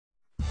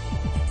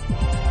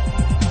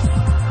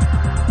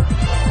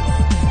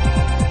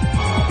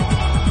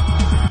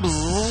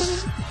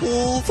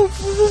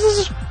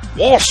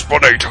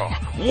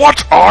Waspinator,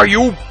 what are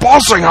you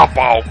buzzing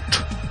about?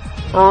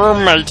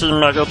 Matey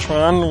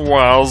Megatron,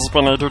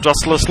 Waspinator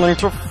just listening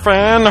to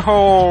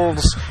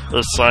Fanholes,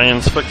 a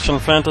science fiction,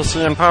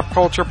 fantasy, and pop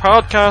culture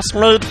podcast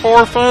made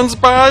for fans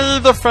by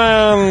the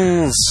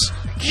fans.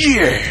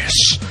 Yes,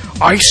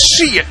 I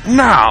see it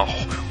now.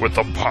 With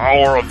the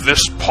power of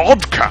this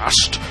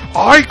podcast,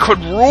 I could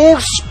rule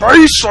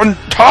space and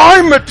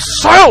time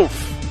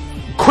itself.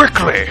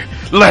 Quickly,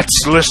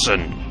 let's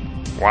listen.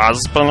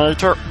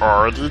 Waspinator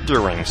already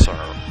doing so.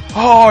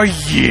 Oh,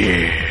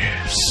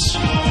 yes.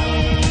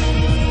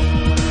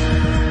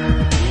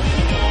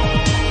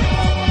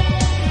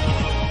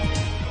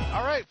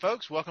 All right,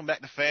 folks, welcome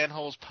back to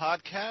Fanholes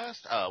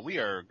Podcast. We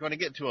are going to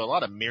get into a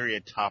lot of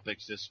myriad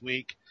topics this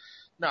week.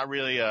 Not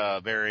really a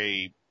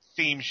very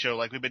theme show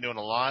like we've been doing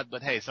a lot,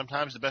 but hey,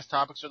 sometimes the best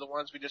topics are the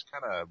ones we just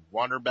kind of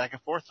wander back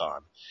and forth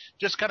on.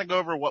 Just kind of go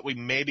over what we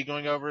may be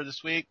going over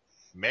this week.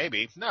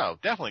 Maybe. No,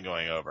 definitely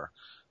going over.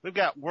 We've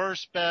got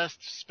worst, best,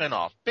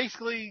 spinoff.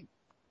 Basically,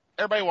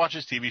 everybody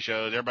watches TV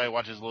shows. Everybody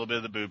watches a little bit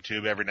of the boob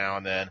tube every now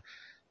and then.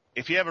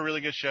 If you have a really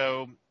good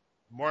show,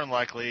 more than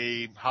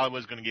likely,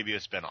 Hollywood's going to give you a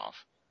spinoff.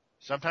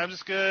 Sometimes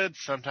it's good.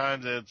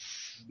 Sometimes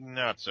it's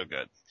not so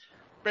good.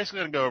 Basically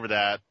going to go over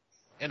that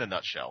in a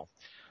nutshell.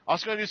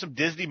 Also going to do some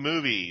Disney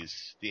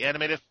movies, the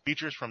animated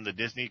features from the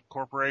Disney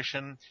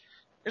Corporation.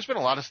 There's been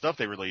a lot of stuff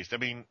they released. I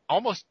mean,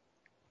 almost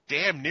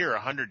damn near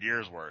 100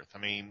 years worth. I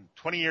mean,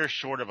 20 years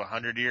short of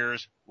 100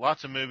 years.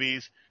 Lots of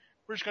movies.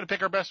 We're just going to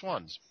pick our best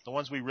ones. The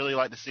ones we really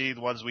like to see.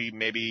 The ones we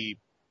maybe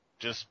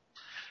just,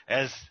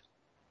 as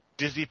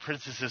Disney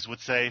princesses would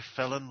say,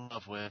 fell in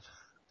love with.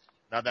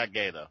 Not that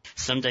gay, though.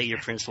 Someday your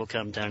prince will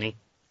come, Tony.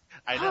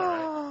 I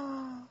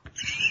know,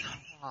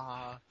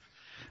 right?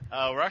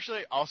 We're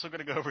actually also going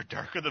to go over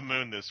Dark of the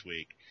Moon this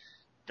week.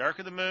 Dark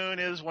of the Moon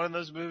is one of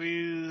those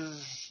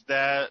movies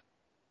that,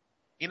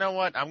 you know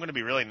what, I'm going to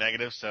be really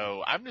negative,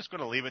 so I'm just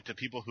going to leave it to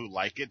people who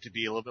like it to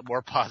be a little bit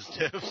more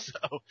positive,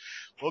 so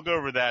we'll go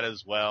over that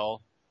as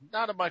well.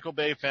 Not a Michael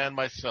Bay fan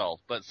myself,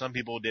 but some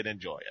people did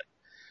enjoy it.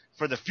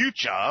 For the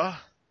future,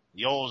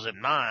 yours and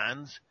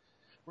mine's,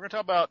 we're going to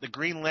talk about the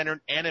Green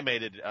Lantern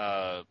animated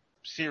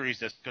series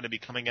that's going to be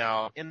coming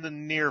out in the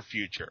near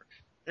future.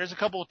 There's a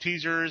couple of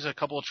teasers, a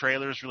couple of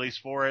trailers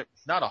released for it.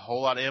 Not a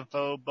whole lot of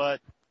info,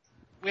 but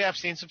we have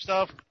seen some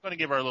stuff. We're going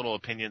to give our little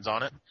opinions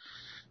on it.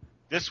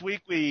 This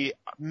week we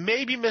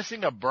may be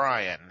missing a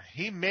Brian.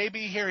 He may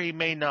be here, he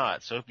may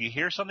not. So if you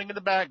hear something in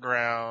the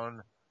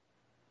background,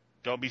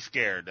 don't be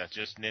scared. That's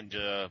just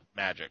ninja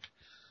magic.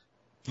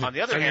 On the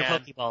other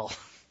hand, Pokeball.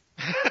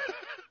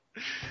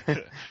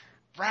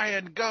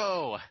 Brian,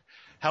 go!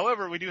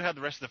 However, we do have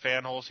the rest of the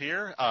fanholes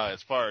here.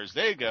 As far as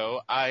they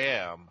go, I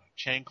am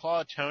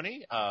Chainclaw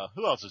Tony.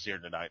 Who else is here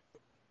tonight?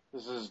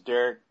 This is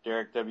Derek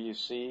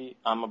WC.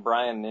 I'm a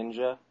Brian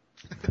Ninja.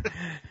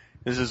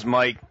 This is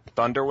Mike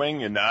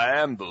Thunderwing, and I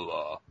am the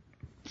law.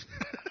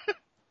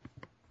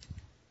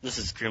 This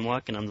is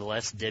Grimlock, and I'm the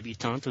last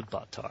debutante with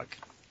Bot Talk.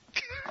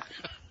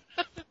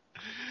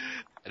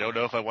 I don't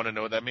know if I want to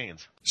know what that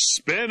means.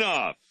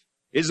 Spin-off!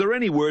 Is there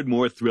any word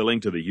more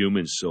thrilling to the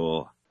human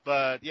soul?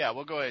 But, yeah,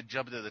 we'll go ahead and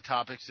jump into the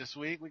topics this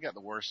week. We got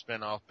the worst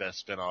spinoff,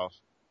 best spinoff.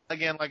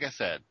 Again, like I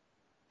said,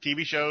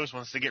 TV shows,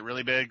 once they get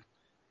really big,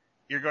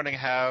 you're going to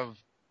have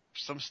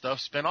some stuff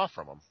spin off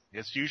from them.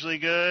 It's usually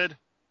good.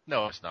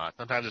 No, it's not.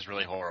 Sometimes it's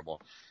really horrible.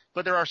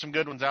 But there are some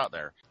good ones out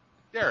there.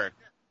 Derek,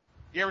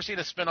 you ever seen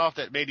a spinoff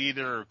that made you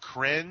either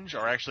cringe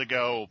or actually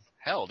go,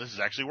 hell, this is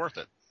actually worth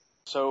it?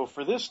 So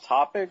for this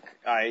topic,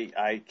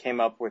 I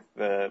came up with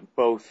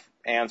both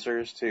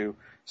answers to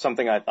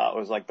something I thought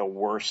was like the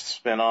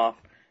worst spinoff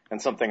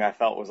and something I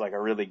felt was like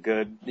a really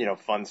good,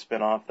 fun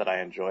spinoff that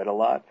I enjoyed a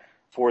lot.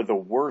 For the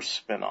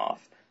worst spinoff,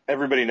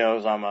 everybody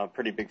knows I'm a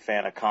pretty big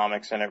fan of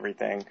comics and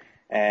everything.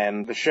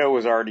 And the show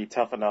was already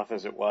tough enough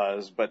as it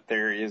was, but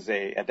there is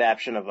a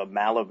adaptation of a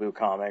Malibu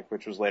comic,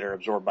 which was later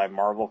absorbed by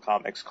Marvel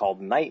Comics, called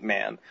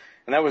Nightman.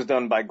 And that was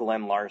done by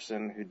Glenn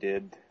Larson, who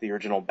did the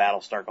original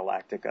Battlestar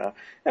Galactica.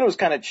 And it was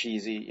kind of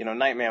cheesy.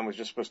 Nightman was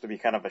just supposed to be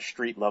kind of a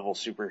street-level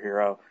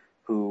superhero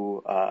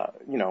who,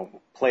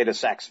 played a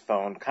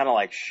saxophone, kind of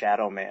like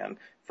Shadow Man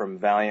from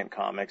Valiant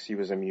Comics. He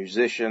was a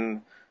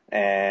musician.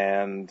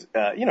 And,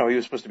 he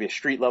was supposed to be a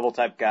street level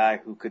type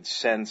guy who could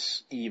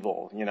sense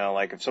evil,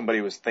 like if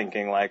somebody was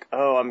thinking like,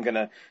 oh, I'm going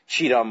to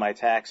cheat on my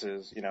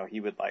taxes, he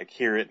would like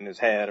hear it in his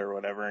head or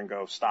whatever and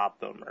go stop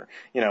them. Or,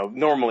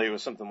 normally it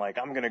was something like,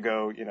 I'm going to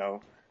go,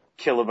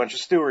 kill a bunch of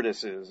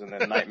stewardesses. And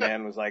then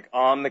Nightman was like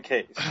on the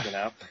case,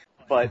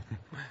 but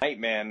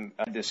Nightman,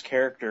 this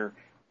character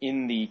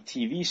in the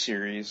TV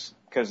series,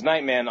 because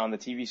Nightman on the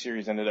TV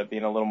series ended up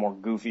being a little more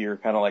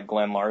goofier, kind of like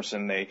Glenn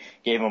Larson. They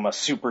gave him a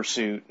super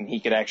suit and he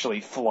could actually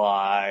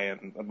fly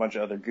and a bunch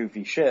of other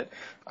goofy shit.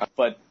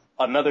 But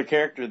another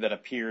character that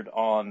appeared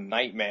on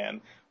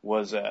Nightman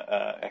was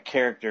a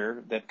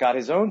character that got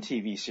his own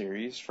TV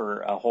series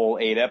for a whole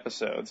 8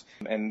 episodes.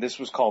 And this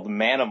was called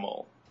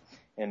Manimal.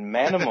 And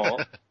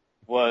Manimal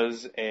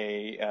was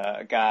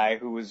a guy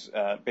who was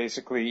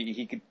basically,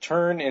 he could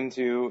turn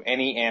into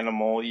any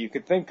animal you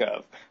could think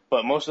of,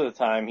 but most of the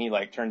time he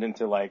like turned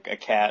into like a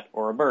cat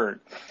or a bird.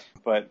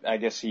 But I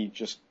guess he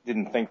just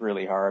didn't think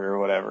really hard or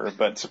whatever.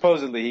 But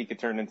supposedly he could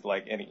turn into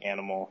like any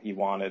animal he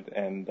wanted,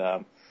 and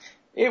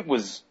it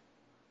was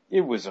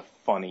a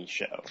funny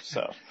show.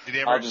 So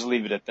I'll just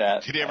leave it at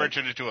that. Did he ever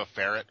turn into a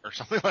ferret or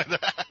something like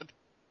that?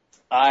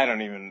 I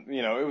don't even,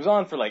 it was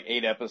on for like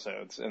 8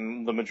 episodes,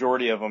 and the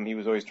majority of them he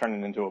was always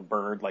turning into a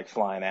bird, like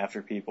flying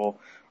after people,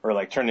 or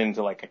like turning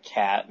into like a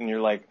cat, and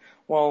you're like,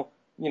 well,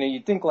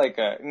 you'd think like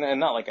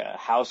not like a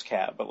house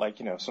cat, but like,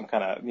 some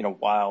kind of,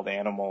 wild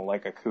animal,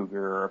 like a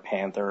cougar or a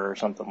panther or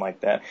something like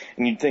that.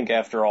 And you'd think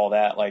after all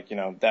that, like,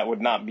 that would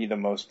not be the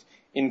most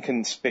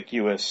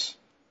inconspicuous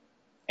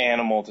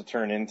animal to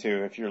turn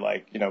into if you're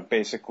like,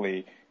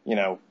 basically,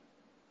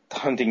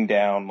 hunting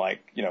down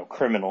like,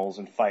 criminals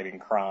and fighting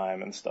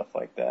crime and stuff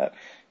like that.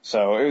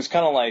 So it was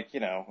kind of like,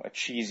 a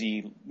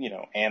cheesy,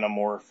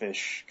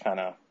 anamorphish kind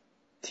of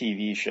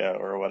TV show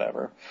or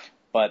whatever.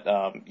 But,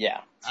 yeah.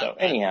 So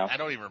anyhow. I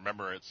don't even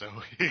remember it, so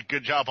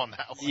good job on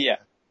that one.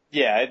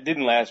 Yeah, it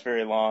didn't last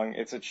very long.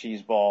 It's a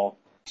cheeseball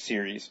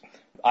series.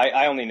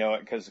 I only know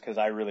it because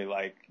I really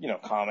like,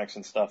 comics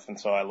and stuff, and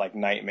so I like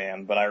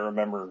Nightman, but I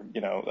remember,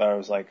 I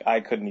was like,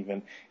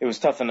 it was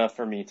tough enough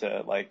for me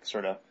to like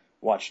sort of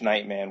watch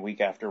Nightman week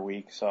after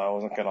week, so I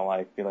wasn't gonna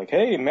like be like,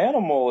 hey,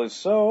 Manimal is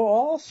so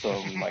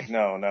awesome. Like,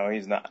 no,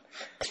 he's not.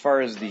 As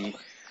far as the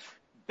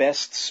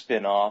best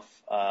spin-off,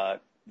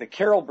 the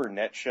Carol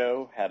Burnett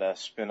Show had a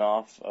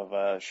spin-off of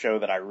a show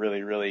that I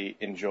really, really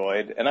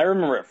enjoyed. And I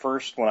remember at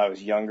first when I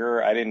was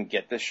younger, I didn't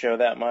get this show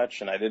that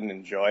much and I didn't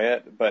enjoy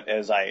it. But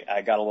as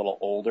I got a little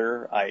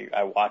older,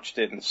 I watched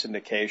it in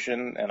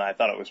syndication and I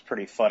thought it was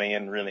pretty funny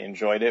and really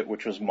enjoyed it,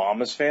 which was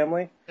Mama's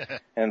Family.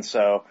 And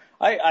so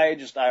I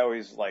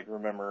always like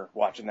remember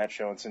watching that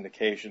show in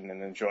syndication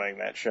and enjoying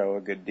that show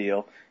a good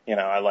deal.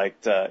 I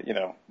liked,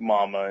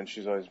 Mama, and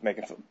she's always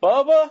making fun.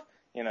 Bubba!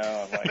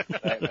 Like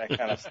that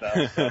kind of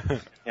stuff. So,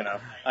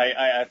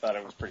 I thought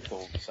it was pretty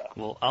cool. So.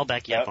 Well, I'll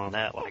back you up on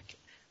that. Like,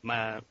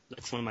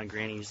 that's one of my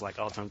granny's like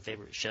all-time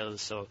favorite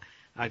shows. So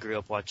I grew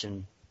up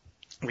watching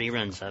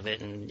reruns of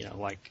it, and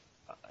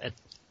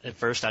at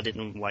first I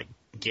didn't like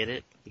get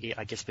it.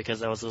 I guess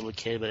because I was a little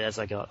kid, but as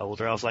I got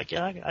older, I was like,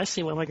 yeah, I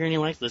see why my granny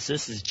likes this.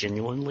 This is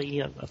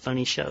genuinely a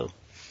funny show.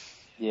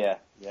 Yeah,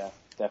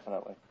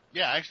 definitely.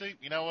 Yeah, actually,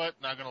 you know what?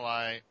 Not gonna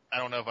lie, I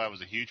don't know if I was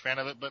a huge fan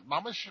of it, but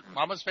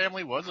Mama's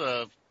Family was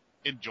a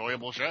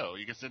enjoyable show.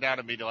 You could sit down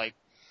and be like,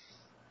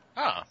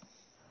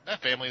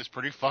 that family is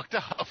pretty fucked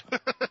up.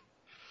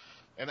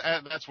 And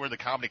that's where the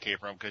comedy came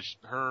from, because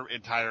her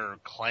entire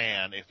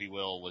clan, if you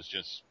will, was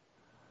just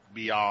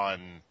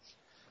beyond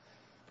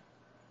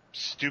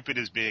stupid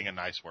as being a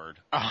nice word.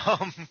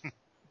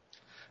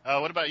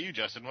 What about you,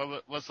 Justin?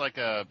 What's like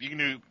you can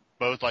do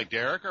both like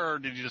Derek, or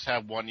did you just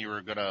have one you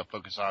were going to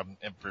focus on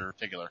in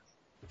particular?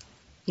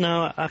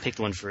 No, I picked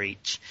one for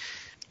each.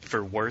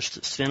 For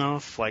worst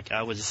spinoff, like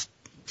I was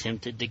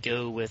tempted to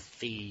go with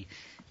the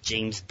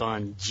James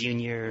Bond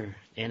Jr.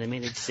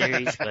 animated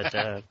series,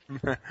 but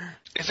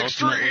it's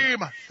extreme!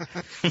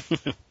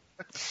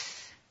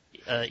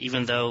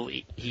 Even though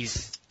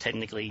he's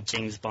technically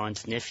James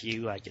Bond's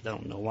nephew, I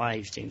don't know why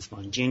he's James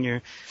Bond Jr.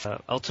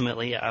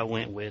 Ultimately, I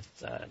went with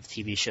the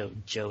TV show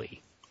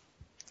Joey.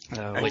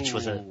 Which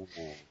was a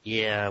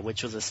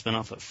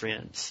spinoff of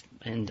Friends,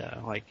 and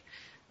I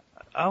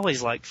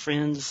always liked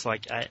Friends.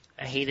 Like I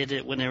hated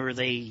it whenever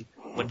they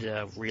would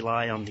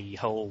rely on the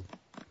whole,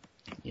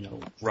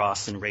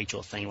 Ross and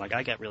Rachel thing. Like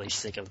I got really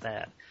sick of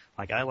that.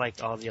 Like I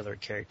liked all the other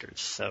characters,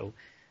 so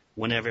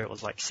whenever it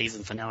was like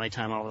season finale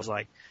time, I was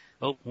like,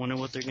 oh, wonder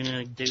what they're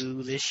gonna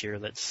do this year.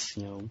 That's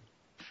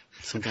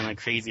some kind of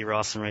crazy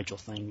Ross and Rachel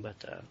thing,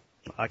 but.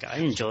 I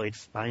enjoyed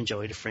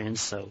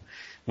Friends, so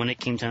when it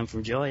came time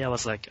for Joey, I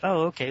was like,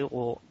 oh, okay,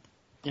 well,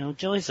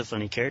 Joey's a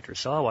funny character,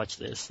 so I'll watch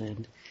this,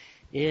 and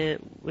it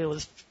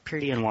was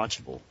pretty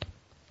unwatchable.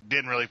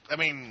 Didn't really, I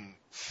mean,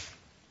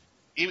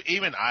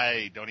 even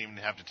I don't even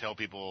have to tell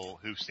people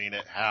who've seen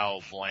it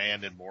how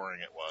bland and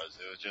boring it was.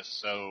 It was just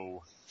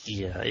so...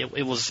 Yeah,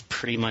 it was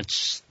pretty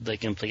much the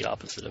complete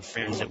opposite of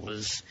Friends. It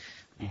was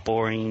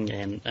boring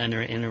and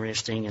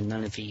uninteresting, and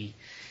none of the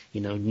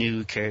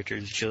new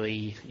characters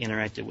Joey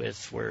interacted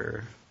with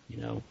were,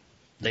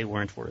 they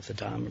weren't worth the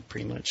time,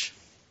 pretty much.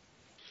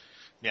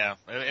 Yeah,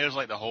 it was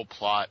like the whole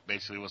plot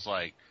basically was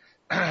like,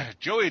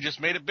 Joey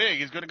just made it big.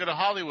 He's going to go to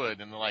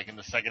Hollywood. And like in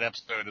the second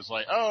episode, it's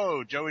like,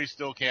 oh, Joey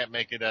still can't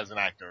make it as an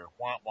actor.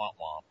 Womp, womp,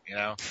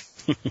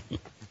 womp,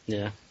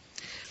 Yeah.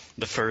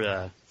 But for,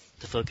 to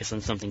focus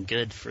on something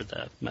good for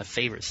my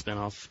favorite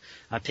spinoff,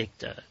 I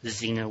picked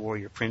Xena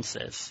Warrior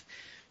Princess,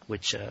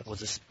 which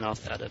was a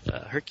spin-off out of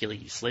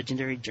Hercules,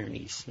 Legendary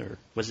Journeys, or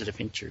was it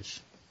Adventures?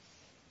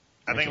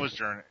 I think it was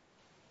Journey.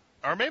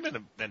 Or maybe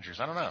Adventures,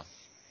 I don't know.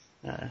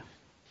 I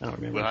don't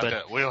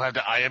remember. We'll have to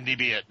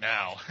IMDb it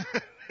now.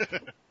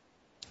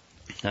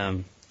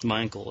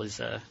 My uncle is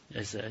a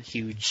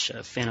huge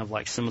fan of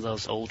like some of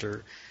those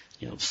older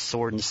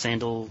sword and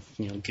sandal,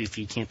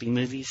 goofy camping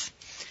movies.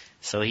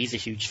 So he's a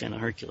huge fan of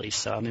Hercules.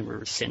 So I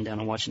remember sitting down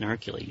and watching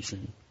Hercules.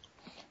 And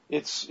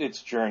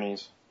It's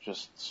Journeys,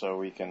 just so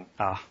we can...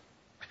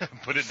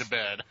 Put it to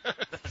bed.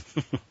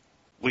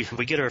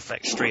 We get our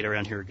facts straight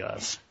around here,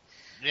 guys.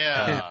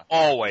 Yeah.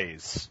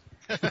 Always.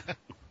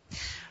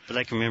 But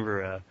I can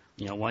remember,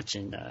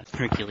 watching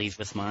Hercules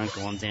with my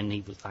uncle, and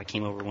then I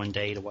came over one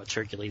day to watch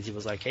Hercules. He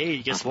was like, "Hey,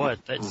 guess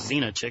what? That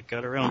Xena chick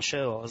got her own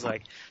show." I was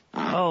like,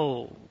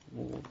 "Oh,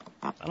 well,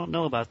 I don't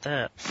know about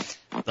that."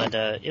 But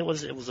it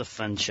was a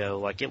fun show.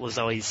 Like, it was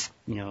always,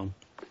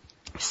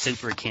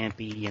 super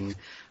campy and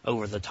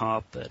over the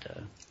top, but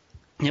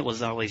it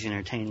was always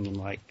entertaining. And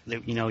like,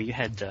 you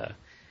had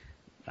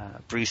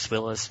Bruce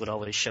Willis would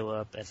always show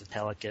up as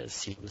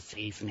Italicus, the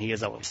thief, and he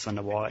was always fun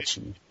to watch.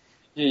 And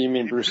Yeah, you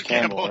mean Bruce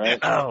Campbell, right?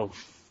 oh.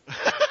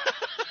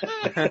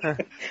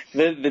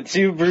 The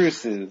two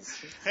Bruces.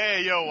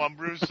 Hey, yo, I'm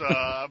Bruce.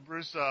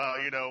 Autolycus.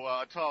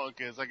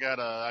 I got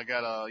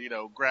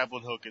a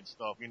grappling hook and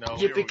stuff.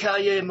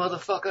 Yippee-ki-yay,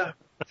 motherfucker!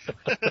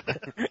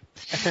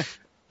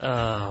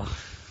 Oh.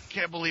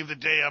 Can't believe the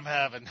day I'm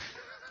having.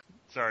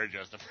 Sorry,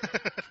 Justin.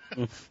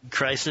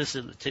 Crisis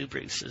of the Two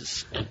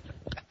Bruces.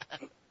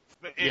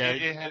 But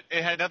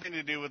it had nothing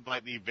to do with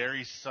like the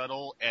very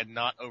subtle and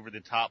not over the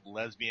top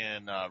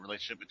lesbian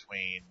relationship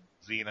between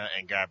Xena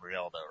and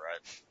Gabrielle, though,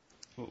 right?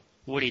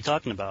 What are you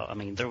talking about? I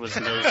mean, there was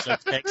no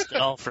subtext at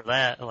all for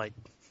that. Like,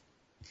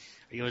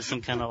 are you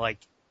some kind of like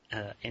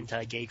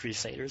anti-gay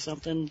crusade or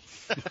something?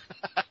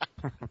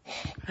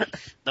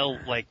 No,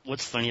 like,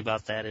 what's funny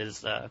about that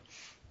is a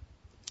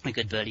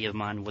good buddy of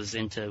mine was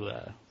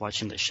into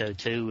watching the show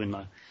too, and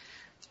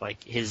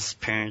like his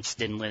parents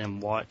didn't let him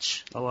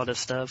watch a lot of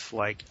stuff.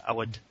 Like, I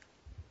would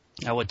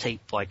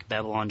tape like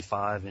Babylon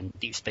 5 and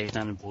Deep Space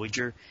Nine and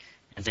Voyager,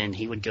 and then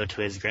he would go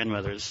to his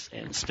grandmother's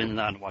and spend the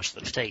night and watch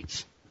those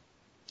tapes.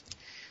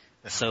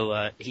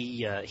 So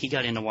he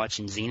got into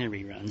watching Xena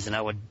reruns, and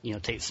I would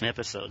tape some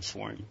episodes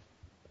for him.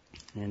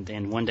 And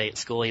then one day at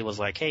school, he was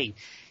like, "Hey,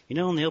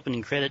 in the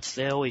opening credits,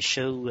 they always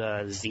show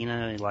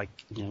Xena like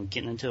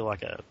getting into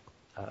like a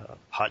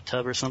hot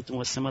tub or something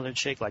with some other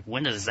chick. Like,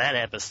 when does that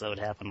episode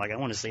happen? Like, I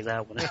want to see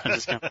that one." I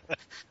just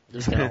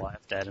kind of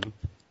laughed at him.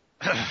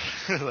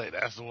 Like,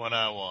 that's the one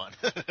I want.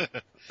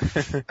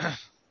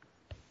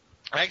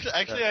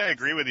 Actually, I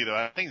agree with you though.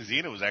 I think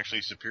Xena was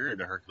actually superior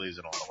to Hercules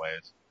in a lot of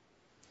ways.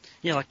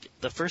 Yeah, like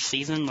the first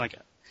season, like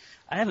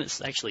I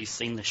haven't actually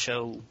seen the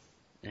show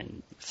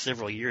in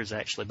several years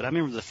actually, but I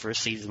remember the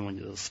first season when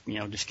it was,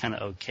 just kind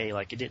of okay.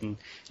 Like, it didn't,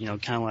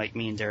 kind of like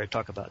me and Derek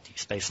talk about Deep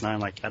Space Nine.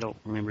 Like, I don't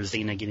remember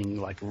Xena getting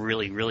like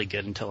really, really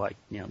good until like,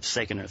 the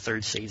second or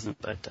third season,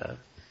 but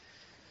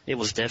it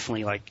was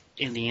definitely like,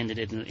 in the end,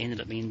 it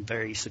ended up being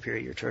very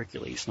superior to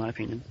Hercules, in my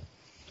opinion.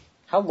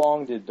 How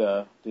long did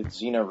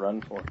Xena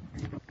run for?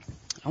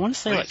 I want to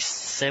say like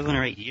 7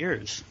 or 8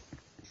 years.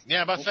 Yeah,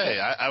 I'm about to say,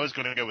 I was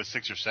going to go with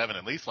 6 or 7,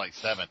 at least like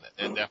 7,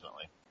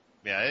 definitely.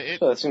 Yeah,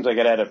 so it seems like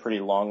it had a pretty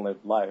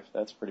long-lived life.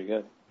 That's pretty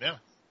good. Yeah.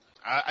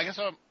 I guess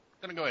I'm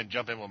going to go ahead and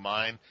jump in with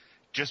mine,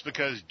 just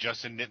because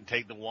Justin didn't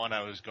take the one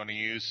I was going to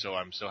use, so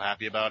I'm so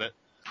happy about it.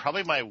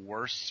 Probably my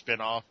worst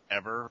spin-off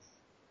ever,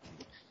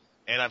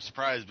 and I'm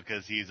surprised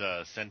because he's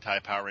a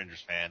Sentai Power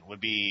Rangers fan,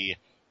 would be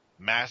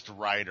Masked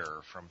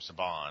Rider from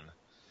Saban.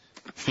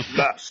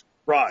 Masked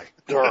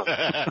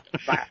Rider.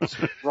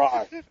 Masked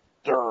Rider.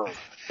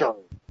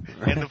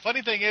 And the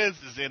funny thing is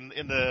in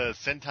the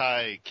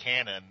Sentai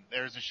canon,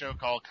 there's a show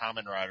called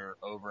Kamen Rider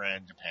over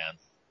in Japan.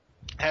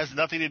 It has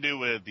nothing to do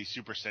with the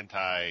Super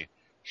Sentai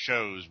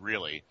shows,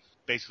 really.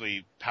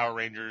 Basically, Power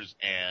Rangers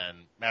and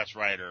Masked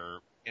Rider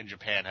in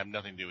Japan have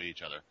nothing to do with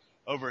each other.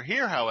 Over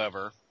here,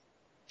 however,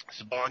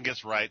 Saban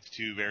gets rights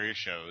to various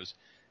shows,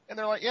 and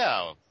they're like,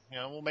 yeah,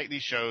 we'll make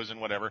these shows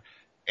and whatever.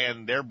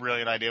 And their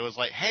brilliant idea was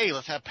like, hey,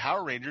 let's have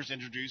Power Rangers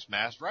introduce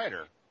Masked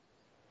Rider.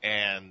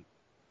 And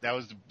that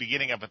was the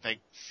beginning of, I think,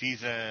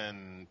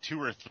 season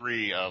 2 or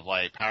 3 of,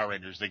 like, Power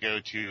Rangers. They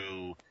go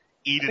to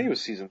Eden. I think it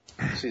was season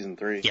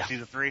 3. Yeah.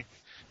 Season 3?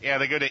 Yeah,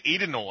 they go to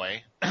Edenoi,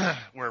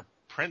 where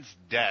Prince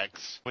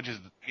Dex, which is,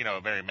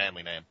 a very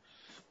manly name,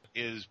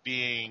 is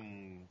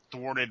being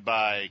thwarted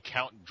by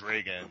Count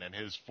Dragon and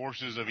his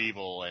forces of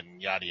evil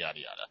and yada, yada,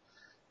 yada.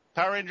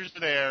 Power Rangers are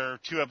there,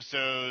 2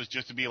 episodes,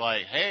 just to be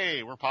like,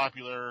 hey, we're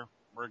popular,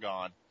 we're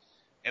gone.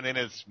 And then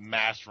it's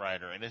Masked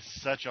Rider, and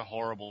it's such a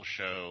horrible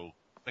show.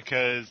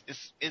 Because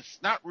it's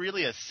not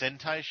really a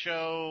Sentai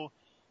show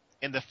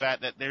in the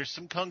fact that there's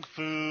some kung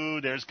fu,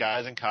 there's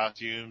guys in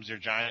costumes, there's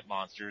giant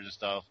monsters and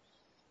stuff.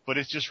 But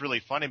it's just really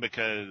funny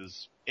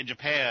because in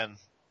Japan,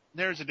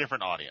 there's a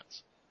different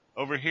audience.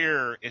 Over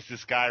here, it's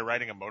this guy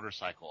riding a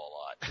motorcycle a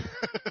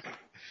lot.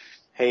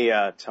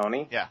 Hey,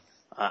 Tony? Yeah.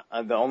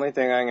 The only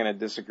thing I'm going to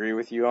disagree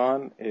with you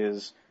on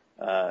is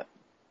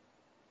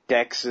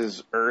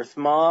Dex's Earth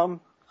Mom.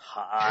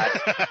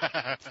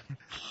 Hot.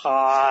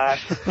 Hot.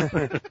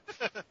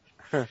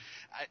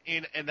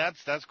 And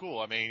that's cool.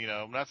 I mean,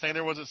 I'm not saying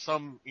there wasn't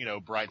some,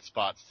 bright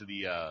spots to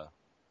the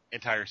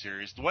entire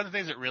series. One of the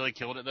things that really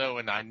killed it, though,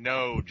 and I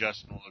know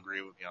Justin will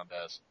agree with me on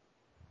this,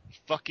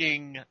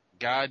 fucking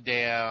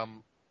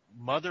goddamn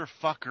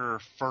motherfucker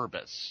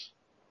Furbus.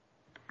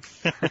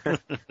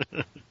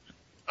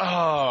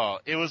 Oh,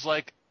 it was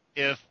like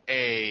if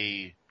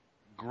a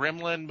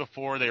gremlin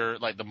before they were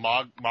like the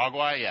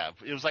Mogwai, yeah.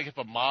 It was like if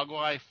a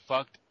Mogwai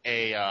fucked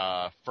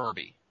a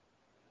Furby.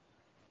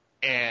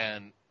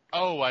 And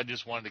I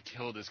just wanted to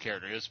kill this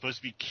character. It was supposed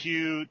to be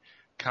cute,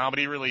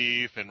 comedy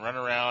relief, and run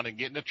around and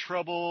get into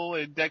trouble,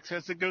 and Dex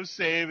has to go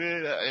save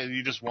it, and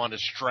you just wanted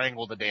to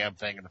strangle the damn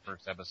thing in the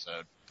first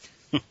episode.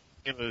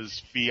 It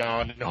was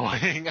beyond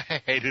annoying.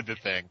 I hated the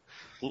thing.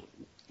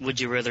 Would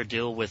you rather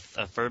deal with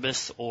a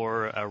Furbus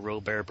or a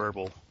Robert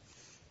Burble?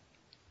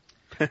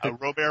 A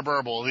Robert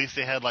Burble. At least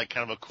they had like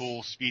kind of a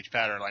cool speech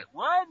pattern, like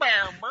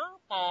Robert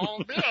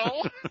Burble,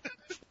 Bill.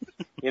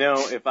 You know,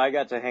 if I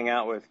got to hang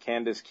out with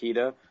Candace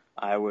Keita,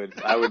 I would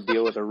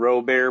deal with a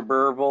Robert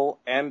Burble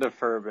and a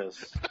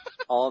Furbus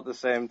all at the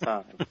same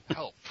time.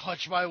 I'll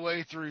punch my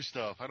way through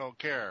stuff. I don't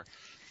care.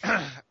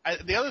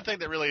 The other thing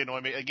that really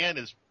annoyed me again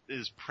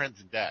is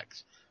Prince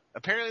Dex.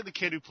 Apparently, the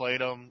kid who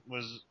played him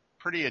was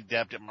pretty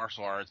adept at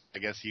martial arts. I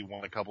guess he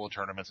won a couple of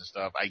tournaments and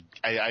stuff.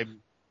 I'm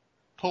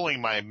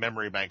pulling my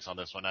memory banks on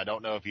this one. I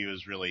don't know if he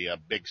was really a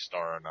big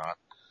star or not,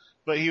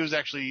 but he was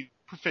actually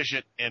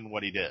proficient in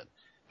what he did.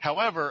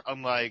 However,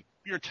 unlike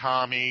your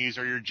Tommies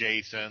or your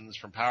Jasons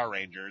from Power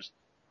Rangers,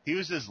 he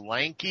was this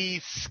lanky,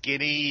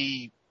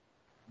 skinny,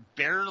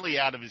 barely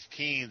out of his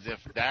teens,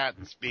 if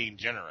that's being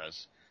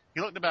generous.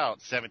 He looked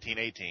about 17,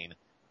 18,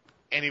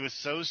 and he was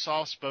so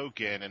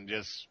soft-spoken and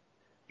just,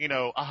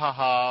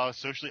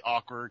 socially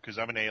awkward because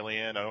I'm an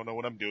alien, I don't know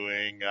what I'm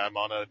doing, I'm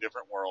on a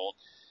different world.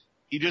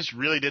 He just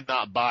really did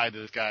not buy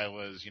this guy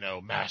was,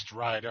 Masked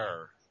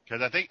Rider.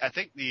 Because I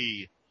think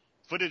the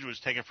footage was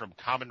taken from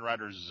Kamen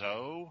Rider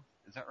Zoe.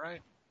 Is that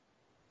right?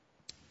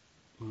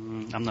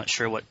 I'm not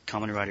sure what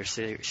Kamen Rider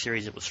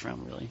series it was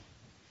from, really.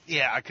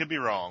 Yeah, I could be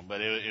wrong,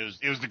 but it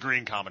was the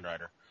Green Kamen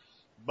Rider.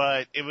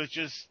 But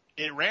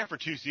it ran for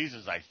 2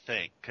 seasons, I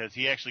think, because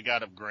he actually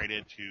got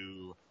upgraded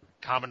to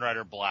Kamen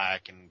Rider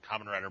Black and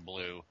Kamen Rider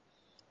Blue.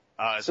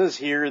 It says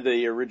here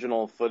the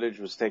original footage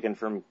was taken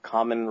from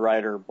Kamen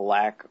Rider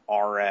Black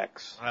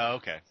RX. Oh,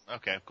 okay.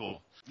 Okay,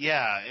 cool.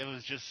 Yeah,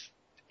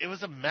 it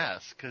was a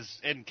mess,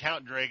 because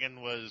Count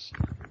Dragon was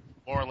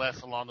more or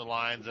less along the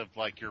lines of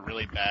like your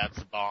really bad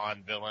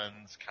Saban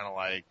villains, kind of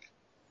like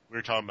we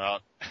were talking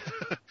about.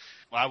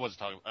 Well, I wasn't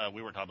talking.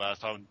 We were talking about. I was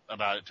talking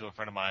about it to a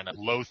friend of mine,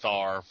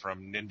 Lothar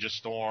from Ninja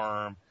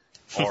Storm,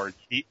 or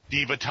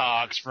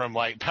Divatox from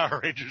like Power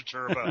Rangers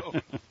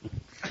Turbo.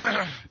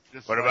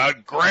 What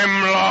about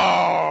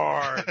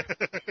Grimlord?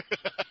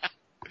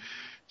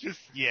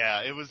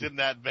 It was in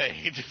that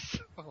vein.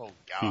 Oh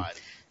God.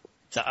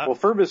 Well,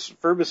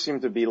 Furbus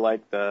seemed to be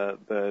like the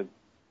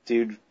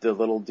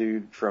little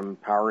dude from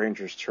Power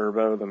Rangers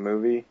Turbo, the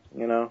movie,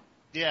 Yeah.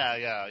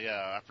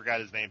 I forgot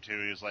his name too.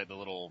 He was like the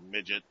little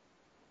midget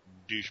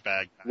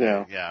douchebag.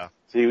 Yeah. Yeah.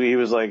 So he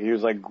was like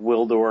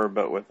Wildor,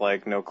 but with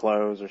like no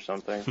clothes or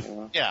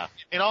something. Yeah.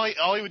 And all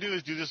he would do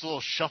is do this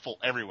little shuffle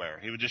everywhere.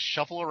 He would just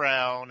shuffle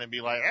around and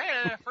be like,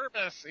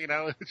 Furbus,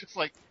 It's just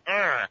like,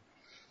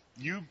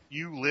 you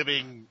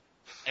living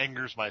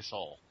angers my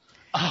soul.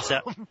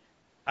 So,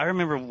 I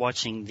remember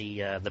watching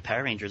the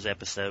Power Rangers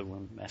episode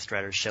when Masked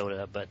Rider showed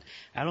up, but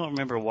I don't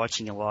remember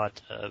watching a lot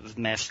of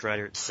Masked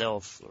Rider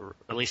itself, or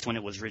at least when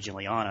it was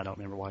originally on, I don't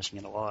remember watching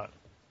it a lot.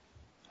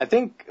 I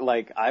think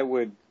like I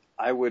would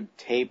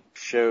tape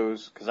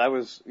shows because I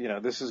was,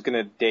 this is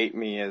going to date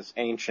me as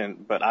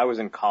ancient, but I was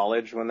in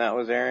college when that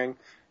was airing,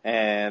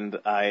 and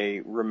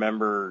I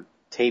remember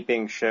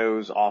taping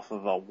shows off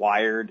of a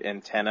wired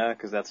antenna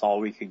because that's all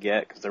we could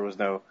get because there was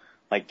no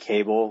like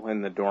cable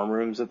in the dorm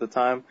rooms at the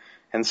time.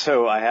 And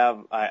so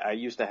I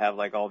used to have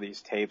like all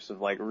these tapes of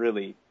like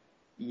really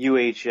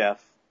UHF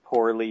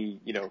poorly,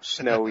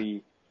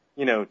 snowy,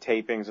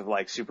 tapings of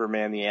like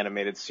Superman the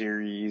Animated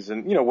Series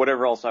and,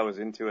 whatever else I was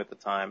into at the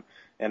time.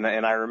 And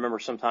I remember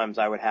sometimes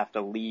I would have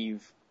to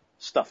leave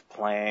stuff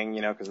playing,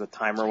 because the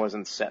timer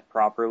wasn't set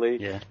properly.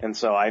 Yeah. And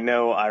so I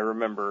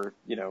remember,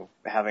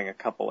 having a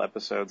couple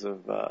episodes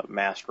of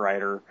Masked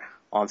Rider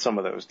on some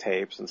of those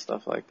tapes and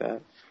stuff like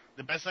that.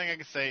 The best thing I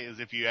can say is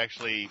if you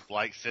actually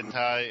like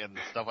Sentai and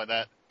stuff like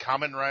that,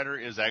 Kamen Rider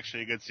is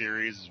actually a good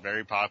series. It's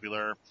very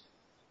popular.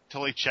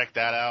 Totally check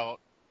that out.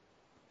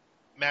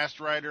 Masked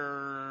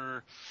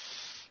Rider,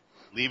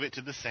 leave it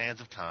to the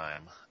sands of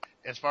time.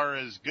 As far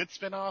as good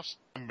spin-offs,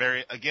 I'm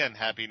very, again,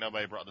 happy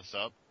nobody brought this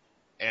up.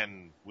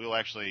 And we'll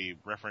actually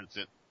reference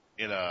it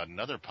in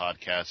another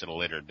podcast at a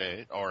later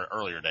date, or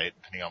earlier date,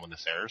 depending on when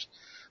this airs.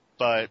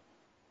 But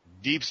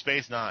Deep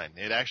Space Nine,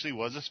 it actually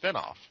was a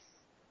spin-off.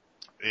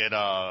 It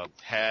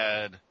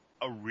had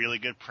a really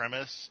good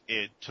premise.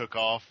 It took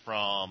off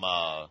from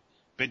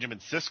Benjamin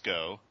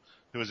Sisko,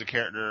 who is a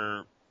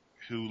character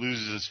who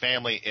loses his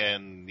family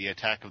in the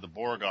attack of the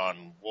Borg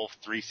on Wolf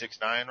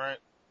 369, right?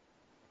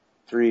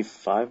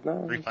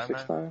 359?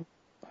 359?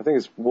 I think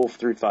it's Wolf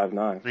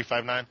 359.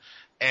 359.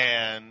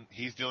 And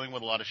he's dealing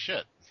with a lot of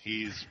shit.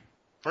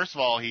 First of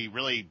all, he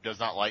really does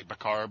not like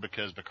Picard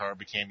because Picard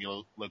became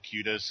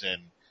Locutus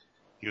and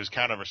he was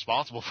kind of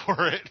responsible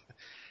for it.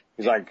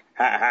 He's like,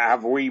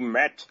 have we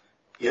met?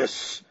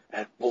 Yes,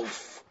 at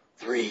Wolf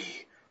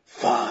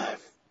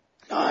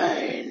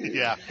 359.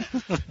 Yeah,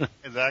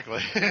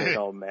 exactly. He's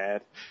all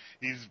mad.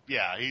 He's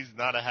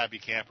not a happy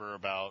camper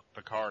about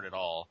Picard at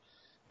all.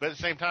 But at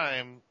the same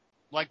time,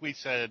 like we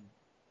said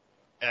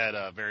at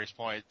various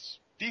points,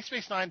 Deep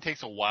Space Nine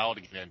takes a while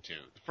to get into.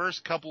 The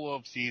first couple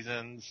of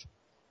seasons,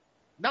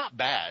 not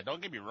bad.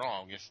 Don't get me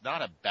wrong. It's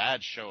not a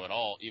bad show at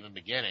all, even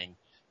beginning.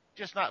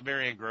 Just not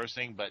very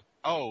engrossing, but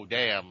oh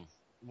damn.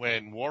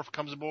 When Worf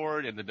comes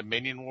aboard and the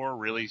Dominion War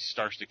really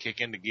starts to kick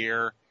into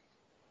gear,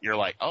 you're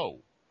like, oh,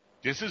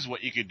 this is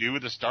what you could do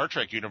with the Star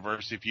Trek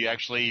universe if you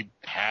actually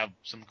have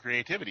some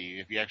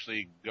creativity, if you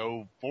actually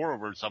go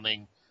forward with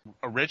something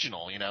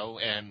original,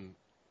 and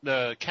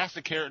the cast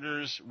of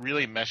characters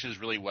really meshes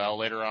really well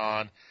later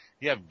on.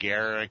 You have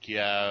Garrick, you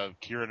have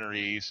Kira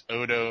Nerys,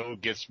 Odo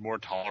gets more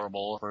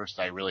tolerable. At first,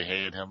 I really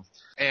hated him.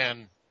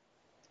 And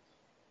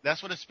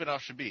that's what a spinoff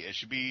should be. It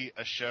should be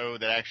a show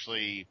that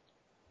actually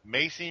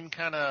may seem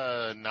kind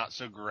of not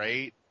so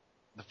great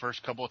the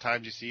first couple of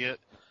times you see it,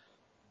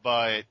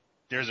 but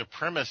there's a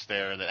premise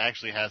there that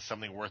actually has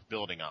something worth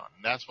building on.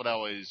 And that's what I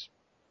always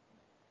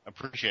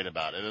appreciate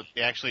about it.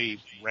 They actually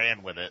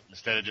ran with it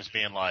instead of just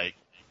being like,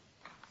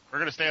 we're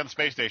going to stay on the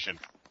space station.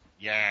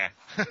 Yeah.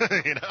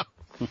 I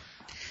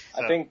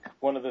think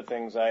one of the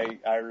things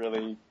I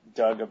really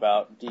dug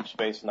about Deep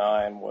Space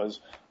Nine was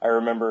I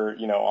remember,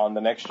 on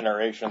the Next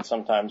Generation,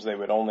 sometimes they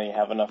would only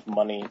have enough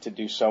money to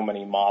do so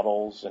many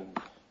models and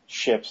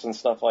ships and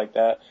stuff like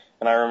that.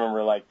 And I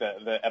remember like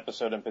the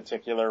episode in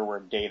particular where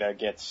Data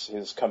gets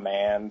his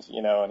command,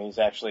 and he's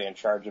actually in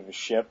charge of a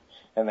ship,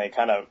 and they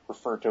kind of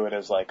refer to it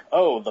as like,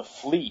 oh, the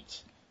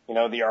fleet,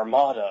 the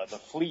armada, the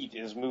fleet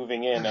is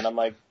moving in. And I'm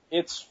like,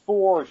 it's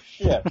 4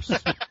 ships.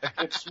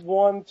 It's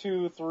 1,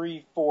 2,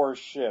 3, 4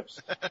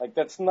 ships. Like,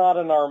 that's not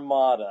an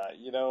armada,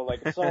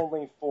 it's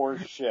only 4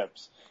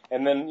 ships.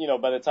 And then,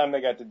 by the time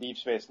they got to Deep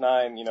Space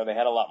Nine, they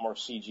had a lot more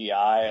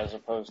CGI as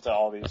opposed to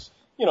all these,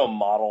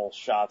 model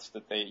shots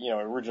that they,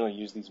 originally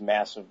used these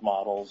massive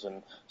models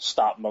and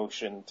stop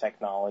motion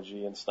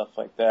technology and stuff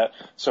like that.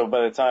 So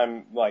by the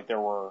time, there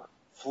were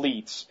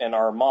fleets and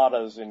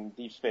armadas in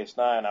Deep Space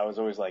Nine, I was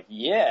always like,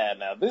 yeah,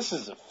 now this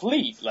is a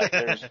fleet.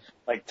 There's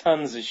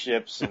tons of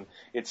ships, and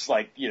it's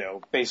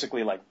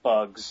basically like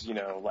bugs,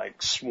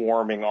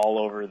 swarming all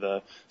over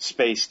the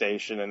space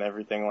station and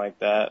everything like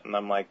that. And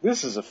I'm like,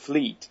 this is a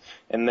fleet.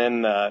 And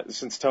then,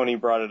 since Tony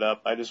brought it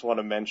up, I just want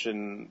to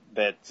mention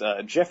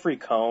that, Jeffrey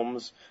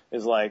Combs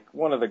is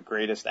one of the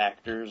greatest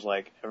actors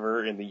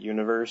ever in the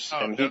universe.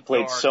 And he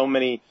played so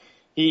many,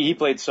 He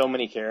played so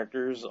many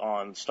characters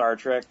on Star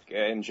Trek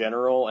in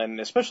general, and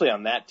especially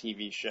on that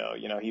TV show.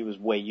 He was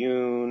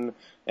Wei-Yun,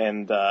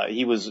 and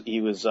he was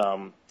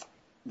the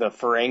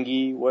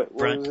Ferengi. What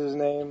was his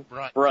name?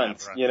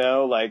 Brunt.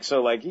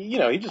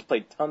 He just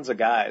played tons of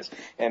guys,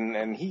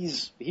 and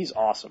he's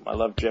awesome. I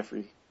love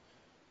Jeffrey.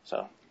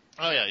 So.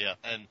 Oh yeah.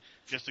 And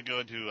just to go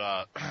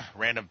into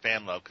random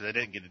fan love, because I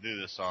didn't get to do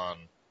this on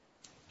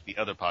the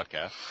other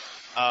podcast.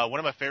 One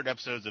of my favorite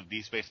episodes of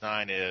Deep Space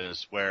Nine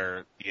is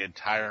where the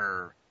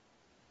entire,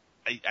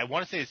 I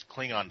want to say it's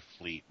Klingon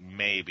fleet,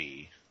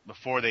 maybe,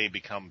 before they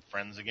become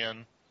friends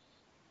again.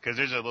 Because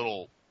there's a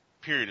little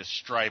period of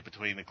strife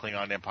between the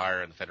Klingon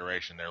Empire and the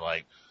Federation. They're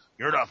like,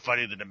 you're not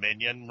fighting the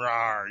Dominion,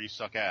 rawr, you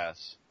suck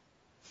ass.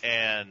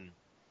 And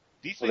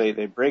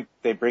they break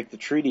the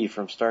treaty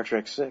from Star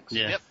Trek 6.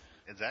 Yeah. Yep,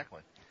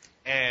 exactly.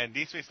 And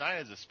Deep Space Nine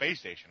is a space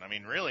station. I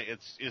mean, really,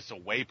 it's a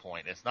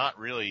waypoint. It's not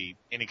really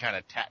any kind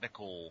of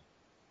tactical,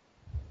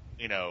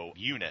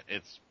 unit.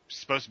 It's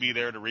supposed to be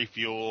there to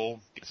refuel,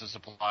 get some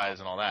supplies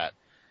and all that.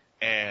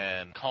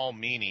 And Colm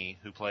Meaney,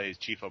 who plays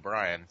Chief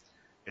O'Brien,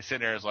 is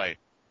sitting there as like,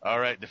 all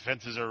right,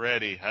 defenses are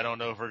ready. I don't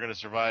know if we're going to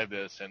survive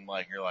this. And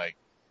you're like,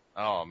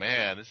 oh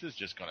man, this is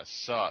just going to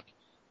suck.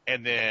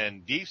 And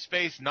then Deep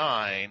Space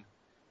Nine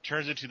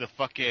turns into the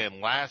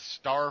fucking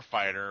last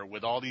starfighter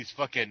with all these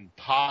fucking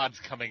pods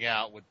coming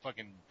out with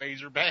fucking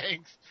phaser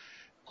bangs,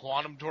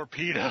 quantum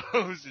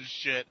torpedoes and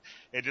shit,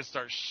 and just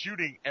starts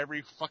shooting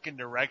every fucking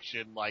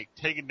direction,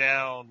 taking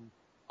down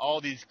all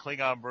these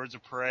Klingon birds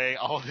of prey,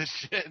 all this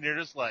shit, and you're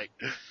just like,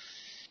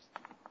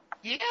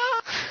 yeah,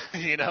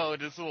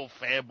 this little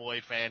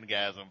fanboy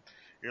fangasm.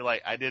 You're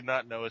like, I did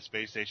not know a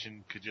space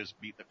station could just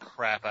beat the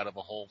crap out of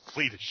a whole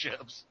fleet of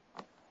ships.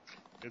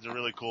 It's a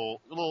really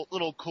cool,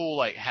 little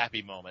cool,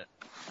 happy moment.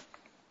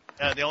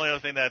 The only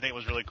other thing that I think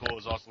was really cool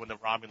was also when the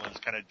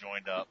Romulans kind of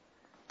joined up.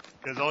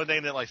 Because the only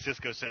thing that,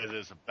 Cisco says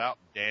is about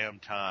damn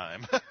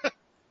time. I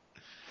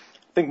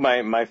think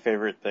my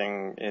favorite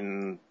thing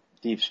in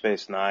Deep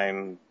Space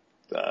Nine,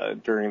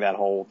 during that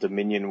whole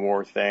Dominion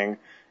War thing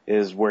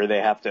is where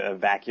they have to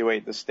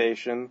evacuate the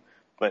station,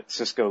 but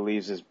Cisco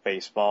leaves his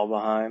baseball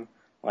behind.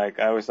 I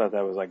always thought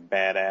that was,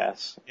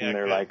 badass. Yeah, and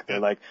they're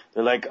good.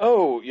 like,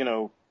 oh,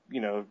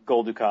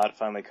 Gul Dukat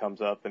finally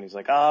comes up and he's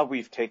like,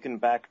 we've taken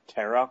back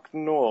Terok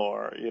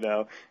Nor,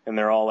 and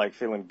they're all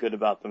feeling good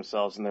about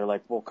themselves and they're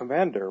like, well,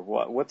 Commander,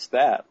 what's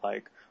that?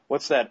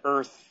 what's that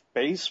Earth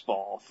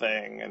baseball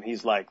thing? And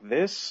he's like,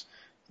 this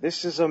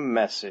is a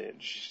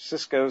message.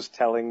 Cisco's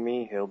telling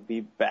me he'll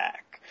be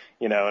back.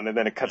 You know, and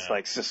then it cuts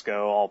like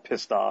Cisco all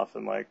pissed off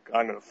and like,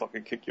 I'm gonna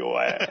fucking kick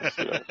your ass.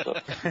 You know, so,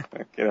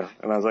 you know,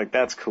 and I was like,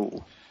 that's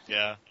cool.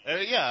 Yeah.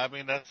 I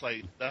mean, that's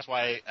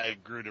why I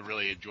grew to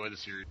really enjoy the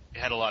series. It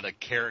had a lot of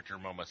character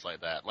moments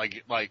like that.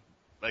 Like,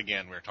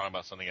 again, we were talking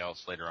about something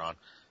else later on,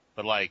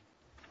 but like,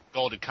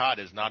 Golden Cod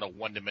is not a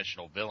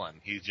one-dimensional villain.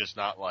 He's just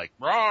not like,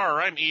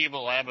 "Rawr, I'm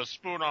evil, I have a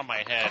spoon on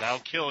my head, I'll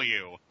kill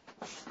you."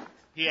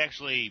 He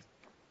actually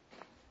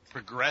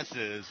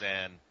progresses,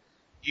 and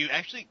you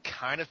actually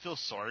kind of feel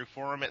sorry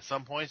for him at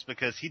some points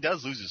because he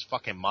does lose his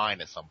fucking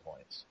mind at some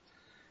points.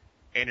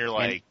 And you're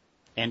like...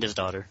 And his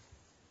daughter.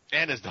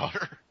 And his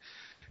daughter.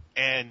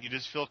 And you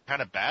just feel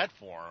kind of bad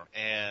for him.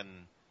 And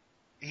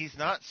he's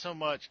not so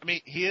much... I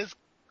mean,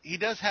 he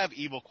does have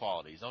evil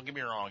qualities. Don't get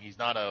me wrong. He's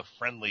not a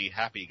friendly,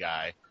 happy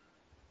guy.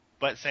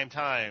 But at the same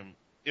time,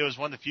 it was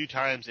one of the few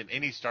times in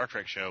any Star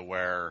Trek show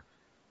where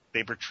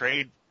they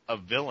portrayed a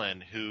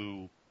villain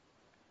who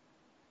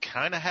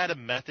kind of had a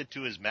method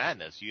to his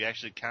madness. You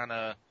actually kind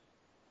of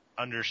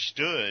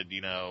understood, you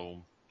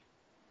know,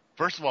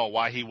 first of all,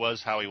 why he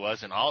was how he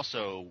was, and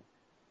also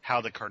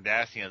how the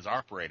Cardassians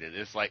operated.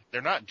 It's like,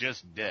 they're not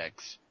just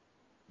dicks.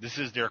 This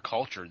is their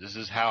culture. This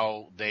is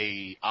how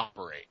they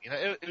operate. You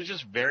know, it was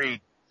just very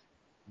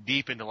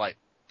deep into, like,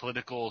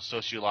 political,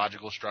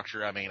 sociological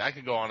structure. I mean, I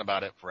could go on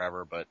about it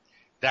forever, but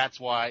that's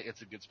why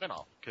it's a good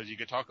spinoff, because you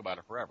could talk about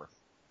it forever.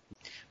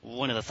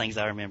 One of the things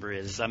I remember,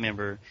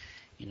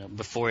 you know,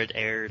 before it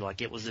aired,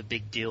 like, it was a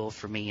big deal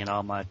for me and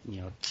all my,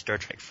 you know, Star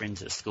Trek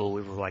friends at school.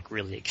 We were, like,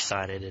 really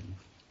excited, and,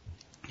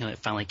 you know, it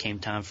finally came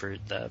time for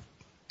the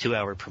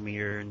 2-hour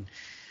premiere, and,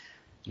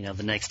 you know,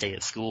 the next day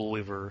at school,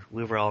 we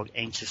were all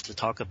anxious to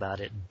talk about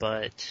it,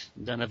 but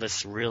none of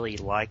us really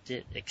liked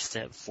it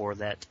except for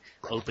that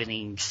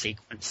opening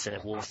sequence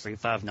at Wolf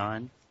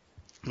 359.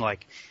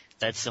 Like,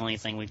 that's the only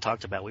thing we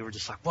talked about. We were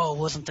just like, whoa,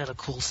 wasn't that a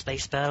cool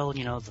space battle?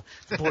 You know,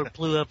 the Borg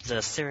blew up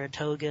the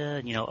Saratoga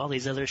and, you know, all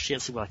these other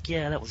ships. We were like,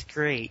 yeah, that was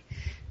great.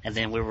 And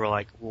then we were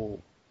like, well,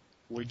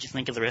 what did you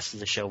think of the rest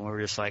of the show? And we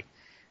were just like,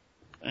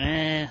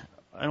 I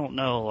don't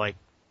know, like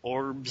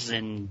orbs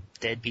and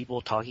dead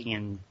people talking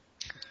in,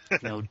 you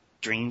know,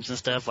 dreams and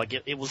stuff. Like,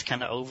 it was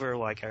kind of over,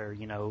 like, our,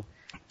 you know,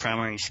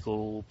 primary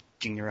school,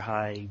 junior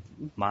high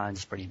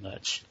minds pretty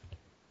much.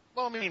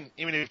 Well, I mean,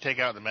 even if you take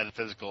out the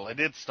metaphysical, it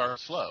did start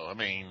slow. I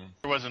mean,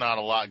 there was not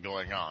a lot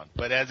going on.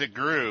 But as it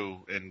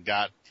grew and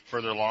got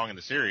further along in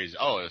the series, it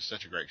was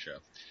such a great show.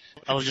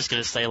 I was just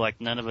going to say, like,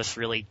 none of us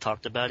really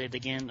talked about it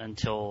again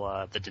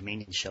until the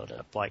Dominion showed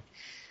up. Like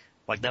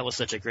that was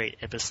such a great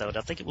episode.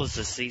 I think it was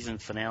the season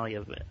finale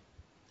of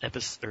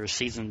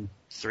season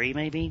 3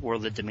 maybe, where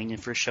the Dominion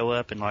first show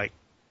up, and, like,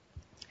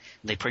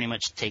 they pretty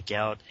much take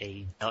out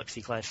a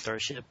Galaxy-class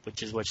starship,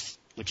 which is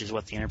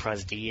what the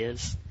Enterprise D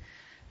is.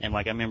 And,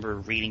 like, I remember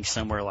reading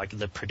somewhere, like,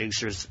 the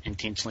producers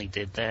intentionally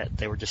did that.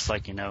 They were just,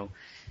 like, you know,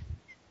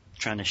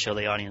 trying to show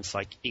the audience,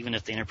 like, even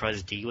if the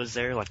Enterprise D was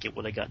there, like, it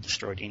would have got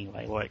destroyed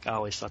anyway. Like, I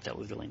always thought that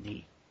was really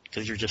neat.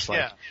 Because you're just,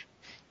 like,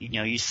 you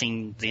know, you've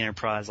seen the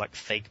Enterprise, like,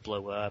 fake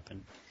blow up,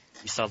 and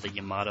you saw the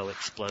Yamato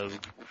explode,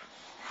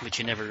 but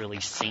you never really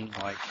seen,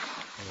 like,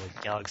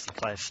 a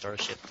Galaxy-class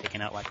starship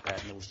taken out like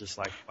that. And it was just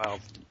like, wow,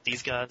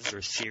 these guys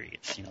are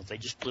serious. You know, they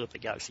just blew up a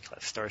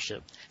Galaxy-class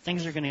starship.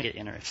 Things are going to get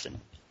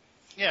interesting.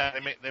 Yeah,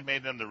 they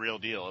made them the real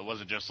deal. It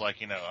wasn't just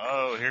like, you know,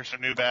 oh, here's some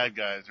new bad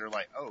guys. They're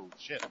like, oh,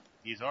 shit,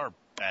 these are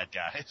bad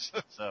guys.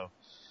 So,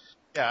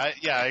 I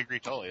agree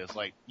totally. It's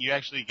like, you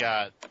actually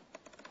got,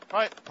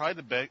 probably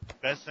the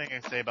best thing I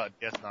can say about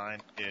DS9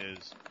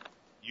 is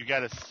you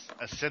got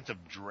a sense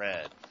of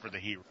dread for the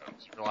heroes.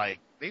 You're like,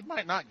 they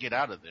might not get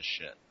out of this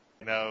shit.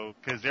 You know,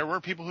 because there were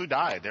people who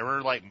died. There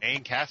were, like,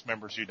 main cast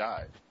members who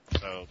died.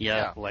 So,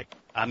 yeah. Like,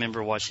 I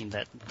remember watching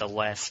the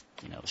last,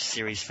 you know,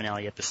 series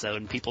finale episode,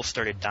 and people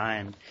started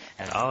dying,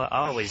 and I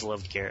always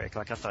loved Garrick.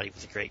 Like, I thought he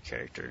was a great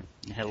character,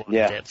 and had a lot of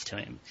depth to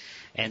him.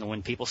 And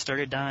when people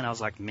started dying, I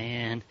was like,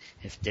 man,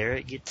 if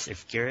Garrett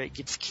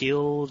gets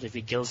killed, if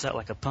he goes out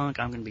like a punk,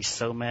 I'm going to be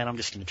so mad, I'm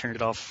just going to turn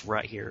it off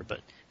right here.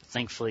 But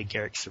thankfully,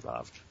 Garrick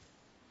survived.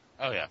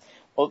 Oh, yeah.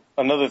 Well,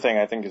 another thing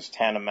I think is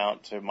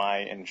tantamount to my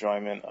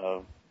enjoyment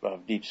of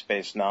Deep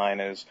Space Nine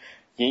is,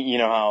 you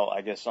know how,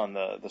 I guess on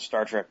the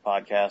Star Trek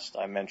podcast,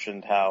 I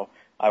mentioned how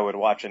I would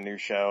watch a new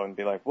show and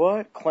be like,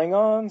 what?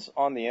 Klingons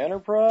on the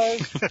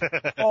Enterprise?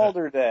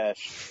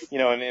 Balderdash. You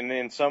know, and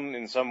in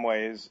some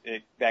ways,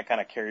 that kind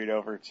of carried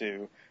over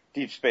to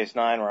Deep Space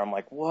Nine, where I'm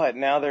like, what?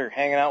 Now they're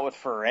hanging out with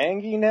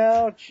Ferengi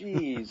now?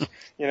 Jeez.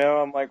 You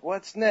know, I'm like,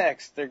 what's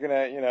next? They're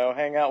gonna, you know,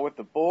 hang out with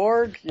the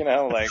Borg? You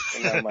know, like,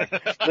 and I'm like,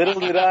 little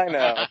did I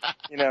know.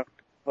 You know,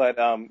 but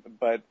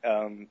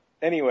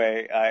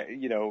anyway,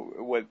 you know,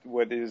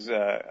 what is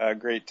a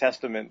great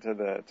testament to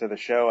the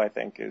show, I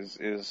think,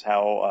 is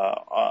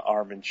how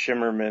Armin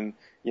Shimmerman,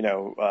 you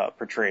know,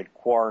 portrayed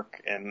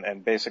Quark,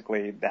 and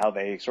basically how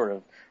they sort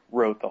of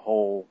wrote the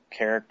whole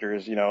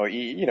characters. You know,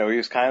 he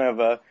was kind of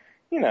a,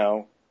 you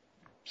know,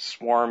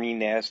 swarmy,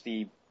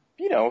 nasty,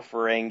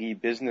 Ferengi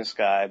business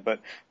guy, but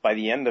by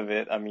the end of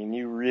it, I mean,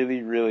 you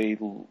really, really,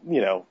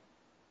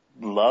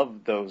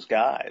 loved those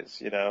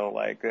guys,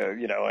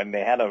 and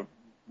they had a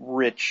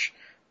rich,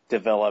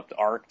 developed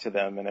arc to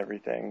them and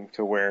everything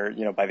to where,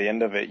 by the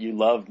end of it, you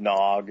loved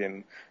Nog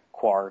and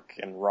Quark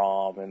and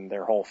Rom and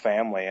their whole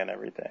family and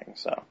everything,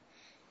 so.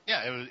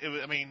 Yeah, it was,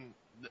 I mean,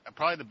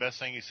 probably the best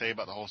thing you say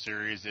about the whole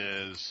series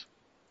is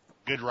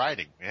good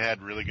writing. It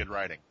had really good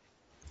writing.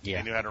 Yeah.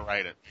 They knew how to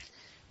write it.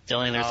 The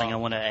only other thing I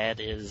want to add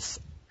is,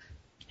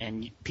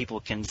 and people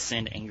can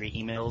send angry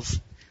emails,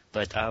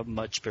 but I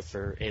much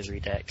prefer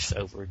Ezri Dax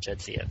over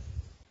Jadzia.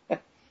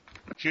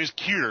 She was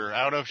cuter.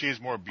 I don't know if she was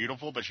more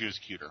beautiful, but she was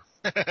cuter.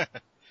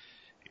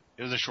 It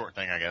was a short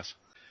thing, I guess.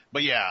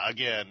 But yeah,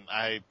 again,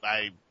 I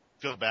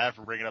feel bad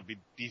for bringing up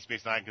Deep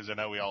Space Nine because I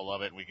know we all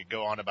love it and we could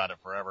go on about it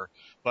forever.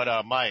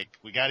 But Mike,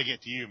 we got to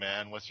get to you,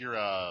 man. What's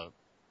your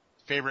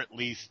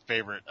least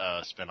favorite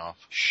spinoff?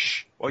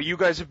 Shh. Well, you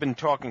guys have been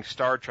talking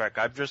Star Trek.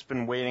 I've just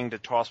been waiting to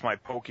toss my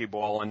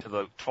Pokeball into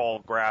the tall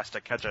grass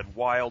to catch a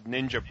wild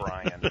ninja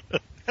Brian.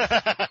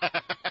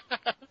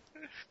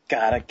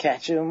 Gotta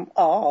catch 'em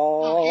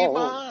all.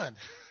 Pokemon!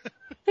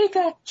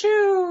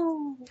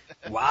 Pikachu!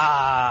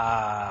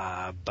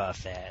 Wow,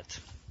 Buffett.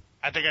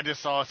 I think I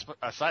just saw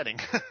a sighting.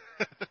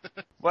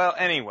 Well,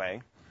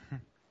 anyway,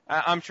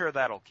 I'm sure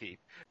that'll keep.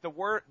 The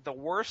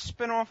worst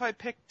spinoff I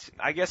picked,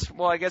 I guess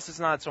it's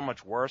not so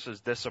much worse as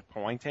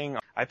disappointing.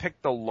 I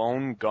picked The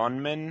Lone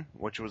Gunman,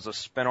 which was a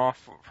spinoff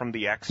from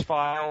the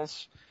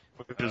X-Files,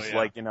 which is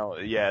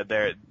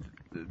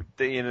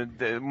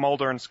the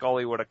Mulder and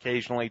Scully would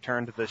occasionally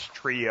turn to this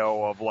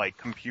trio of like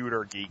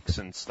computer geeks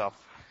and stuff.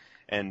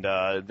 And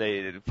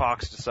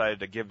Fox decided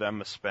to give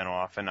them a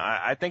spinoff, and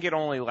I think it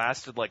only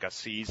lasted like a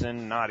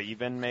season, not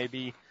even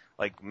maybe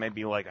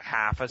a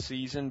half a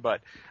season,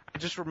 but I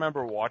just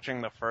remember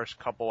watching the first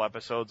couple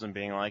episodes and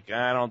being like,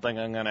 I don't think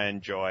I'm gonna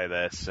enjoy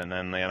this, and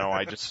then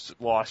I just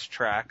lost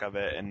track of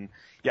it, and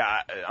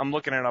yeah, I'm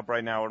looking it up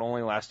right now. It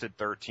only lasted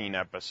 13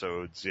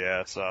 episodes,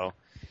 yeah, so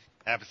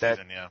half a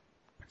season, yeah.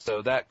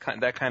 So that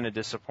kind of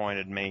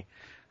disappointed me.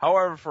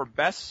 However, for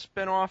best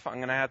spinoff, I'm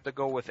gonna have to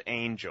go with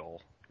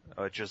Angel,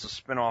 which is a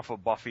spin-off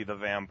of Buffy the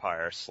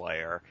Vampire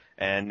Slayer,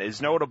 and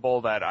is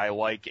notable that I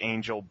like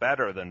Angel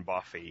better than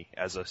Buffy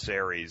as a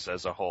series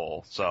as a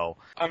whole. So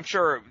I'm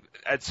sure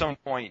at some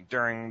point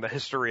during the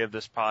history of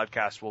this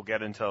podcast we'll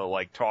get into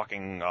like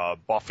talking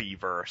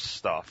Buffyverse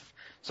stuff.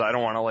 So I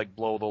don't want to like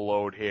blow the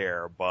load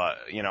here, but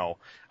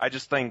I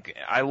just think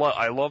I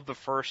love the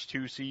first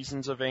 2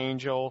 seasons of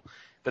Angel.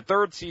 The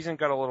 3rd season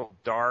got a little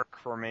dark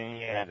for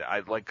me, and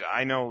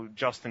I know,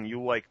 Justin,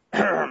 you like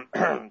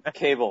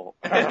Cable.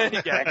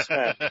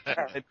 X-Men.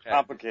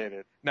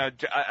 Complicated. Now,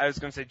 I was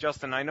going to say,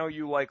 Justin, I know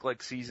you like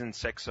season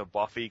 6 of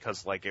Buffy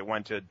because like it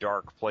went to a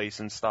dark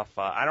place and stuff.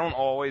 I don't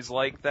always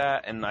like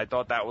that, and I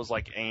thought that was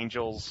like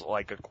Angel's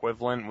like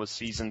equivalent was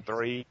season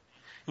 3.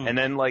 And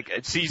then like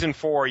at season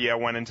 4,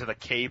 went into the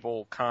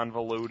Cable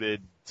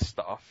convoluted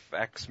stuff,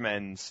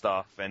 X-Men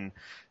stuff,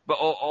 but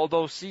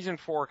although season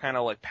 4 kind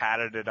of like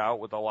padded it out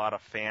with a lot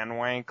of fan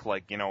wank,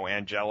 like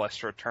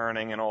Angelus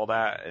returning and all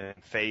that,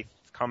 and Faith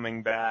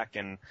coming back,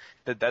 and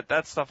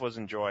that stuff was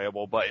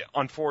enjoyable. But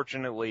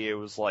unfortunately, it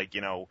was like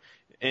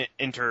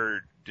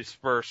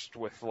interdispersed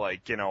with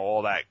like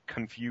all that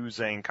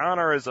confusing.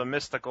 Connor is a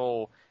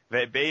mystical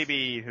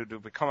baby who to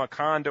become a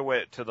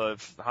conduit to the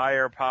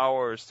higher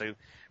powers to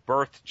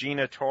birthed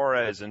Gina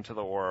Torres into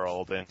the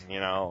world, and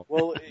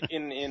Well,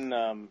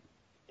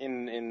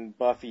 in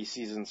Buffy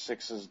season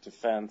 6's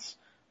defense,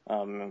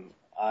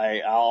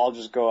 I'll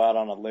just go out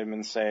on a limb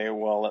and say,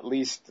 well, at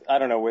least I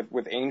don't know,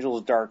 with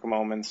Angel's dark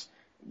moments,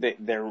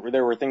 there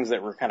were things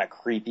that were kind of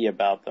creepy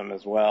about them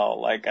as well.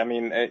 Like, I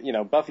mean,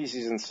 Buffy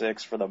season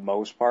 6 for the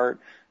most part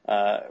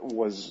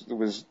was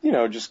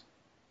just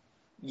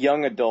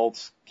young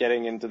adults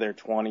getting into their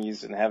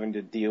 20s and having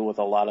to deal with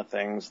a lot of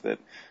things that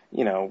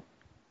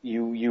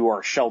you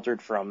are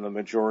sheltered from the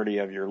majority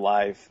of your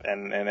life,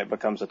 and it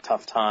becomes a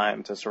tough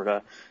time to sort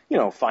of,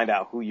 find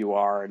out who you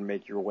are and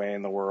make your way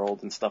in the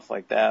world and stuff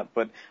like that.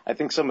 But I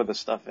think some of the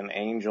stuff in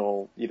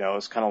Angel,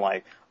 is kind of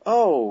like,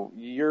 oh,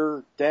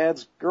 your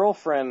dad's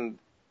girlfriend,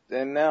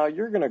 and now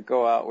you're going to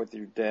go out with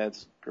your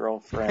dad's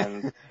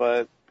girlfriend,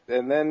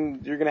 and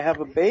then you're going to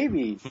have a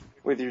baby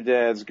with your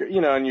dad's,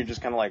 and you're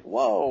just kind of like,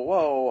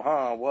 whoa,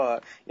 huh,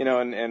 what?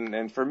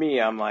 And for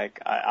me, I'm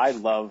like, I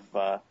love,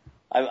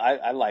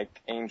 I like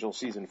Angel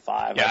season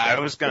 5. Yeah, I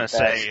was gonna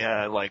say,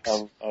 of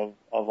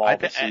all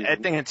the seasons. I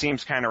think it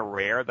seems kind of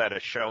rare that a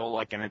show,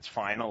 like in its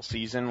final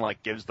season,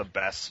 like gives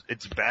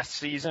its best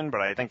season, but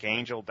I think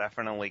Angel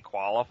definitely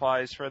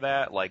qualifies for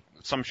that. Like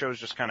some shows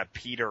just kind of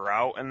peter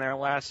out in their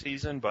last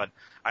season, but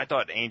I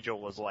thought Angel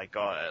was like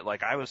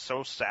I was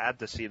so sad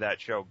to see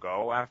that show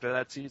go after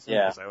that season,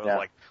 because I was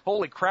like,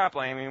 holy crap!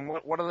 I mean,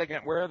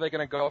 where are they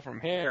gonna go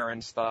from here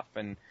and stuff?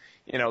 And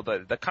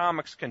the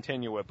comics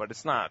continue it, but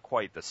it's not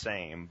quite the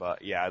same.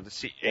 But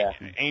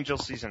Angel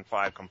season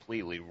 5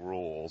 completely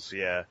rules.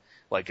 Yeah,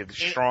 like it's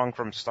strong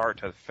from start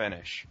to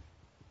finish.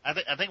 I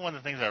think one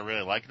of the things I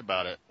really liked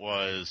about it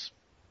was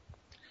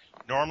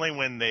normally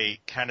when they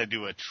kind of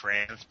do a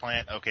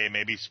transplant, okay,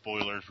 maybe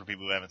spoilers for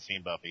people who haven't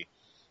seen Buffy,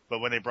 but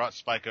when they brought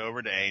Spike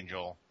over to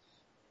Angel,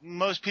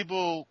 most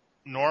people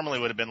normally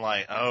would have been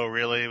like, oh,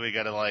 really? We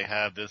got to like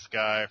have this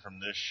guy from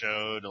this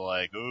show to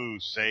like, ooh,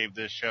 save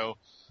this show.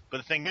 But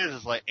the thing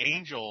is like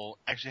Angel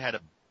actually had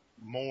a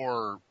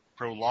more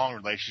prolonged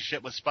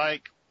relationship with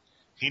Spike.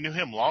 He knew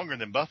him longer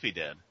than Buffy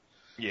did.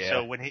 Yeah.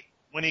 So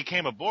when he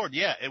came aboard,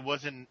 yeah, it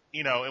wasn't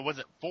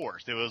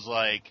forced. It was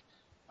like,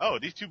 oh,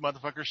 these two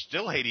motherfuckers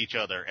still hate each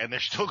other, and they're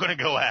still going to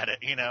go at it,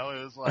 It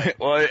was like...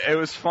 Well, it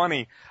was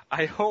funny.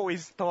 I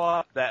always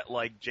thought that,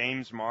 like,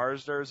 James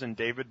Marsders and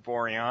David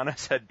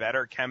Boreanaz had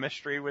better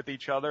chemistry with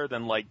each other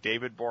than, like,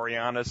 David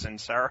Boreanaz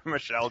and Sarah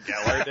Michelle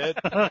Gellar did.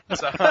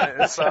 so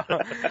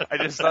I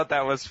just thought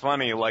that was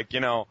funny. Like,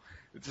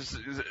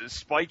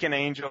 Spike and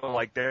Angel,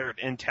 like, their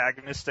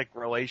antagonistic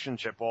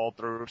relationship all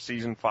through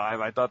season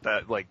 5, I thought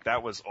that, like,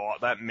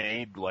 that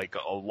made, like,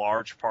 a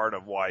large part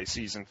of why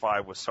season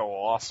 5 was so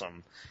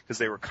awesome. Because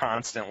they were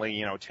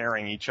constantly,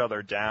 tearing each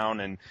other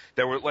down, and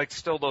there were, like,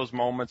 still those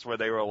moments where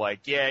they were like,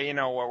 yeah, you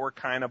know what, we're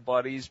kind of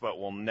buddies, but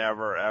we'll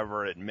never,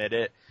 ever admit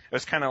it. It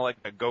was kind of like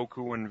a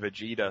Goku and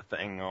Vegeta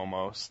thing,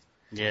 almost.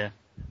 Yeah.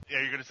 Yeah,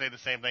 you're going to say the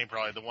same thing,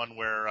 probably. The one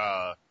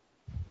where,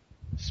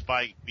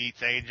 Spike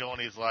beats Angel, and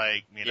he's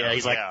like,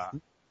 he's like,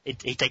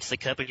 he takes the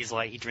cup and he's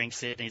like, he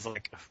drinks it, and he's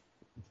like,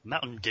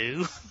 Mountain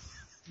Dew.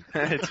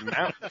 It's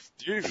Mountain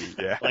Dew,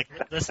 yeah. Like,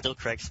 that still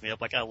cracks me up.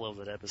 Like, I love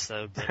that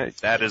episode. But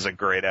that is a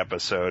great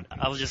episode.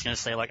 I was just gonna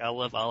say, like, I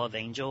love Olive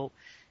Angel,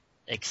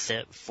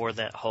 except for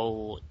that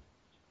whole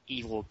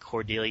evil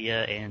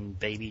Cordelia and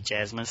baby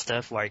Jasmine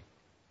stuff. Like,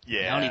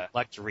 yeah. I don't even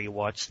like to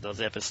rewatch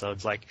those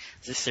episodes. Like,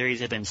 this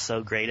series had been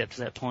so great up to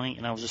that point,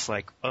 and I was just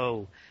like,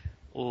 oh,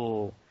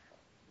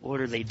 what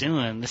are they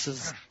doing? This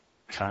is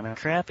kind of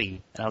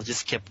crappy. And I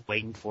just kept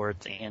waiting for it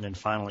to end, and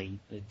finally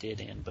it did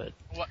end. But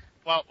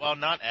well,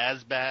 not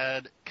as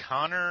bad.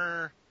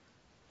 Connor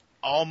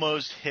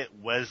almost hit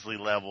Wesley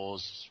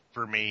levels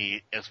for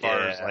me as far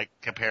as like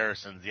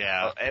comparisons.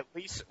 Yeah, well, at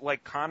least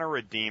like Connor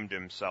redeemed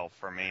himself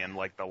for me in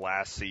like the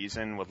last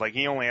season with like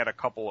he only had a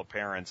couple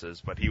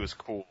appearances, but he was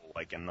cool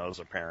like in those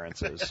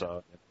appearances.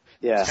 So.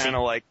 Yeah. It's kind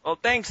of like, well,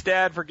 thanks,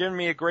 Dad, for giving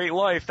me a great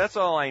life. That's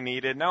all I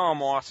needed. Now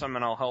I'm awesome,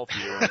 and I'll help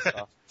you and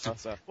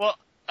stuff. Well,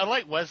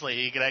 unlike Wesley,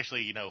 he could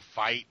actually,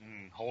 fight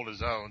and hold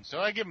his own. So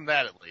I give him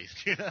that at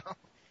least,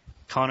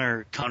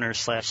 Connor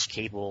 /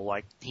 Cable,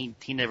 like, he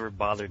never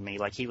bothered me.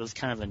 Like, he was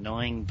kind of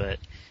annoying, but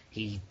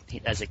he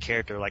as a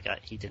character, like,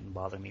 he didn't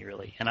bother me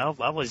really. And I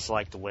always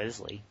liked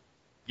Wesley.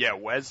 Yeah,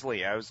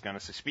 Wesley, I was going to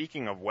say,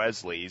 speaking of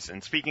Wesleys,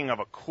 and speaking of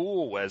a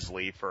cool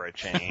Wesley for a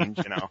change,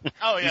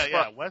 Oh,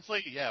 yeah.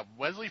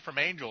 Wesley from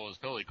Angel is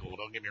totally cool,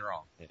 don't get me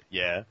wrong.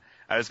 Yeah.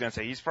 I was going to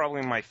say, he's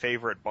probably my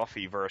favorite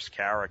Buffyverse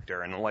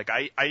character, and, like,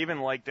 I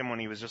even liked him when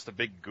he was just a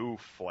big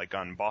goof, like,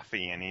 on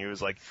Buffy, and he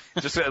was, like,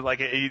 just,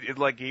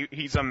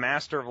 he's a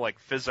master of, like,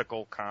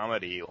 physical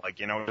comedy, like,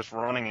 just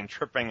running and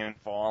tripping and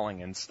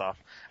falling and stuff.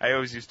 I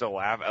always used to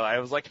laugh. I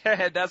was like,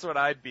 hey, that's what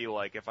I'd be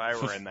like if I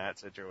were in that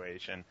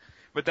situation.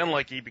 But then,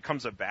 like, he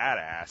becomes a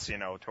badass,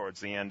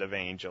 towards the end of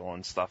Angel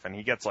and stuff, and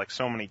he gets, like,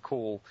 so many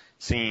cool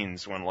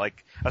scenes when,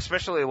 like,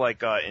 especially,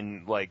 like,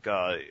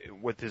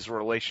 with his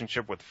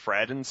relationship with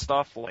Fred and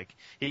stuff, like,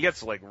 he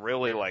gets, like,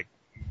 really, like,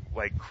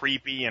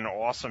 creepy and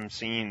awesome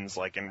scenes,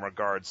 like, in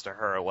regards to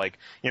her, like,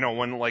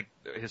 when, like,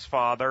 his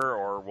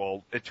father,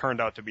 it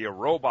turned out to be a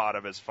robot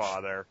of his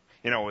father,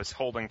 was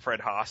holding Fred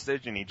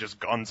hostage, and he just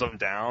guns him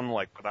down,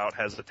 like, without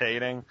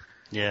hesitating.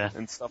 Yeah.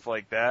 And stuff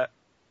like that.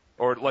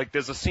 Or, like,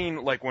 there's a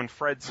scene, like, when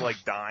Fred's,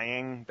 like,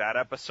 dying, that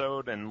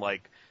episode, and,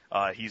 like,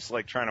 he's,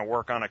 like, trying to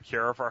work on a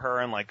cure for her,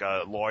 and, like,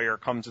 a lawyer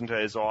comes into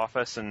his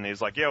office, and he's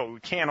like, yo,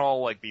 we can't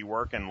all, like, be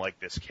working, like,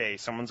 this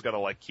case. Someone's got to,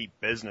 like, keep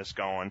business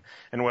going.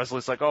 And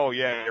Wesley's like, oh,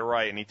 yeah, you're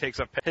right. And he takes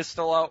a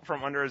pistol out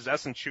from under his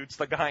desk and shoots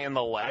the guy in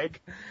the leg.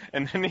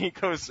 And then he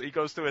goes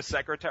to his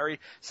secretary,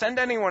 send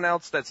anyone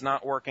else that's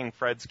not working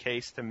Fred's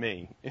case to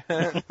me.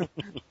 Nice,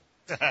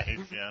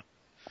 yeah.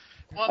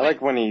 Well, I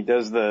like when he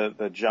does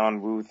the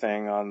John Woo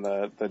thing on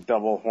the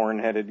double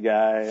horn-headed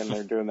guy, and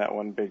they're doing that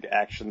one big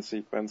action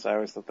sequence. I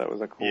always thought that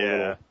was a cool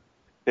little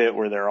bit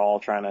where they're all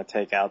trying to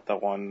take out the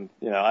one.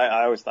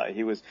 I always thought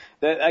he was.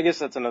 I guess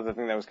that's another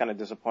thing that was kind of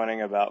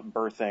disappointing about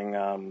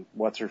birthing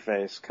what's her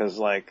face, because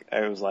like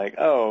I was like,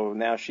 oh,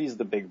 now she's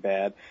the big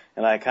bad,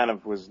 and I kind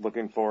of was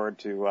looking forward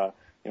to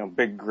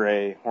big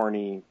gray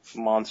horny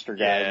monster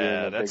guy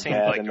being the big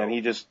bad, and then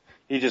he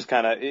just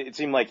kind of, it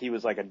seemed like he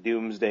was like a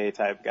doomsday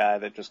type guy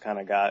that just kind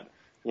of got,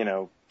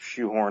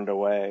 shoehorned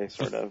away,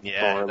 sort of.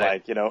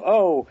 Like,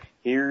 oh,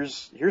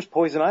 here's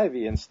Poison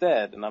Ivy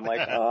instead. And I'm like,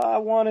 I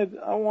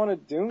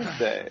wanted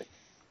doomsday.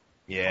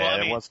 Yeah,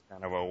 well, it was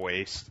kind of a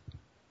waste.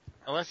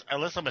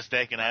 Unless I'm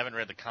mistaken, I haven't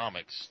read the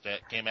comics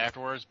that came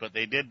afterwards, but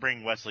they did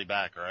bring Wesley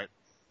back, right?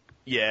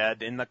 Yeah,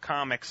 in the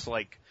comics,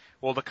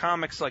 the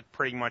comics,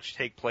 pretty much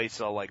take place,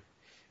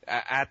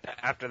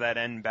 after that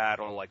end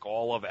battle,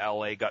 all of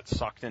LA got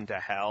sucked into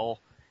hell.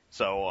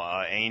 So,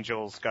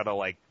 Angel's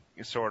gotta,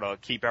 sort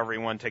of keep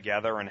everyone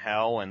together in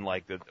hell, and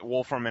like the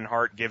Wolfram and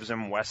Hart gives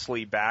him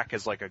Wesley back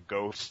as like a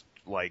ghost,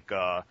 like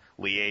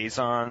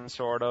liaison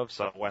sort of.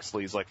 So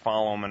Wesley's like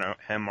following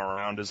him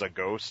around as a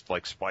ghost,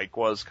 like Spike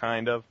was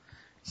kind of.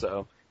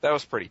 So that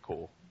was pretty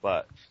cool.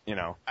 But you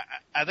know,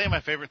 I think my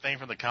favorite thing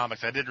from the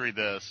comics, I did read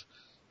this,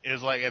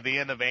 is like at the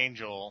end of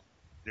Angel,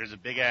 there's a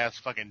big ass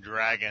fucking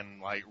dragon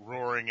like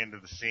roaring into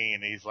the scene.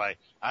 And he's like,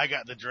 "I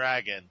got the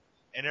dragon,"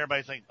 and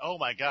everybody's like, "Oh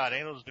my god,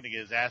 Angel's gonna get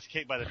his ass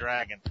kicked by the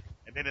dragon."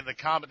 And then in the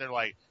comic, they're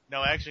like,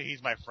 "No, actually,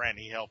 he's my friend.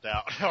 He helped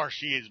out, or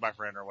she is my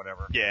friend, or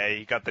whatever." yeah,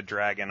 he got the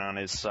dragon on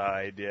his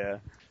side. Yeah,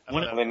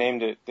 They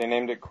named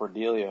it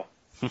Cordelia.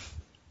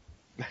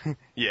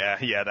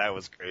 yeah, that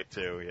was great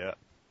too. Yeah.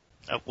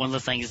 One of the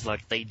things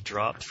like they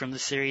dropped from the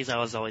series, I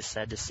was always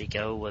sad to see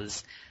go,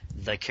 was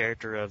the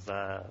character of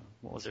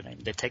what was her name,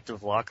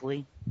 Detective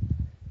Lockley.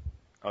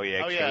 Oh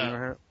yeah.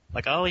 Yeah.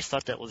 Like I always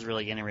thought that was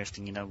really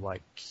interesting. You know,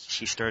 like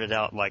she started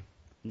out like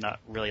not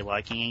really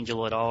liking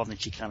Angel at all, and then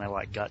she kind of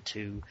like got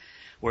to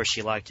where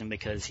she liked him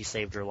because he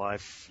saved her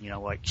life. You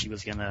know, like she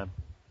was gonna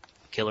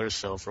kill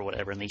herself or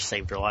whatever, and he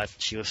saved her life.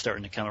 She was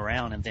starting to come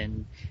around, and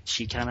then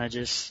she kind of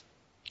just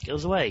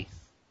goes away.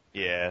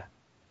 Yeah.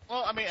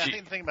 Well, I mean, I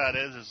think the thing about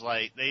it is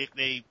like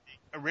they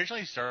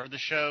originally started the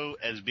show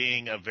as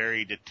being a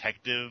very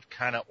detective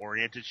kind of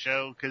oriented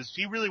show because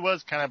he really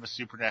was kind of a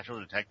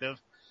supernatural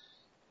detective.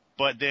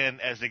 But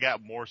then as they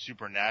got more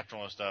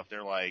supernatural and stuff,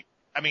 they're like,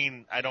 I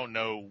mean, I don't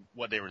know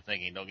what they were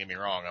thinking. Don't get me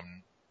wrong.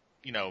 I'm,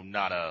 you know,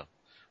 not a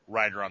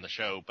writer on the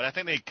show, but I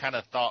think they kind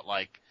of thought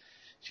like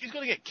she's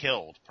going to get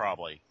killed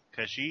probably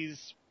because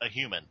she's a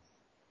human.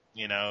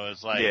 You know,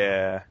 it's like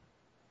Yeah.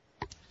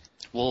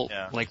 Well,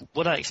 Yeah. like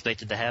what I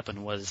expected to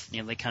happen was,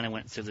 you know, they kind of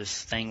went through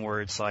this thing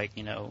where it's like,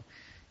 you know,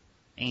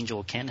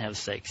 Angel can have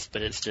sex,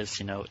 but it's just,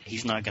 you know,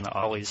 he's not going to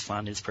always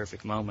find his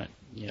perfect moment,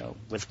 you know,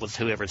 with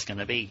whoever it's going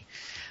to be.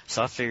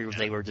 So I figured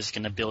they were just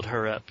going to build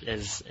her up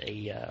as a,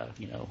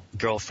 you know,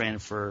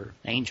 girlfriend for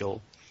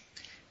Angel,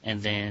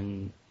 and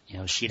then, you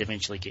know, she'd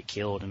eventually get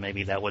killed, and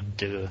maybe that would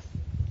do,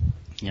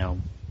 you know,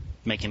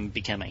 make him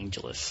become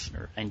Angelus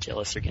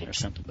again or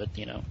something. But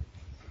you know,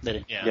 that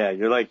it, Yeah,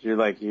 you're like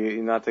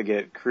you not to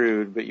get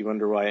crude, but you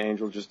wonder why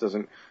Angel just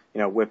doesn't, you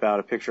know, whip out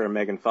a picture of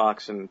Megan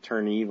Fox and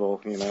turn evil,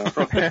 you know,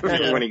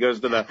 when he goes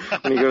to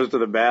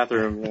the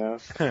bathroom, you know.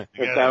 If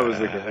that was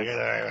the case. I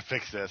gotta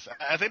fix this.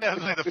 I think that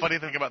was like the funny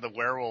thing about the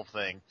werewolf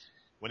thing.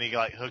 When he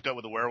got hooked up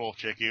with the werewolf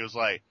chick, he was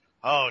like,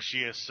 "Oh, she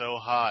is so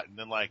hot." And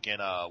then like in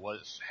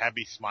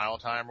Happy Smile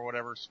Time or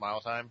whatever, Smile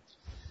Time.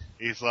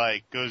 He's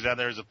like, goes down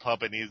there as a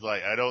puppet, and he's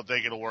like, "I don't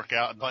think it'll work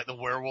out." And like the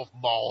werewolf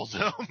mauls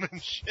him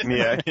and shit.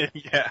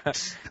 Yeah.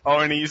 Oh,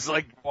 and he's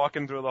like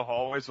walking through the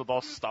hallways with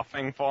all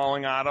stuffing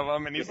falling out of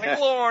him, and he's like,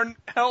 "Lorne,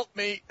 help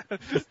me!" It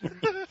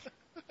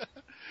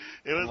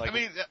was. I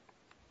mean,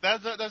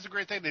 that's a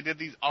great thing. They did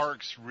these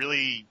arcs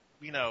really,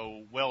 you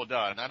know, well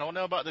done. I don't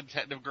know about the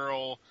detective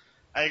girl.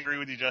 I agree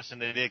with you, Justin.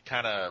 They did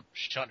kind of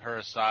shunt her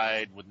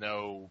aside with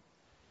no,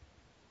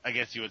 I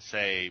guess you would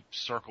say,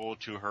 circle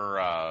to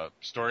her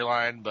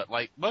storyline. But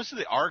like most of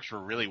the arcs were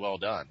really well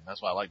done.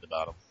 That's what I liked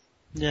about them.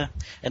 yeah.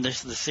 And the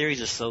series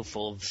is so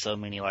full of so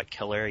many like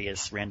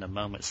hilarious random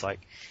moments.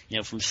 Like, you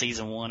know, from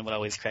season 1, what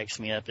always cracks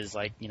me up is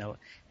like, you know,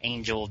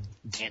 Angel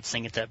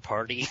dancing at that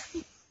party.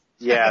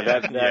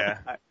 Yeah,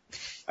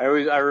 I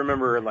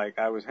remember like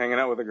I was hanging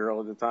out with a girl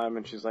at the time,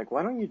 and she's like,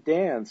 "Why don't you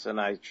dance?"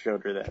 And I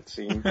showed her that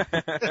scene.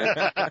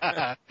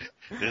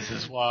 This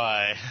is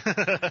why.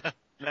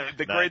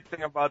 The great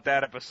thing about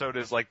that episode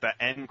is like the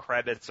end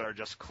credits are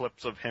just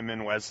clips of him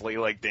and Wesley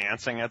like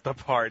dancing at the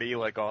party,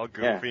 like all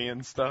goofy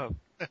and stuff.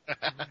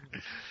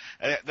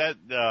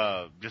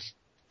 That just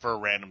for a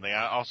random thing,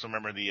 I also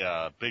remember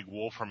the big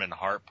Wolfram and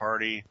Hart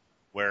party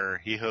where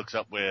he hooks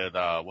up with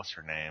what's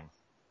her name?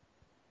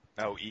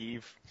 Oh,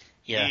 Eve.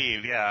 Yeah.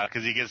 Eve, yeah,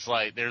 because he gets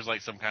like there's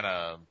like some kind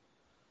of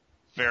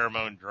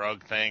pheromone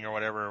drug thing or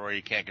whatever where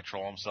he can't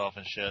control himself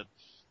and shit.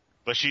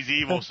 But she's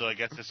evil, so I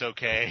guess it's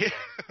okay.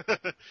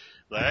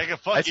 Like I can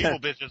fuck evil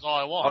bitches all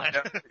I want.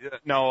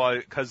 No,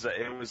 because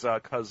it was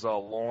because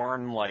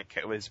Lorne, like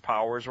his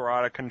powers were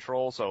out of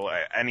control, so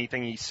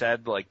anything he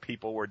said, like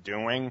people were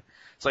doing.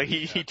 So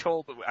he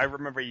told. I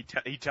remember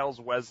he tells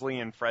Wesley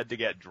and Fred to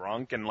get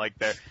drunk, and like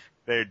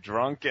they're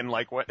drunk, and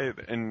like what?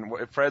 And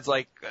Fred's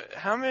like,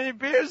 "How many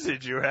beers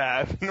did you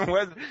have?"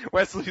 And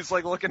Wesley's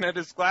like looking at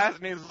his glass,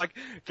 and he's like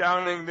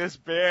counting this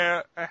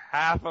beer,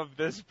 half of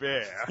this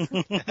beer.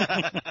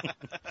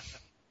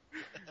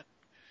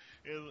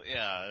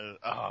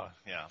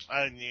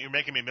 You're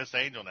making me miss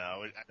Angel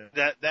now.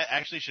 That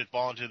actually should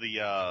fall into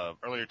the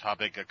earlier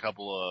topic a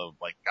couple of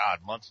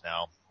months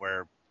now,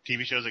 where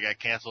TV shows that got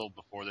canceled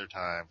before their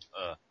time.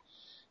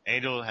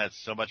 Angel has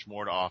so much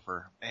more to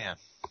offer, man.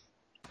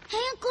 Hey,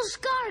 Uncle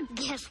Scar,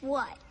 guess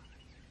what?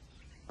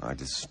 I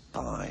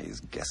despise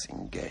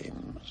guessing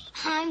games.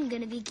 I'm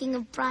gonna be king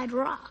of Pride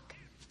Rock.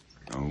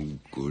 Oh,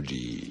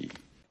 goody.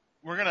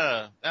 We're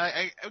gonna,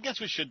 I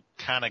guess we should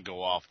kind of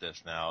go off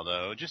this now,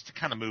 though, just to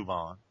kind of move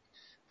on.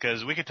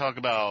 Because we could talk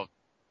about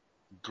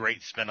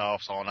great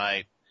spin-offs all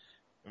night.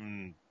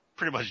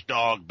 pretty much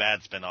dog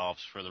bad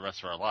spin-offs for the rest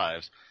of our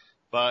lives.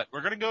 But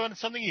we're going to go into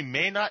something you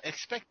may not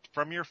expect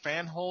from your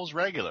Fanholes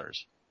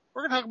regulars.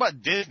 We're going to talk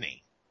about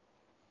Disney.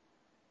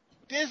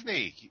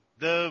 Disney,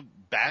 the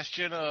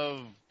bastion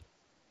of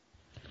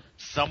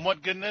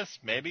somewhat goodness,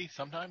 maybe,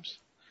 sometimes.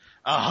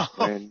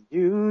 When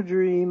you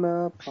dream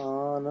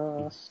upon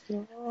a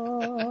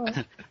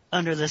star.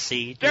 Under the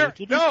sea.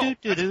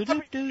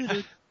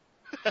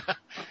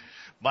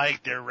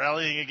 Mike, they're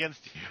rallying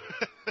against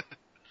you.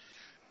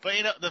 But,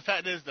 you know, the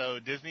fact is, though,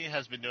 Disney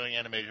has been doing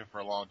animation for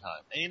a long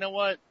time. And you know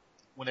what?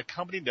 When a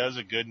company does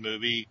a good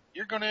movie,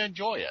 you're going to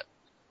enjoy it.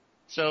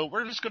 So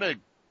we're just going to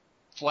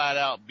flat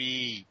out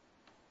be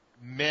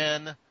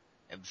men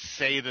and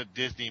say the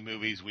Disney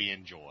movies we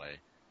enjoy.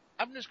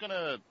 I'm just going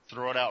to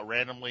throw it out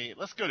randomly.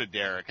 Let's go to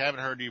Derek. I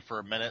haven't heard you for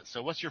a minute.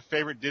 So what's your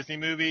favorite Disney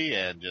movie?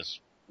 And just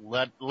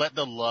let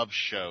the love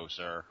show,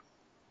 sir.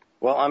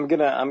 Well, I'm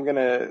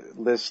gonna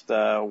list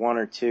one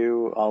or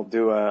two. I'll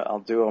do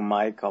a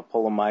mic. I'll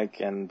pull a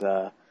mic and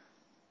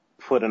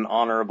put an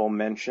honorable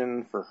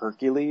mention for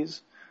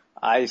Hercules.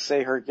 I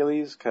say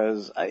Hercules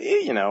because,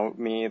 you know,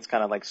 me, it's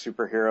kind of like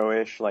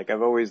superhero-ish. Like,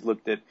 I've always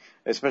looked at,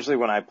 especially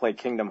when I play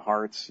Kingdom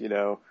Hearts, you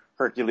know,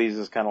 Hercules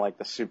is kind of like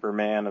the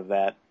Superman of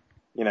that,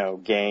 you know,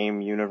 game,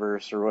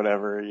 universe, or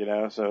whatever, you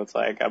know, so it's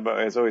like,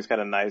 it's always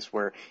kind of nice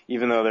where,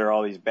 even though there are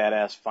all these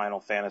badass Final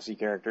Fantasy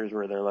characters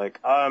where they're like,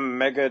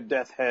 Mega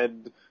Death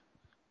Head,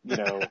 you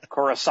know,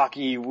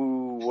 Kurosaki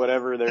Wu,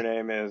 whatever their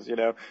name is, you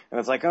know, and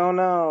it's like, oh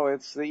no,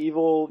 it's the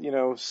evil, you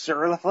know,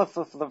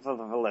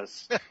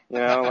 Cerulophalis, you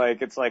know,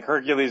 like, it's like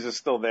Hercules is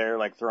still there,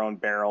 like, throwing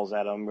barrels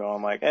at him,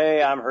 going like,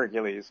 hey, I'm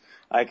Hercules,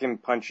 I can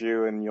punch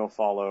you and you'll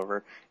fall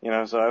over, you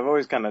know, so I've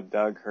always kind of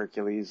dug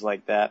Hercules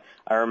like that.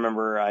 I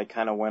remember I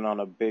kind of went on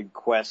a big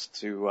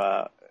quest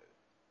to,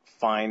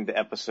 find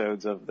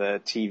episodes of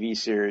the TV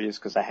series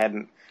because I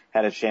hadn't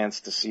had a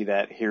chance to see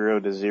that Hero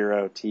to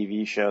Zero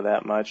TV show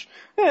that much.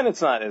 And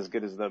it's not as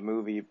good as the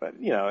movie, but,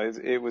 you know,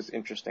 it was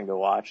interesting to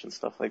watch and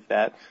stuff like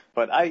that.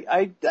 But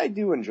I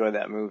do enjoy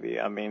that movie.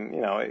 I mean, you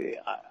know,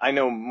 I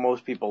know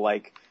most people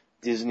like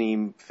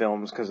Disney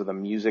films because of the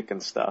music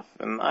and stuff.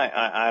 And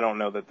I don't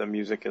know that the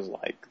music is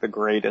like the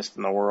greatest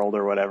in the world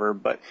or whatever,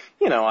 but,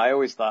 you know, I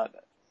always thought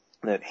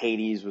that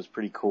Hades was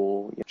pretty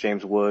cool.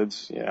 James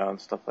Woods, you know, and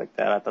stuff like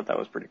that. I thought that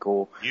was pretty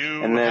cool.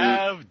 You and then,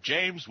 have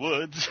James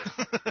Woods.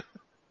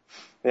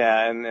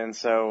 yeah, and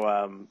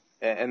so,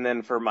 and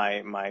then for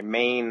my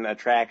main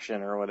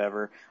attraction or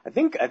whatever, I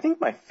think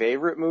my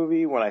favorite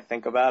movie when I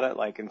think about it,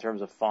 like in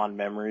terms of fond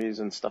memories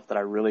and stuff that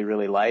I really,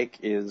 really like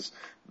is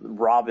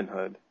Robin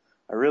Hood.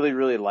 I really,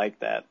 really like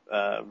that,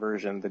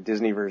 version, the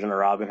Disney version of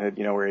Robin Hood,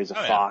 you know, where he's a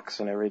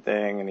fox and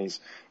everything and he's,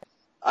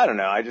 I don't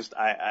know.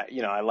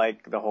 You know, I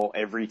like the whole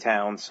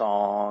Everytown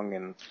song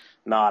and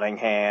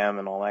Nottingham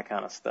and all that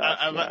kind of stuff.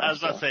 I was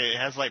about to say, it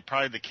has like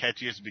probably the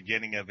catchiest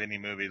beginning of any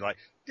movie, like,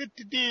 you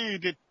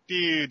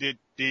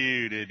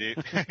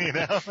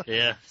know?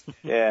 Yeah.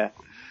 Yeah.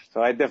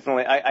 So I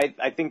definitely,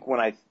 I think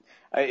when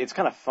it's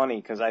kind of funny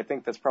because I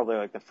think that's probably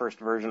like the first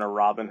version of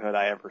Robin Hood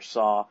I ever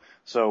saw.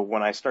 So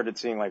when I started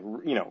seeing like,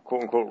 you know,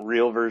 quote unquote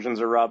real versions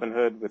of Robin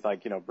Hood with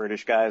like, you know,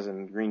 British guys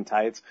in green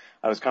tights,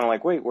 I was kind of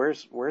like, wait,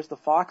 where's the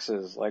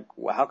foxes? Like,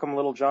 how come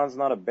Little John's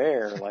not a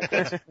bear? Like,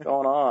 what's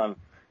going on?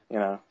 You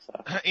know,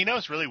 so. You know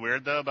what's really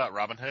weird though about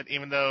Robin Hood?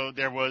 Even though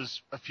there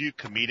was a few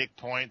comedic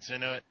points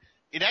in it,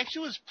 it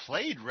actually was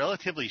played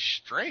relatively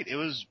straight. It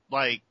was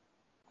like,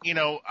 you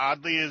know,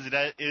 oddly as it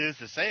is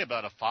to say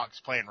about a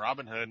fox playing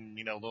Robin Hood and,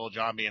 you know, Little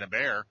John being a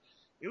bear,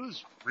 it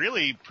was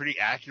really pretty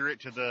accurate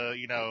to the,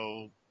 you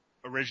know,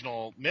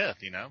 original myth,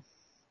 you know?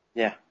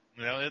 Yeah.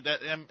 You know,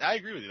 I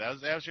agree with you. That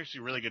was actually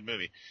a really good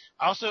movie.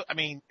 Also, I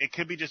mean, it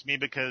could be just me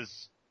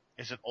because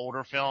it's an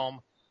older film,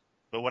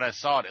 but when I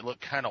saw it, it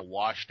looked kind of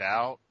washed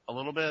out a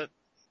little bit,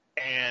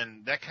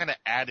 and that kind of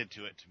added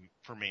to it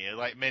for me. It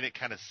like made it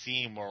kind of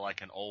seem more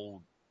like an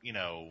old, you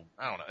know,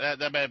 I don't know.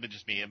 That might have been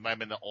just me. It might have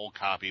been the old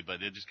copy,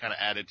 but it just kind of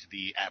added to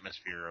the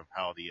atmosphere of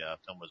how the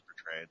film was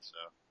portrayed. So,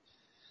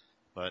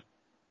 but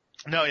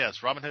no,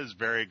 yes, Robin Hood is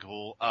very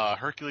cool.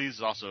 Hercules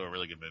is also a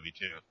really good movie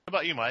too. How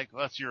about you, Mike?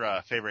 What's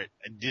your favorite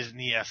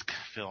Disney-esque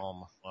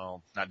film?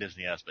 Well, not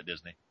Disney-esque, but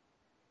Disney.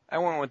 I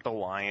went with The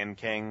Lion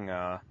King.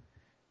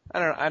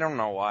 I don't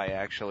know why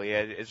actually.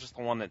 It's just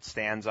the one that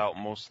stands out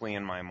mostly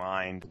in my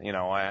mind. You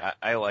know,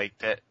 I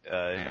liked it.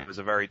 It was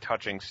a very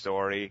touching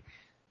story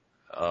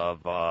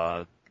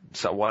of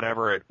so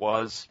whatever it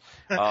was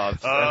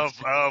of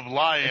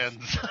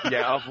lions.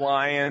 Yeah, of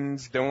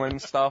lions doing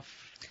stuff.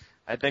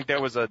 I think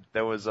there was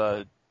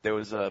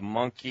a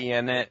monkey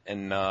in it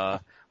and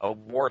a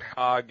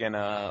warthog and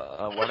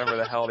a whatever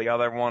the hell the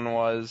other one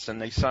was, and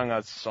they sung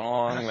a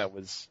song that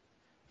was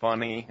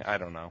funny. I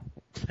don't know.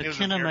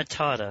 Hakuna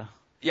Matata.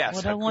 Yes.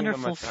 What a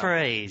wonderful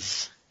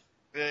phrase.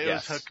 It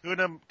Yes. was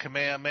Hakuna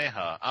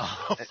Kamehameha.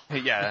 Oh.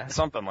 Yeah,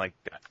 something like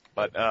that.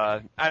 But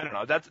I don't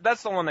know.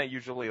 That's the one that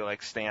usually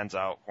like stands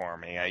out for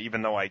me,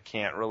 even though I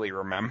can't really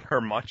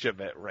remember much of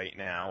it right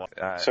now.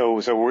 So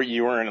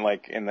you weren't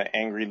like in the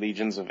angry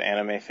legions of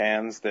anime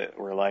fans that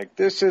were like,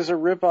 "This is a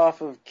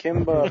ripoff of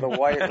Kimba the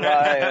White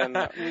Lion."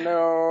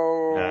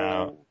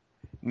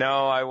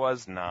 No, I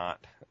was not.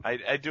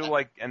 I do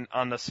like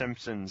on The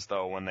Simpsons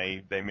though when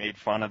they made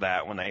fun of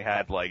that when they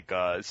had like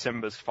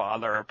Simba's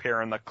father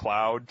appear in the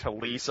cloud to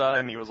Lisa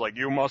and he was like,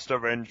 "You must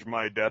avenge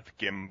my death,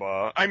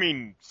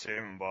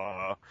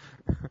 Simba."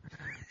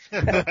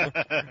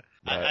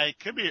 I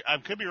could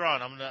be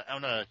wrong. I'm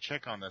gonna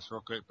check on this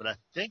real quick, but I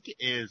think it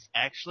is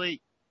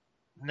actually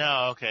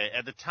no. Okay,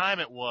 at the time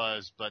it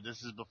was, but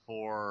this is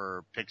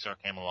before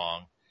Pixar came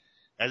along.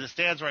 As it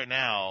stands right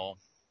now.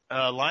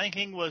 Lion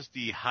King was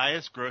the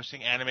highest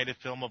grossing animated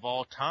film of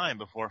all time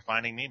before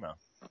Finding Nemo.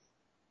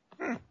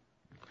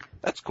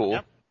 That's cool.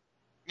 Yep.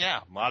 Yeah,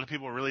 a lot of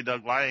people really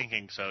dug Lion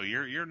King, so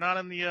you're not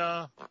in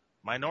the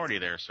minority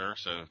there, sir.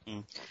 So,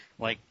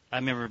 like I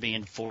remember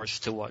being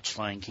forced to watch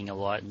Lion King a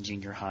lot in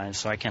junior high,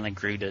 so I kind of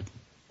grew to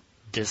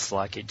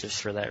dislike it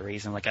just for that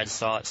reason. Like I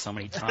saw it so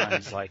many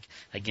times, like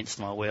against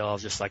my will. I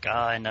was just like,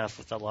 enough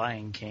with the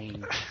Lion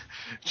King.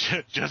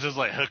 just as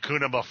like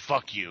Hakuna, but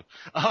fuck you.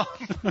 I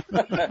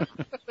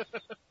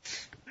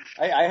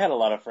had a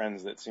lot of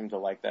friends that seemed to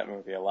like that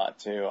movie a lot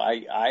too.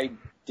 I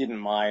didn't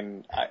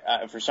mind.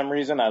 I for some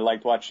reason I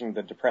liked watching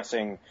the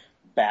depressing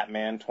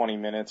Batman 20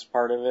 minutes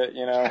part of it.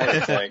 You know, where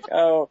it's like,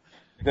 oh,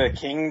 the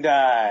king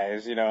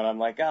dies, you know, and I'm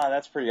like,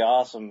 that's pretty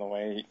awesome the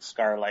way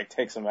Scar like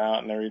takes him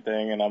out and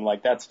everything, and I'm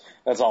like, that's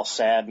all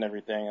sad and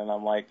everything, and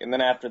I'm like, and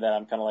then after that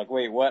I'm kind of like,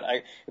 wait, what?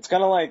 It's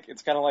kind of like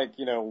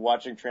you know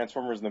watching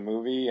Transformers the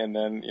movie, and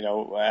then you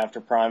know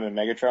after Prime and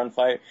Megatron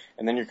fight,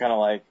 and then you're kind of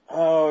like,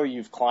 oh,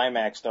 you've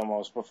climaxed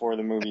almost before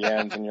the movie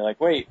ends, and you're like,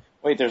 wait,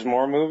 there's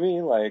more movie?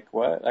 Like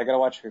what? I gotta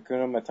watch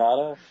Hakuna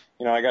Matata?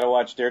 You know, I gotta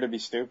watch Dare to Be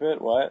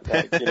Stupid? What?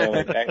 Like, you know,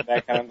 like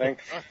that kind of thing.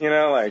 You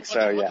know, like,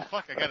 so yeah. What the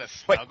fuck? I gotta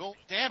snuggle?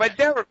 Damn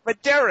it.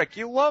 But Derek,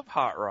 you love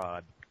Hot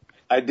Rod.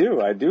 I do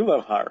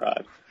love Hot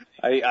Rod.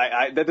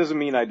 I that doesn't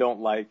mean I don't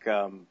like,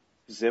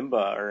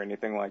 Zimba or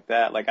anything like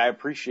that. Like, I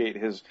appreciate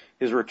his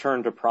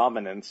return to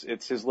prominence.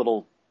 It's his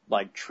little,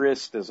 like,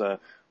 tryst as a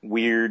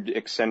weird,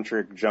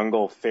 eccentric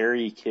jungle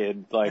fairy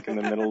kid, like, in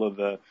the middle of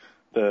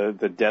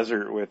the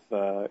desert with,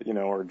 you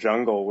know, or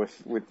jungle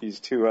with these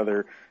two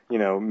other, you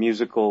know,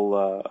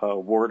 musical,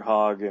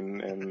 warthog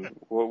and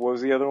what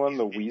was the other one?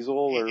 The weasel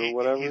or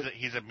whatever?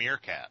 He's a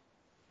meerkat.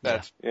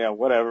 Yeah,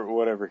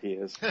 whatever he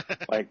is.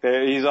 Like,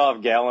 he's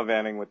off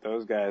gallivanting with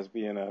those guys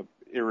being a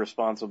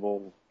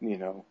irresponsible, you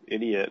know,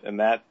 idiot. And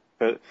that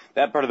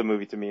part of the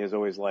movie to me is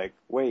always like,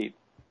 wait,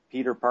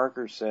 Peter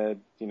Parker said,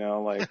 you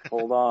know, like,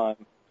 hold on.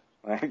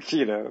 Like,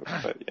 you know,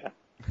 but yeah.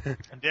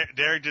 And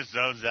Derek just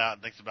zones out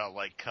and thinks about,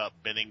 like, Cup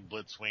bending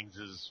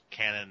Blitzwings'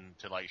 cannon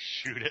to, like,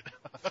 shoot it.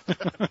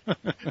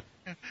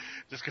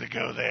 Just gonna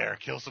go there,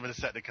 kill some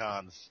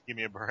Decepticons. Give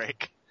me a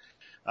break.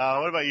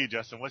 What about you,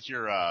 Justin? What's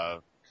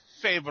your,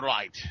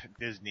 favorite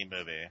Disney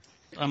movie?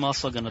 I'm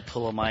also gonna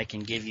pull a mic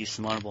and give you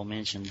some honorable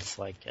mentions.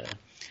 Like,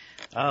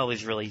 I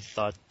always really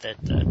thought that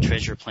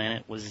Treasure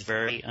Planet was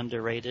very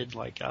underrated.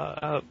 Like,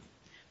 I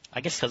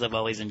guess because I've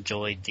always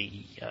enjoyed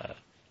the,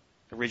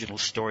 original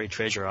story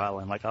Treasure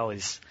Island. Like I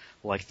always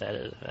liked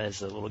that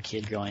as a little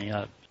kid growing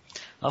up.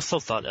 I also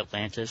thought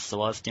Atlantis, The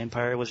Lost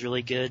Empire was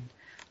really good.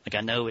 Like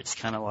I know it's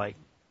kind of like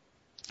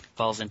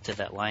falls into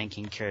that Lion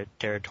King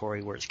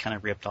territory where it's kind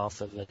of ripped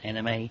off of an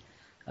anime.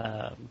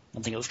 I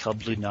think it was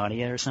called Blue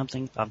Nadia or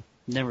something. I've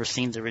never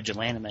seen the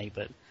original anime,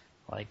 but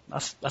like I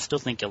still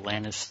think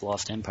Atlantis, The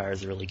Lost Empire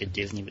is a really good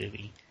Disney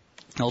movie.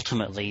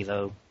 Ultimately,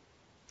 though,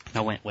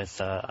 I went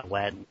with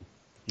Aladdin.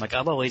 Like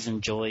I've always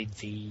enjoyed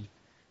the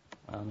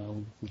I don't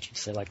know what you'd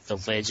say, like the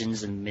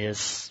legends and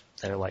myths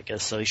that are like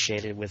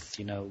associated with,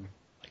 you know,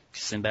 like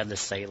Sinbad the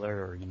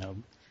Sailor or, you know,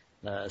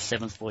 the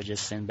Seventh Voyage of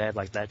Sinbad,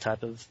 like that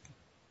type of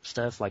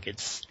stuff. Like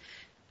it's,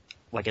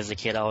 like as a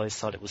kid I always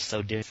thought it was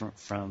so different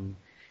from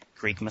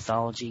Greek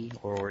mythology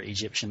or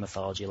Egyptian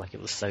mythology. Like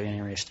it was so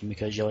interesting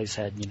because you always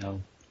had, you know,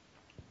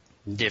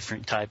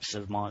 different types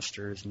of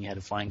monsters and you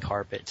had flying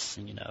carpets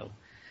and, you know,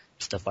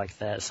 stuff like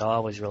that. So I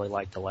always really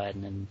liked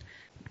Aladdin, and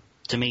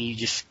to me, you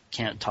just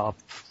can't top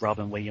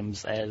Robin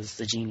Williams as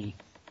the genie.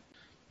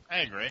 I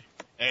agree.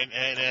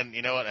 And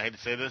you know what? I hate to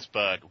say this,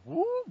 but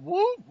whoop,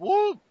 whoop,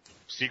 whoop.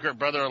 Secret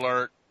brother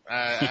alert.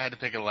 I had to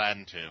pick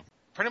Aladdin too.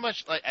 Pretty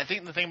much, like, I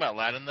think the thing about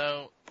Aladdin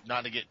though,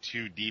 not to get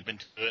too deep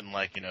into it and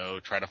like, you know,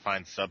 try to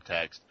find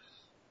subtext,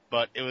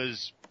 but it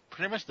was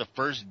pretty much the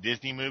first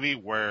Disney movie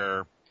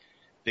where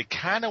they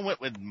kind of went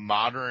with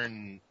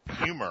modern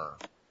humor.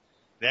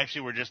 They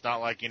actually were just not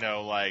like, you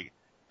know, like,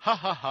 ha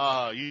ha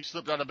ha, you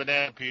slipped on a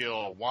banana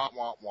peel, wah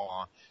wah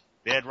wah.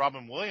 They had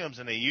Robin Williams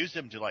and they used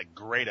him to like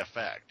great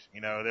effect.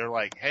 You know, they're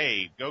like,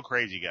 hey, go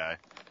crazy guy.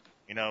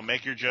 You know,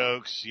 make your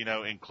jokes, you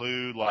know,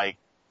 include like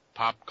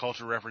pop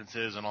culture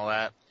references and all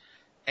that.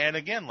 And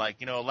again, like,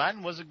 you know,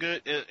 Aladdin was a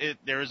good,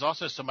 there is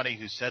also somebody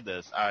who said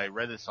this, I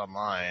read this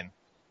online,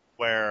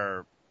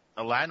 where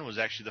Aladdin was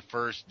actually the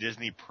first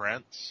Disney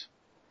prince,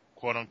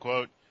 quote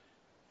unquote,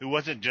 who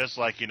wasn't just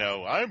like,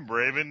 I'm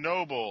brave and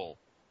noble,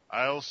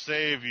 I'll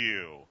save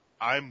you,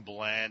 I'm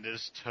bland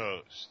as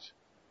toast.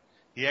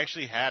 He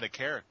actually had a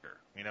character.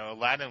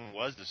 Aladdin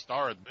was the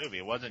star of the movie.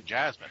 It wasn't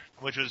Jasmine,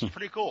 which was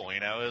pretty cool.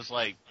 It was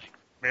like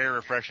very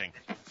refreshing.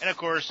 And of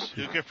course,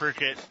 who could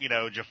forget,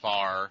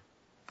 Jafar?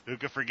 Who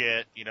could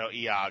forget,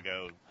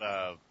 Iago?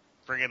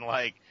 Friggin'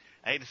 like,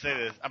 I hate to say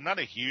this, I'm not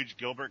a huge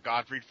Gilbert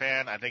Gottfried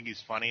fan. I think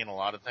he's funny in a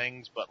lot of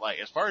things, but like,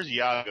 as far as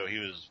Iago, he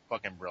was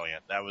fucking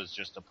brilliant. That was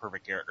just a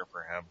perfect character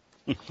for him.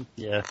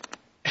 Yeah.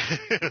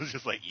 It was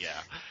just like, yeah.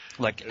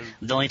 Like,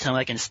 the only time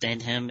I can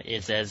stand him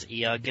is as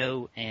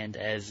Iago and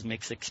as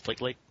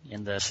Mxyzptlk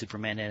in the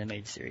Superman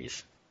animated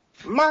series.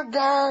 My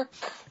jerk!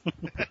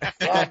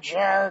 My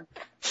jerk!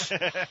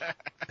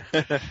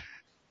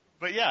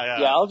 But yeah.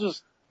 Yeah, I'll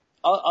just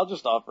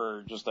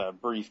offer just a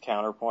brief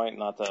counterpoint,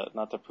 not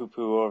to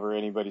poo-poo over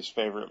anybody's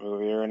favorite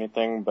movie or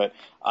anything, but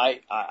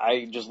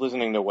I just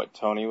listening to what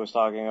Tony was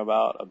talking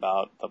about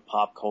the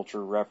pop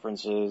culture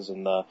references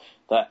and the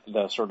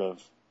sort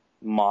of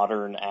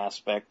modern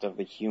aspect of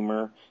the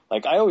humor.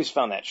 Like, I always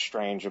found that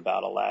strange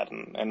about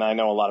Aladdin. And I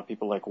know a lot of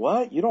people like,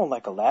 what? You don't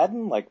like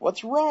Aladdin? Like,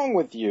 what's wrong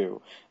with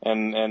you?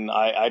 And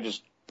I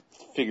just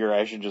figure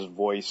I should just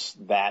voice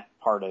that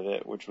part of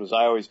it, which was,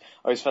 I always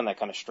found that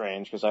kind of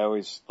strange because I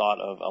always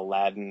thought of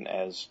Aladdin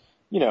as,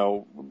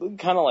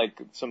 kind of like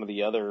some of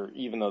the other,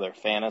 even though they're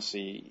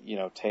fantasy,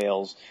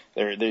 tales,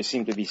 they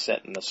seem to be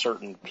set in a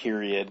certain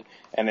period,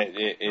 and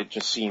it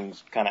just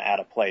seems kind of out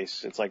of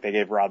place. It's like they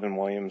gave Robin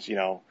Williams,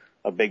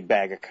 a big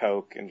bag of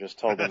Coke and just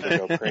told him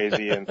to go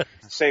crazy and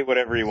say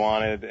whatever he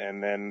wanted,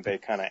 and then they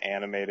kind of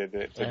animated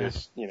it to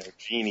this,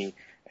 genie.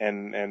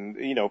 And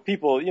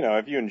people,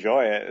 if you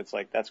enjoy it, it's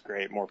like, that's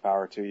great, more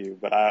power to you.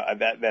 But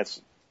that's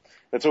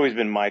always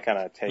been my kind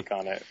of take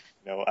on it,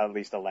 at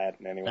least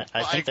Aladdin anyway.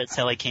 I think that's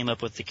how I came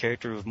up with the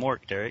character of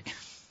Mork, Derek.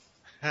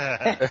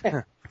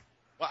 Well,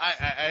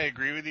 I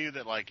agree with you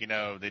that, like,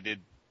 they did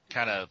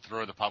kind of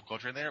throw the pop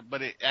culture in there,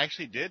 but it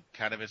actually did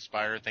kind of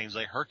inspire things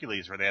like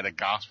Hercules, where they had a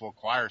gospel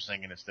choir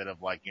singing instead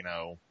of like,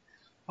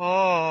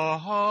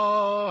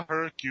 oh,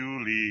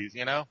 Hercules,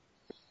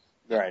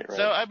 Right.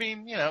 So, I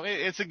mean,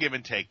 it's a give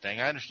and take thing.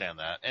 I understand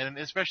that. And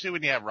especially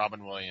when you have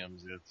Robin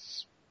Williams,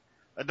 it's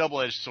a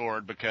double-edged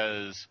sword,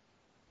 because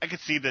I could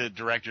see the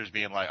directors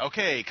being like,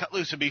 okay, cut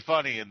loose and be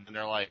funny. And then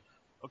they're like,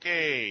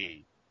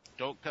 okay,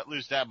 don't cut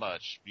loose that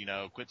much,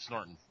 quit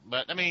snorting.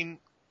 But, I mean,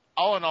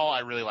 all in all,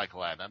 I really like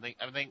Aladdin.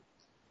 I think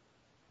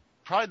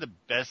probably the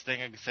best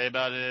thing I can say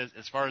about it is,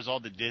 as far as all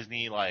the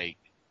Disney, like,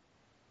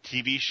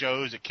 TV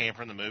shows that came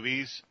from the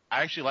movies,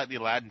 I actually like the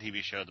Aladdin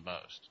TV show the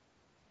most.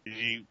 Did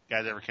you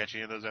guys ever catch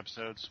any of those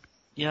episodes?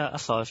 Yeah, I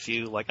saw a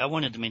few. Like, I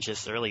wanted to mention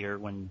this earlier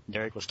when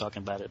Derek was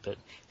talking about it, but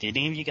did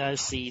any of you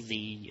guys see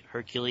the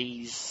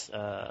Hercules,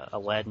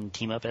 Aladdin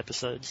team-up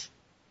episodes?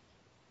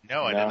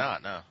 No, I did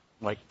not, no.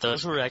 Like,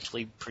 those were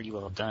actually pretty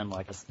well done.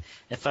 Like,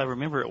 if I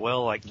remember it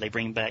well, like, they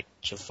bring back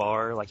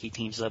Jafar, like, he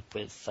teams up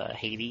with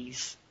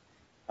Hades.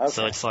 Okay.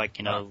 So it's like,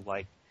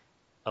 like,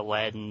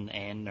 Aladdin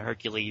and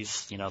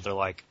Hercules, they're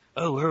like,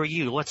 oh, who are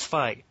you? Let's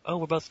fight. Oh,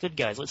 we're both good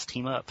guys. Let's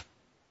team up.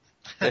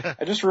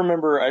 I just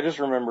remember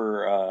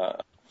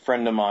a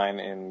friend of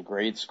mine in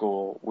grade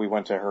school, we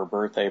went to her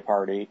birthday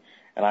party,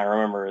 and I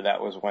remember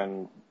that was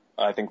when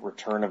I think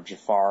Return of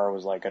Jafar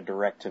was like a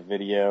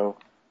direct-to-video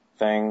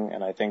thing,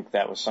 and I think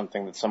that was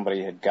something that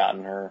somebody had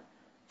gotten her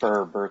for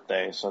her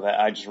birthday, so that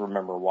I just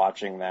remember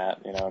watching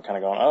that, kind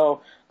of going, oh,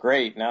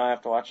 great, now I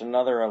have to watch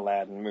another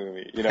Aladdin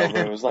movie, but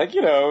it was like,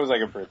 it was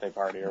like a birthday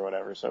party or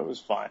whatever, so it was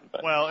fine.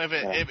 But, well, if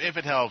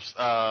it helps,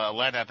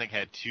 Aladdin I think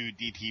had 2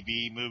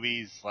 DTV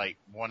movies, like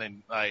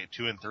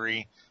 2 and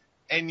 3,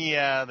 and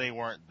yeah, they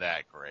weren't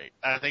that great.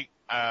 I think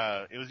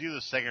it was either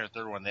the second or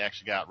third one they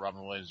actually got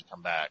Robin Williams to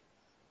come back,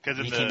 because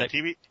in the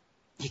TV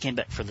he came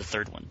back for the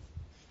third one.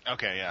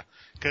 Okay, yeah,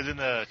 because in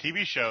the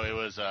TV show it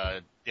was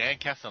Dan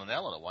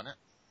Castellaneta, wasn't it?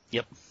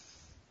 Yep.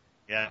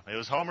 Yeah, it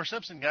was Homer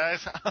Simpson,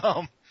 guys.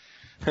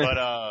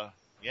 But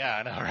yeah,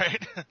 I know,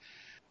 right?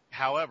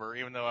 However,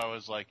 even though I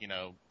was like,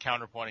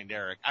 counterpointing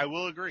Derek, I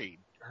will agree,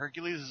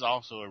 Hercules is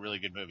also a really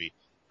good movie.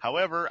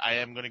 However, I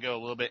am going to go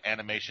a little bit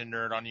animation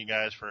nerd on you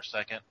guys for a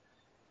second.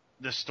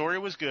 The story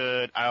was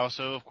good. I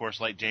also, of course,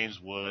 like James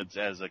Woods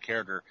as a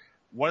character.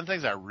 One of the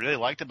things I really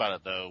liked about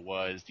it, though,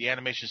 was the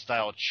animation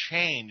style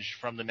changed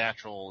from the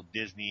natural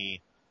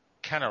Disney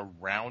kind of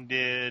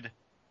rounded,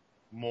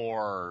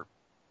 more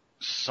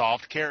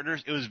soft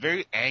characters. It was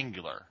very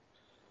angular.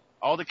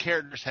 All the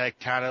characters had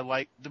kind of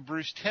like the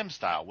Bruce Timm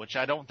style, which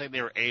I don't think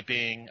they were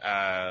aping.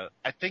 I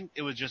think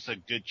it was just a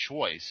good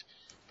choice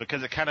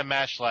because it kind of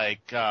matched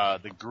like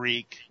the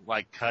Greek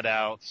like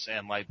cutouts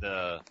and like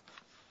the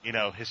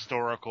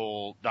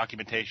historical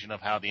documentation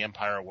of how the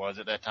empire was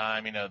at that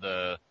time,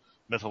 the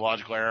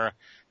mythological era.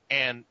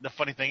 And the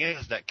funny thing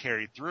is that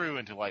carried through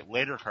into like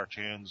later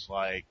cartoons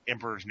like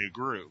Emperor's New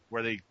Groove,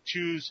 where they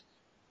choose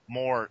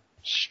more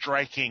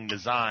striking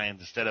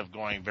designs instead of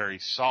going very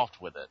soft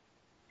with it.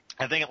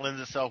 I think it lends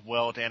itself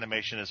well to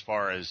animation as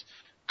far as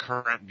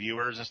current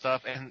viewers and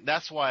stuff, and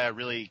that's why I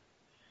really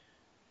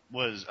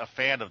was a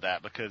fan of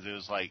that, because it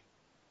was like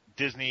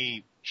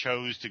Disney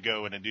chose to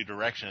go in a new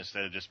direction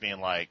instead of just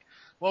being like,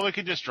 well, we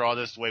could just draw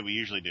this the way we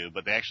usually do,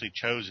 but they actually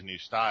chose a new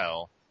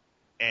style,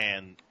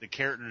 and the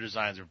character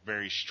designs are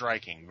very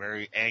striking,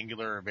 very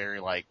angular, very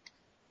like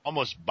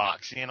almost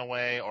boxy in a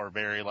way, or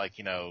very like,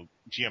 you know,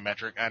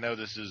 geometric. I know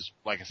this is,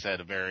 like I said,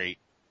 a very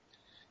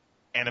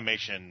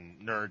animation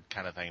nerd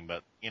kind of thing,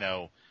 but, you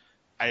know,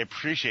 I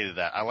appreciated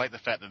that. I like the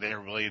fact that they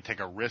were willing to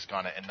take a risk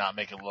on it and not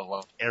make it look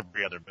like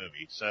every other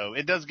movie. So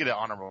it does get an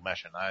honorable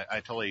mention. I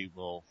totally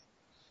will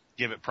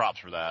give it props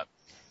for that.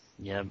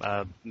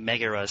 Yeah,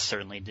 Megara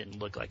certainly didn't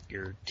look like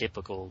your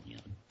typical, you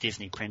know,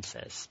 Disney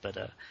princess. But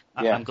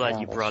I'm glad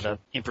you brought up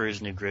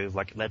Emperor's New Groove.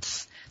 Like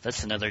that's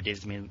another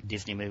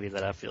Disney movie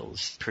that I feel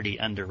is pretty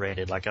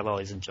underrated. Like I've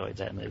always enjoyed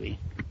that movie.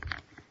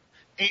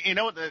 You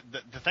know what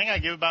the thing I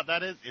give about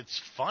that is, it's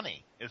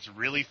funny. It's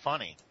really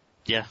funny.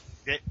 Yeah.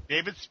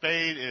 David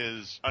Spade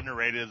is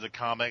underrated as a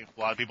comic. A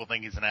lot of people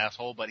think he's an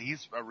asshole, but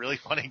he's a really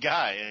funny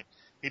guy.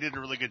 He did a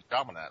really good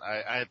job on that.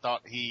 I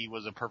thought he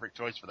was a perfect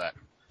choice for that.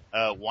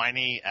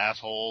 Whiny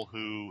asshole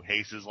who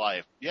hates his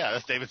life. Yeah,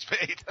 that's David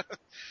Spade.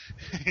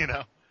 You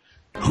know?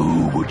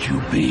 Who would you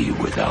be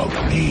without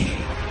me,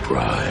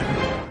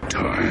 Prime?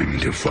 Time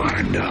to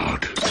find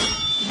out.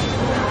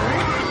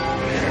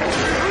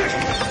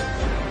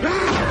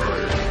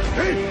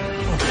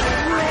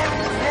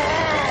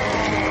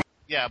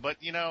 Yeah,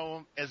 but, you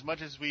know, as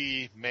much as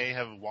we may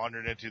have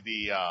wandered into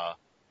the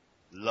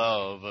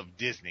love of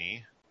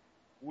Disney,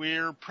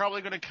 we're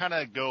probably going to kind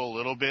of go a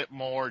little bit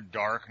more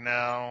dark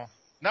now.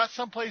 Not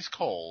someplace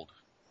cold,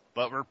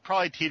 but we're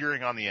probably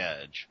teetering on the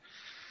edge.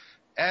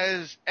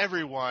 As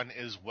everyone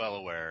is well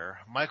aware,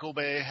 Michael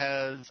Bay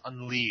has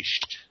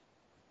unleashed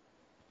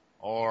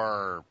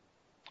or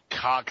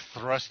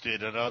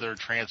cock-thrusted another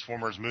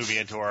Transformers movie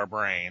into our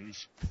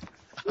brains.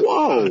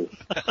 Whoa!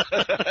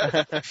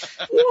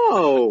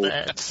 Whoa!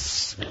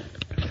 That's...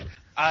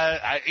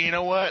 you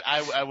know what?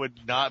 I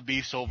would not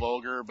be so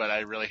vulgar, but I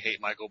really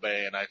hate Michael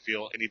Bay, and I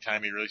feel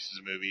anytime he releases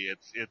a movie,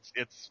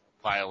 it's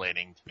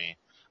violating to me.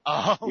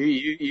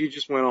 You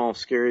just went all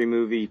Scary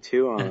Movie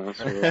 2 on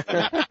us.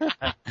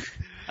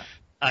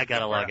 I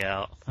gotta log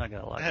out.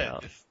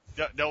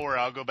 Don't worry,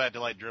 I'll go back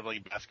to like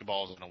dribbling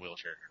basketballs in a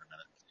wheelchair here in a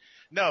minute.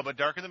 No, but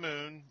Dark of the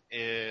Moon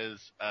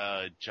is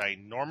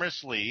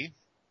ginormously,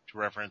 to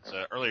reference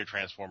an earlier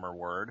Transformer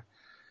word,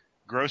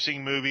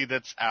 grossing movie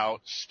that's out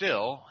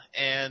still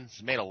and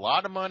it's made a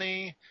lot of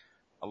money.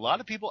 A lot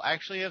of people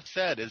actually have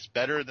said it's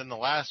better than the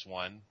last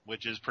one,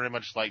 which is pretty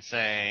much like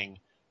saying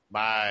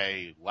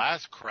my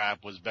last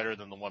crap was better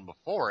than the one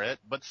before it,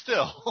 but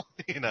still,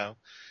 you know,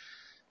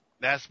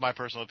 that's my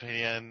personal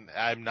opinion.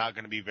 I'm not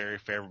going to be very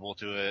favorable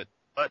to it,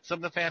 but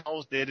some of the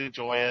fanholes did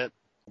enjoy it.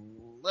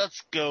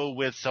 Let's go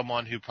with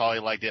someone who probably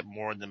liked it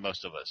more than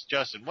most of us.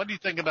 Justin, what do you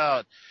think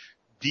about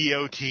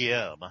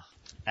DOTM?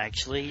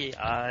 Actually,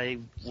 I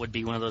would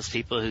be one of those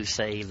people who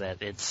say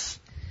that it's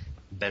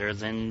better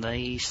than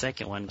the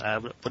second one. I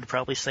would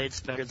probably say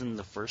it's better than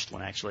the first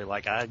one, actually.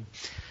 Like, I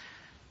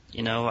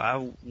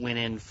went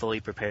in fully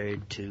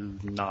prepared to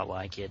not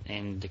like it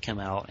and to come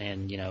out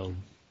and, you know,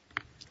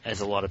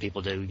 as a lot of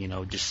people do, you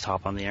know, just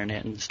hop on the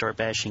internet and start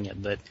bashing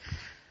it. But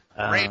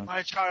rape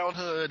my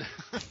childhood.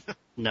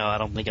 No, I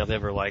don't think I've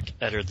ever, like,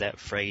 uttered that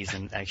phrase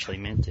and actually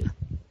meant it.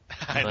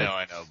 I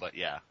know, but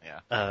yeah.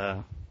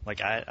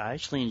 Like, I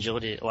actually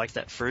enjoyed it. Like,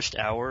 that first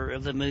hour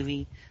of the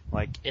movie,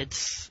 like,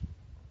 it's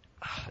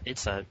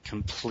a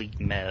complete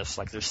mess.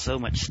 Like, there's so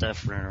much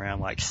stuff running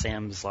around. Like,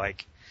 Sam's,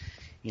 like,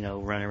 you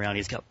know, running around.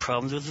 He's got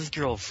problems with his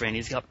girlfriend.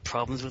 He's got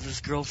problems with his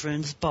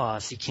girlfriend's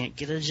boss. He can't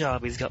get a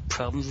job. He's got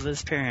problems with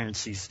his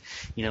parents. He's,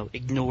 you know,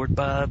 ignored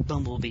by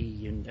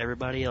Bumblebee and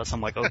everybody else.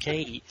 I'm like,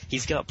 okay,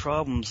 he's got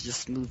problems.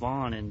 Just move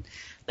on. And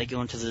they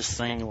go into this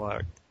thing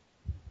like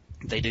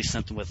they do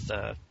something with,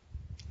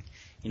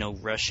 you know,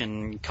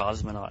 Russian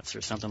cosmonauts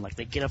or something. Like,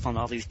 they get up on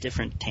all these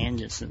different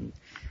tangents and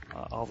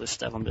all this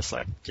stuff. I'm just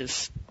like,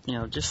 just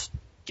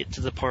get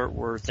to the part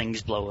where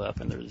things blow up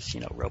and there's,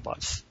 you know,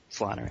 robots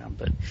flying around.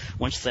 But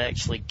once they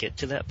actually get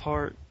to that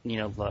part, you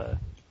know,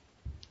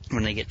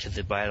 when they get to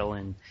the battle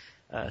in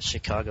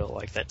Chicago,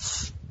 like,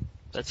 that's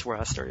where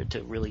I started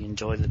to really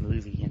enjoy the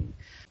movie. And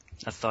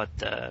I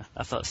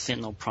thought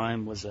Sentinel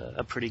Prime was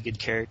a pretty good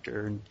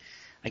character, and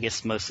I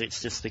guess mostly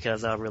it's just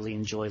because I really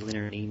enjoy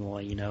Leonard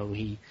Nimoy. You know,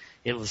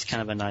 it was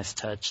kind of a nice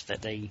touch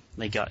that they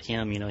got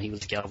him. You know, he was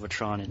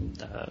Galvatron in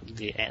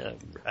the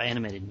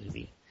animated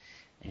movie,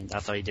 and I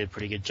thought he did a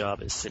pretty good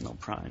job as Sentinel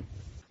Prime.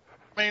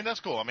 I mean, that's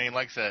cool. I mean,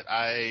 like I said,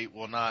 I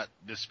will not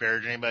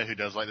disparage anybody who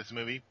does like this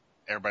movie.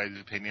 Everybody's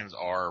opinions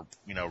are,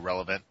 you know,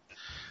 relevant.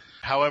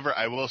 However,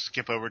 I will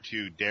skip over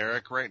to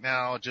Derek right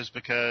now just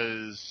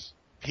because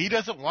he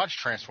doesn't watch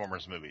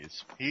Transformers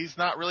movies. He's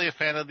not really a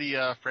fan of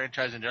the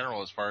franchise in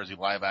general as far as the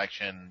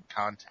live-action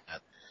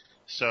content.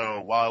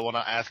 So while I will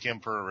not ask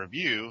him for a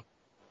review,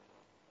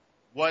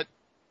 what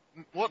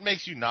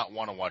makes you not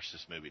want to watch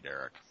this movie,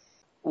 Derek?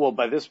 Well,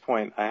 by this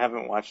point, I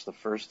haven't watched the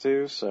first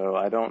two, so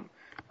I'll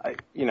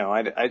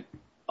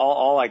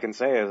all I can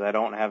say is I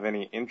don't have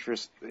any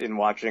interest in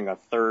watching a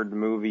third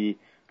movie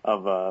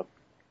of a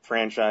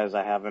franchise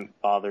I haven't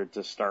bothered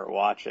to start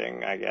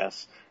watching, I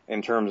guess,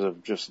 in terms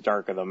of just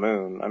Dark of the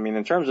Moon. I mean,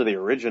 in terms of the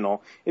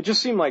original, it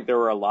just seemed like there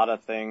were a lot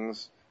of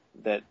things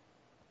that,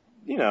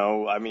 you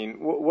know, I mean,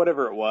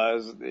 whatever it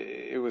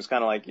was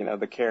kind of like, you know,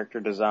 the character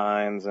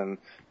designs and,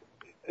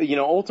 you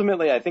know,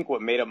 ultimately I think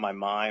what made up my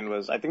mind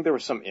was I think there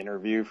was some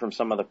interview from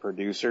some of the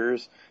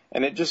producers,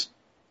 and it just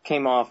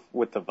came off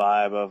with the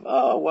vibe of,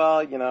 oh,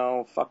 well, you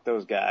know, fuck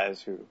those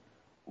guys who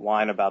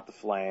whine about the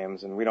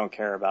flames and we don't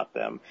care about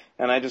them.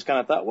 And I just kind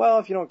of thought, well,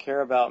 if you don't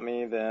care about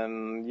me,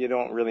 then you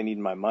don't really need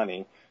my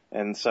money.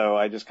 And so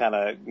I just kind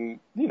of, you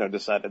know,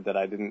 decided that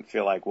I didn't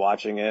feel like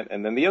watching it.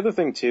 And then the other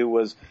thing too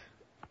was,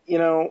 you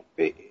know,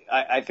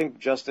 I think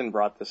Justin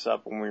brought this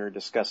up when we were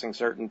discussing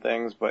certain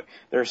things, but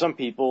there are some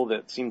people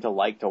that seem to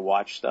like to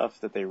watch stuff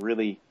that they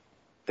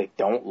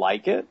don't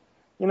like it.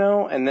 You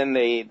know, and then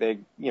they,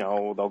 you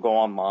know, they'll go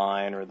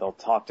online or they'll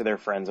talk to their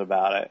friends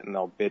about it and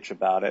they'll bitch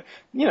about it.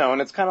 You know,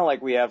 and it's kind of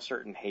like we have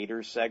certain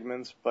haters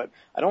segments, but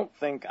I don't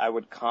think I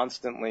would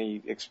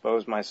constantly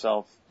expose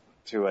myself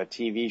to a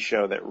TV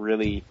show that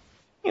really,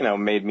 you know,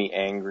 made me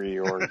angry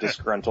or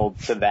disgruntled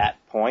to that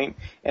point.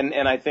 And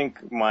I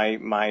think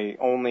my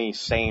only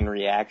sane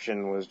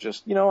reaction was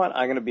just, you know what,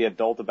 I'm going to be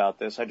adult about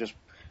this.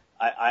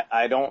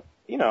 I don't,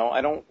 you know,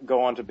 I don't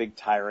go on to big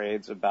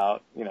tirades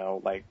about, you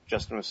know, like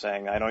Justin was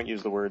saying, I don't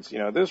use the words, you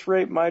know, this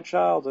raped my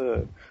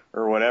childhood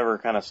or whatever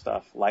kind of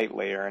stuff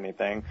lightly or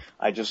anything.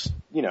 I just,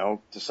 you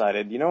know,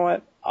 decided, you know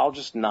what, I'll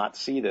just not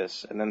see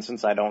this. And then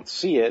since I don't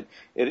see it,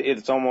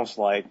 it's almost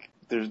like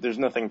there's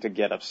nothing to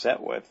get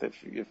upset with if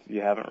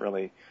you haven't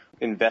really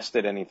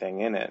invested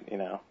anything in it, you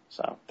know.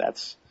 So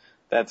that's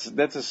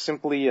as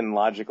simply and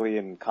logically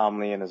and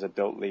calmly and as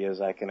adultly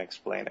as I can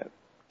explain it.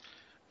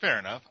 Fair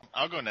enough.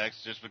 I'll go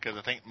next just because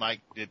I think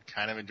Mike did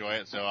kind of enjoy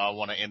it, so I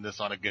want to end this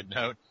on a good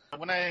note.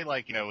 When I,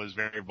 like, you know, was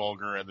very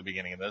vulgar at the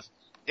beginning of this,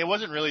 it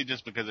wasn't really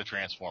just because of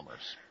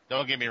Transformers.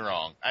 Don't get me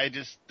wrong. I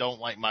just don't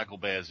like Michael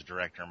Bay as a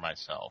director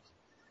myself.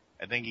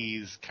 I think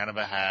he's kind of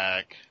a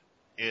hack.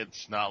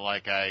 It's not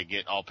like I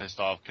get all pissed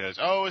off because,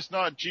 oh, it's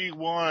not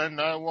G1.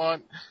 I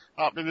want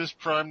Optimus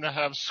Prime to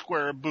have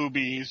square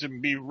boobies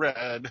and be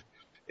red.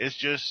 It's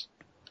just,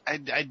 I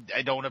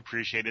don't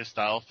appreciate his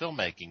style of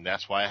filmmaking.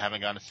 That's why I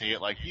haven't gone to see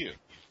it like you.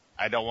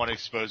 I don't want to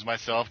expose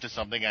myself to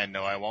something I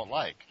know I won't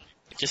like.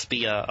 Just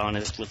be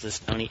honest with this,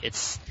 Tony.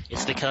 It's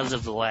because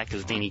of the lack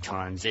of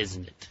minicons,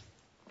 isn't it?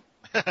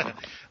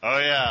 Oh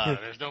yeah,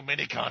 there's no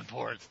minicon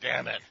ports.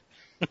 Damn it.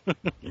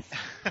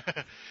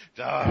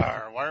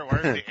 Darn,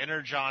 where's the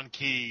Energon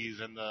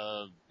keys and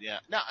the, yeah.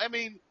 No, I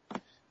mean,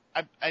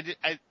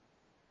 I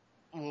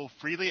will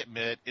freely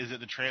admit, is it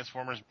the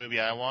Transformers movie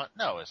I want?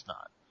 No, it's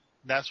not.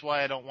 That's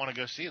why I don't want to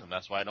go see them.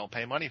 That's why I don't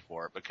pay money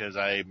for it, because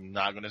I'm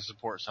not going to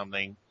support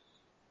something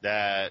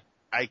that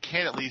I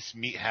can't at least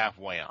meet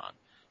halfway on.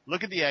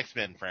 Look at the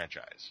X-Men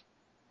franchise.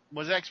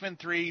 Was X-Men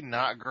 3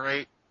 not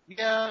great?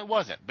 Yeah, it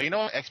wasn't. But you know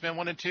what? X-Men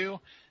 1 and 2,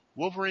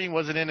 Wolverine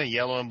wasn't in a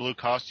yellow and blue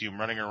costume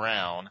running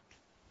around,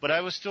 but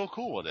I was still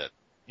cool with it.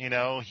 You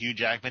know, Hugh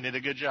Jackman did a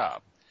good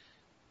job.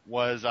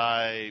 Was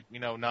I, you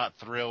know, not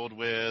thrilled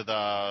with,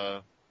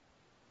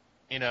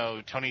 you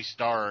know, Tony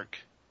Stark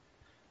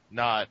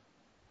not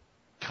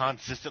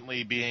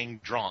consistently being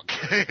drunk?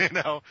 You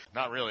know,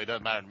 not really, it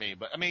doesn't matter to me,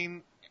 but I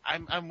mean,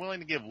 I'm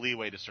willing to give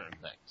leeway to certain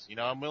things. You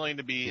know, I'm willing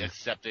to be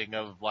accepting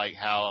of like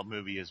how a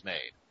movie is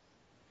made.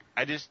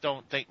 I just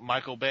don't think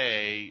Michael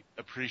Bay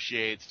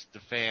appreciates the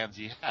fans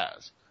he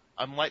has.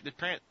 Unlike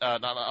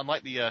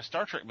the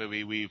Star Trek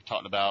movie we've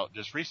talked about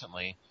just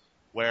recently,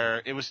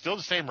 where it was still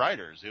the same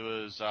writers. It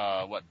was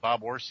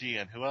Bob Orci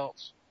and who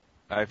else?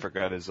 I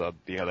forgot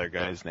the other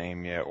guy's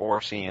name. Yeah,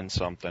 Orci and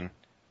something.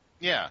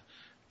 Yeah.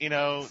 You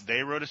know,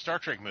 they wrote a Star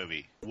Trek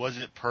movie. Was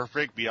it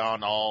perfect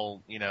beyond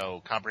all, you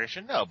know,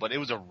 comprehension? No, but it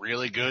was a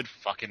really good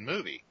fucking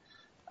movie.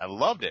 I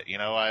loved it. You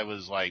know, I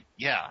was like,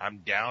 yeah, I'm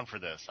down for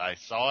this. I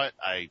saw it.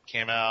 I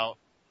came out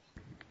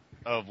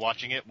of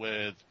watching it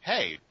with,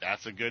 hey,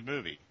 that's a good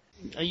movie.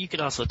 You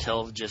could also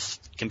tell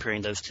just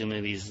comparing those two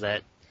movies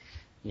that,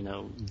 you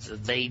know,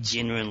 they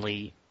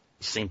genuinely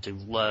seem to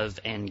love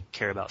and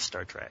care about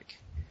Star Trek.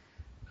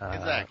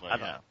 Exactly,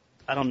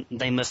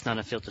 they must not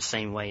have felt the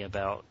same way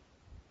about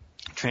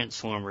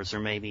Transformers, or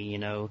maybe, you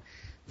know,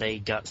 they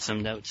got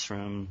some notes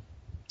from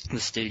the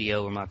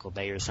studio or Michael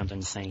Bay or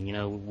something saying, you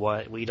know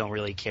what, we don't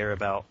really care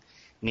about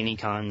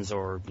minicons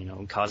or, you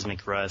know,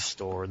 cosmic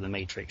rust or the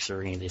Matrix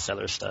or any of this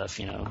other stuff,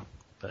 you know,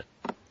 but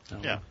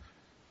yeah.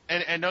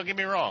 And don't get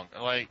me wrong,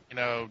 like, you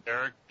know,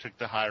 Derek took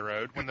the high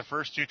road when the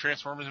first two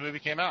Transformers movie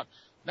came out.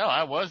 No,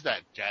 I was that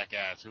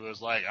jackass who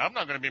was like, I'm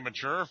not going to be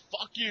mature.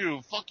 Fuck you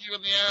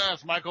in the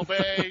ass, Michael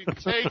Bay.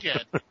 Take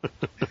it.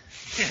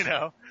 You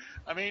know,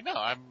 I mean, no,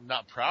 I'm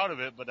not proud of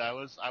it, but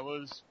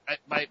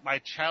my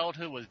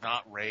childhood was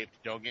not raped.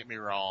 Don't get me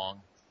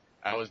wrong.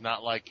 I was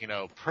not like, you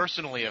know,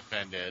 personally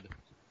offended.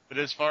 But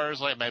as far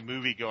as like my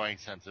movie going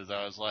senses,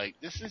 I was like,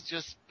 this is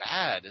just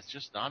bad. It's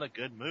just not a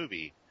good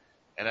movie.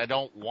 and I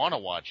don't want to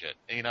watch it.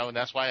 You know, and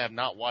that's why I have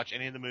not watched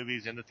any of the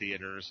movies in the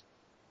theaters.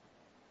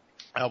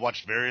 I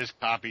watched various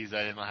copies that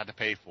I didn't have to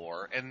pay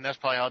for, and that's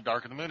probably how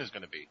Dark of the Moon is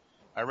going to be.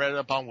 I read it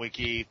up on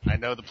Wiki. I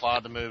know the plot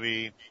of the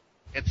movie.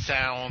 It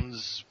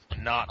sounds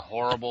not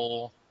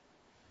horrible,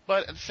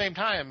 but at the same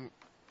time,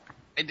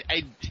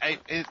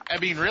 I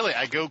mean, really,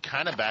 I go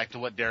kind of back to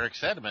what Derek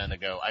said a minute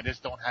ago. I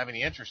just don't have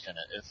any interest in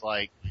it. It's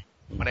like,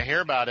 when I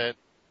hear about it,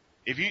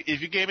 if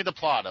you gave me the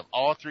plot of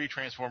all 3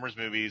 Transformers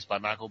movies by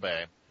Michael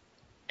Bay,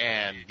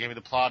 and gave me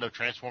the plot of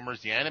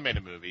Transformers the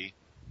animated movie,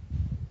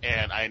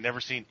 and I had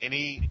never seen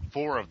any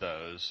 4 of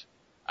those,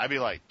 I'd be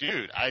like,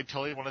 dude, I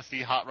totally want to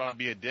see Hot Rod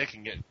be a dick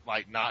and get,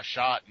 like, not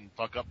shot and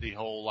fuck up the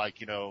whole, like,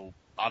 you know,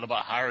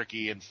 Autobot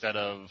hierarchy instead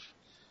of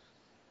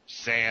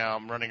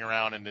Sam running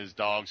around and his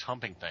dogs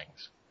humping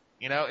things.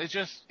 You know, it's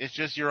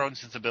just your own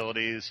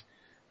sensibilities.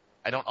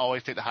 I don't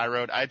always take the high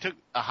road. I took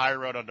a high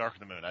road on Dark of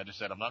the Moon. I just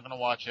said, I'm not going to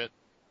watch it.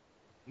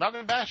 I'm not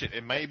going to bash it.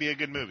 It may be a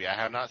good movie. I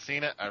have not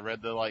seen it. I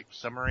read the, like,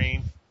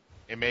 summary.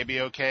 It may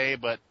be okay,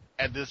 but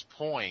at this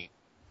point,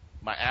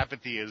 my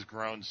apathy has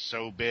grown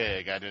so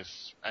big, I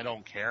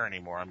don't care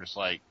anymore. I'm just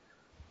like,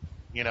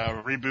 you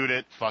know, reboot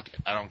it, fuck it,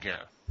 I don't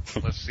care.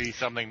 Let's see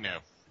something new.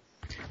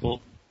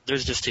 Well,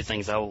 there's just 2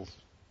 things I will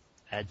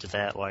add to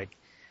that. Like,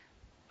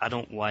 I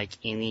don't like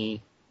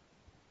any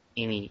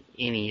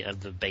of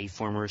the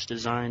Bayformers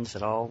designs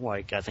at all.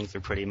 Like, I think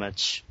they're pretty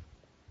much,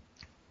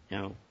 you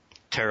know,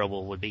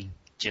 terrible would be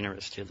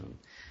generous to them.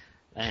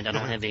 And I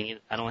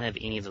don't have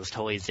any of those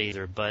toys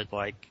either, but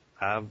like,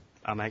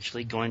 I'm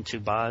actually going to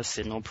buy a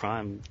Sentinel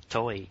Prime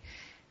toy.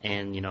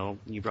 And, you know,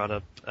 you brought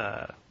up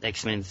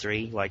X-Men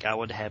 3. Like, I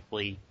would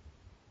happily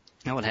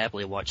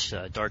watch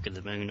Dark of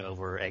the Moon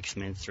over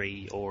X-Men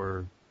 3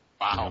 or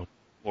Wow. You know,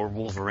 or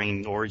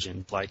Wolverine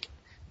Origin. Like,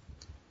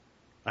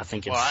 I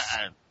think it's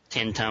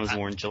 10 times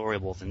more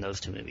enjoyable than those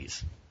 2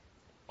 movies.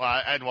 Well,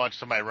 I'd watch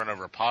somebody run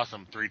over a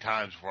possum 3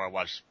 times before I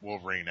watched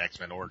Wolverine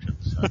X-Men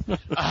Origins. So.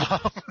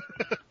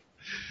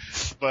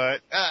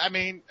 But, I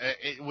mean,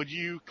 would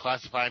you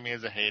classify me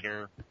as a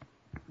hater?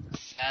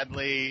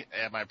 Sadly,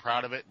 am I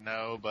proud of it?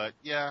 No, but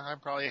yeah, I'm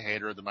probably a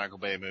hater of the Michael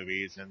Bay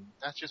movies, and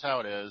that's just how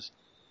it is.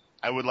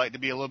 I would like to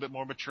be a little bit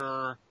more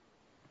mature,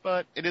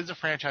 but it is a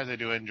franchise I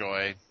do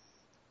enjoy.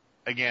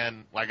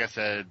 Again, like I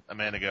said a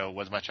minute ago,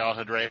 was my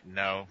childhood rape?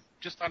 No,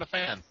 just not a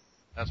fan.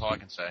 That's all I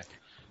can say.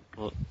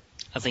 Well,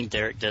 I think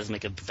Derek does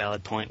make a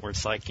valid point where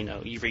it's like, you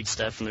know, you read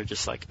stuff and they're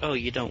just like, oh,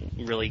 you don't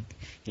really,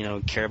 you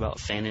know, care about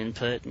fan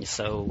input, and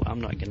so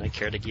I'm not going to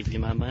care to give you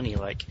my money.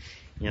 Like,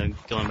 you know,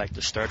 going back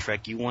to Star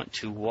Trek, you want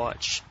to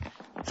watch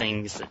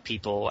things that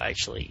people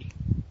actually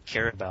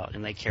care about,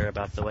 and they care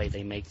about the way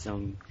they make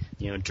them,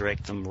 you know,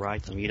 direct them,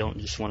 write them. You don't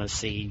just want to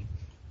see,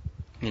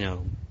 you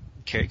know,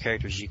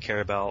 characters you care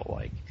about,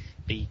 like,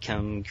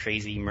 become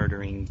crazy,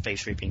 murdering,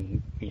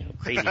 face-ripping, you know,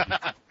 crazy people.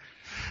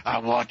 I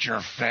want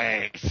your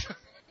face.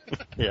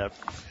 Yeah.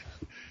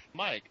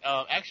 Mike,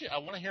 actually, I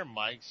want to hear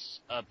Mike's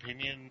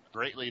opinion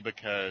greatly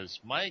because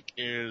Mike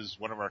is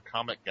one of our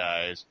comic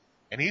guys,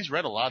 and he's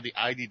read a lot of the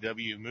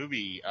IDW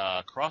movie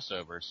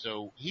crossovers,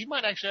 so he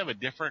might actually have a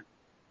different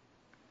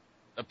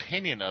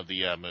opinion of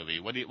the movie.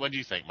 What do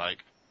you think,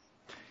 Mike?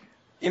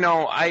 You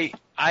know, I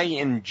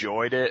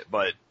enjoyed it,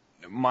 but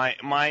my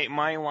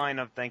line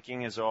of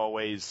thinking is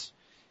always,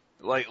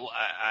 like,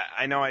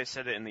 I know I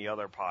said it in the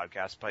other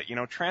podcast, but, you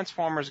know,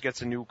 Transformers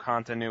gets a new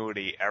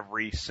continuity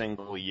every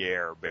single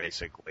year,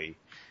 basically.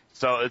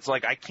 So it's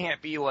like, I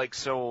can't be, like,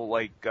 so,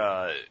 like,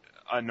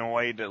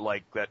 annoyed,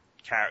 like, that,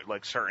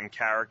 like, certain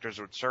characters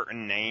with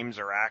certain names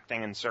are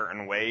acting in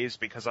certain ways,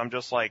 because I'm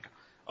just like,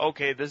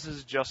 okay, this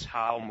is just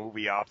how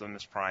movie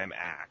Optimus Prime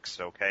acts,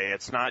 okay?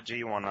 It's not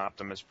G1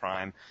 Optimus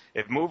Prime.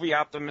 If movie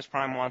Optimus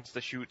Prime wants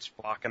to shoot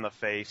Spock in the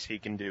face, he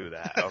can do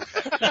that,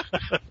 okay?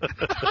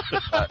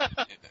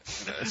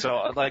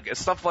 So, like,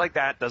 stuff like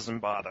that doesn't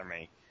bother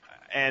me.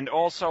 And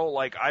also,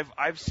 like,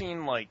 I've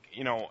seen, like,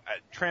 you know,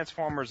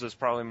 Transformers is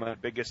probably my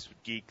biggest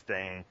geek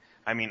thing.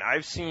 I mean,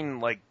 I've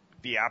seen, like,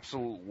 the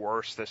absolute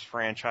worst this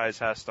franchise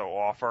has to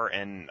offer,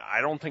 and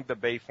I don't think the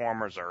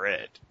Bayformers are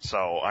it.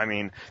 So, I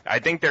mean, I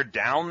think they're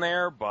down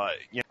there, but,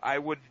 you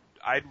know,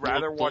 I'd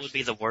rather watch... What would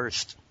be the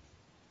worst?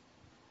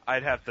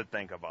 I'd have to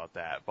think about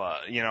that,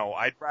 but, you know,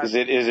 I'd rather...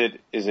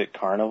 Is it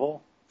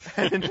Carnival?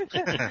 Yeah,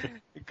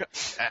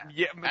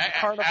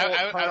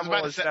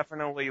 Carnival is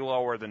definitely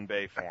lower than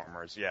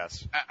Bayformers,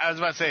 yes. I was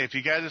about to say, if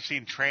you guys have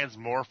seen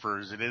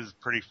Transmorphers, it is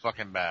pretty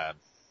fucking bad.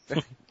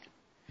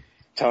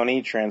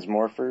 Tony,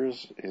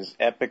 Transmorphers is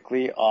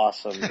epically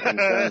awesome in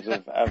terms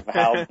of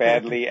how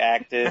badly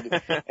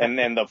acted, and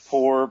then the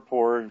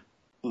poor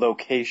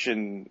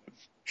location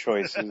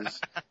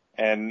choices,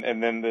 and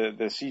then the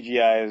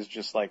CGI is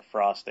just like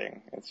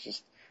frosting. It's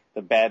just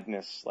the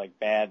badness, like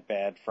bad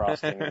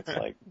frosting. It's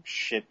like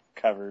shit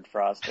covered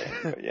frosting.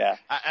 But yeah,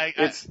 I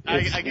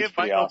give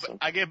pretty awesome.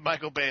 I give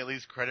Michael Bay at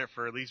least credit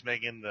for at least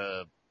making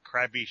the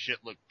crappy shit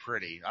look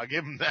pretty. I'll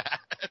give him that.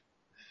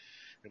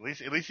 At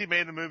least he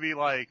made the movie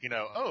like,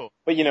 oh.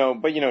 But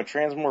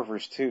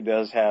Transmorphers 2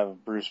 does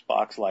have Bruce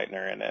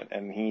Boxleitner in it,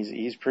 and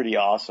he's pretty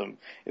awesome.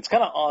 It's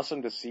kind of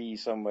awesome to see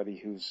somebody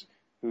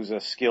who's a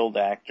skilled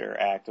actor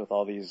act with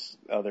all these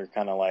other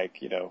kind of like,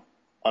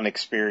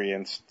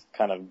 unexperienced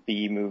kind of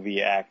B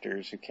movie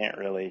actors who can't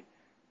really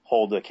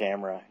hold a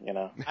camera,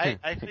 I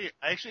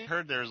actually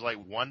heard there's like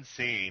one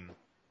scene,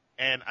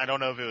 and I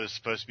don't know if it was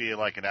supposed to be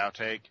like an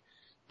outtake,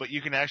 but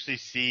you can actually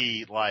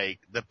see like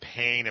the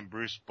pain in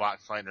Bruce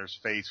Boxleitner's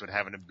face with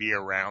having to be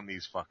around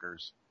these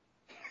fuckers.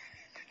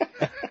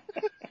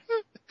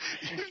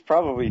 It's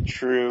probably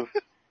true.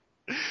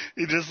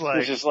 He's just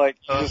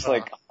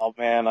like, oh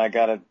man, I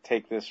gotta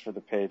take this for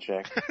the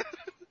paycheck.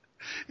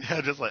 Yeah,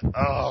 just like,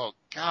 oh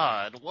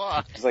God,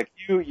 what? He's like,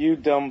 you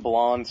dumb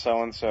blonde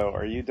so-and-so,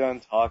 are you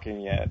done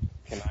talking yet?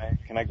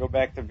 Can I go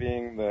back to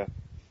being the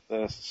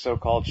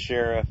so-called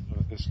sheriff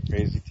of this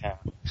crazy town?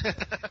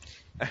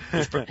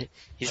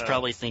 He's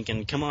probably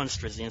thinking, come on,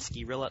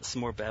 Straczynski, reel out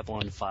some more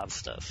Babylon 5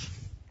 stuff.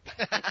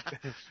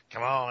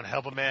 Come on,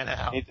 help a man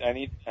out.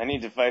 I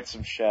need to fight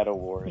some shadow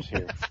wars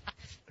here.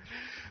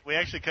 We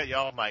actually cut you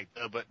off, Mike,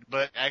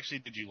 but actually,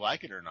 did you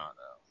like it or not,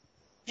 though?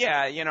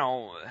 Yeah,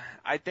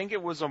 I think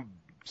it was a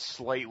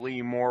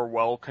slightly more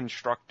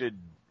well-constructed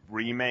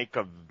remake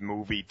of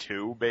movie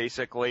 2,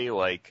 basically.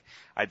 Like,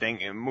 I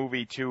think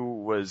movie 3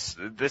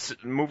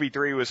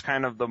 was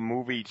kind of the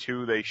movie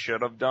 2 they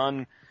should have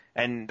done.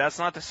 And that's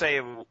not to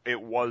say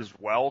it was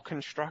well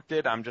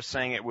constructed. I'm just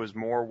saying it was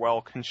more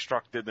well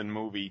constructed than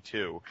movie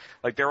 2.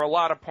 Like, there are a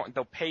lot of points.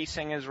 The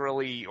pacing is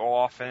really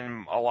off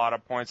in a lot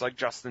of points. Like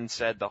Justin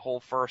said, the whole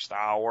first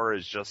hour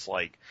is just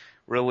like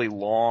really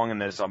long, and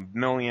there's a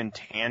million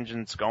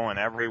tangents going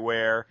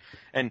everywhere.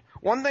 And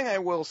one thing I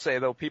will say,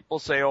 though, people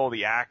say, oh,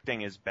 the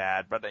acting is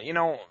bad, but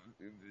Shia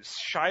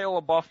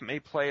LaBeouf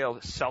may play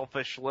a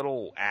selfish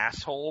little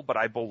asshole, but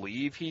I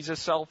believe he's a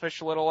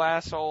selfish little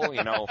asshole.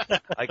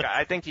 Like,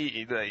 I think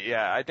he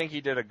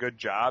did a good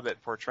job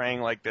at portraying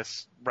like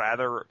this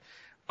rather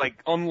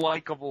like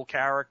unlikable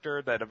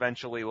character that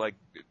eventually like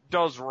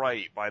does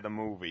right by the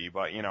movie,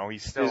 but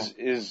he's still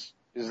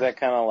Is that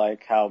kind of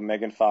like how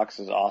Megan Fox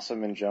is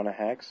awesome in Jonah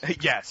Hex?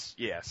 Yes.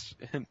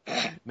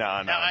 No.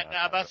 I'm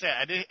about to say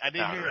I did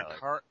hear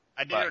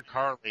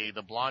Carly,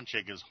 the blonde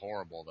chick, is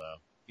horrible though.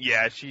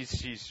 Yeah,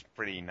 she's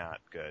pretty not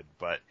good,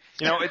 but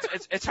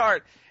it's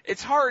hard.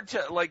 It's hard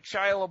to like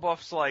Shia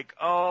LaBeouf's like,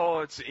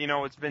 oh, it's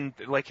been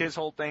like his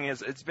whole thing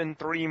is it's been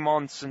 3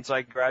 months since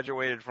I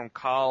graduated from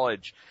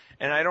college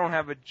and I don't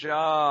have a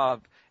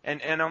job.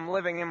 And I'm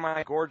living in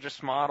my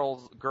gorgeous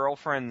model's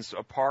girlfriend's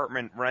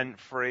apartment rent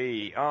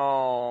free.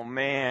 Oh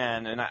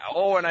man. And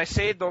I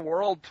saved the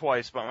world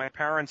twice, but my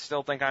parents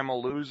still think I'm a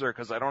loser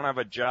because I don't have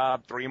a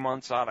job 3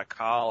 months out of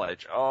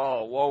college.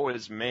 Oh, woe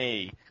is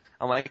me.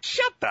 I'm like,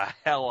 shut the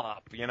hell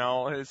up,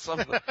 it's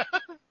something.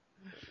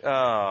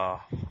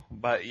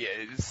 But yeah,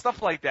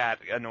 stuff like that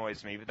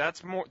annoys me. But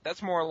that's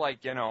more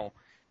like, the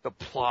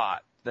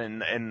plot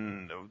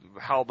and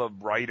how the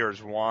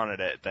writers wanted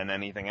it than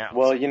anything else.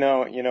 Well,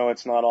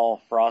 it's not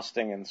all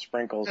frosting and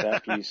sprinkles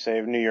after you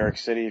save New York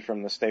City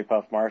from the Stay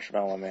Puft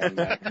Marshmallow Man.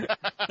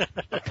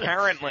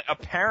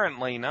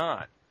 Apparently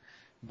not.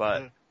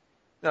 But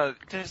to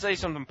say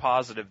something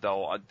positive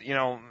though,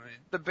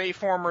 the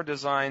Bayformer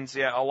designs,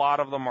 yeah, a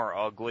lot of them are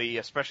ugly,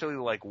 especially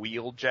like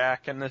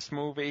Wheeljack in this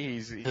movie.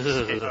 He's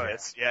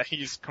hideous. Yeah,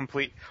 he's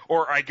complete,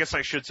 or I guess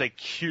I should say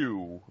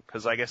Q,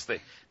 because I guess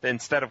they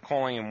instead of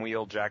calling him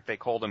Wheeljack, they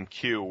called him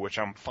Q, which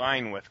I'm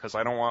fine with because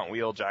I don't want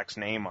Wheeljack's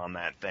name on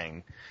that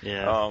thing.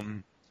 Yeah.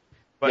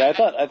 But I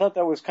thought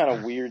that was kind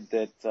of weird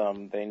that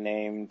they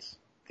named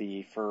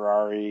the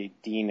Ferrari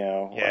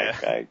Dino. Yeah.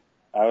 Like,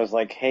 I was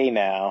like, hey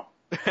now.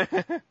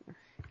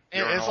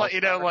 It's like,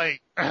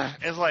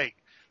 it's like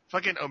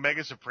fucking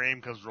Omega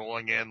Supreme comes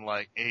rolling in,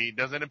 like, he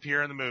doesn't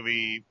appear in the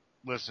movie,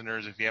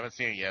 listeners, if you haven't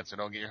seen it yet, so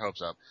don't get your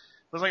hopes up.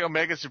 It's like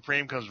Omega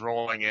Supreme comes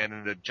rolling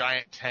in a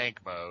giant tank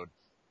mode.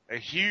 A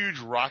huge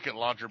rocket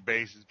launcher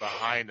base is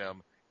behind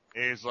him.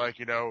 He's like,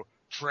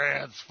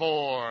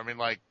 transform, and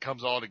like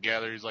comes all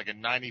together. He's like a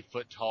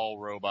 90-foot tall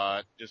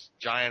robot, just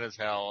giant as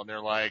hell, and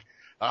they're like,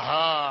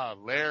 aha,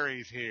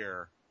 Larry's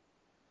here.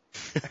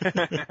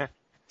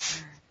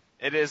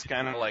 It is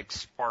kind of like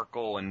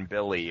Sparkle and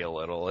Billy a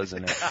little,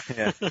 isn't it?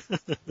 Yeah.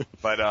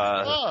 But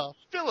oh,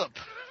 Philip.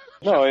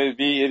 No, it'd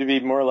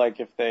be more like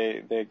if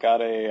they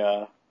got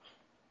I'm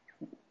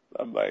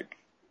like,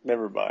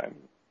 never mind.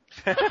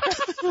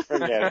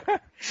 Forget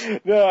it.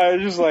 No, I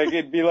was just like,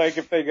 it'd be like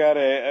if they got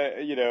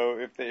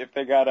if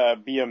they got a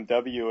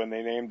BMW and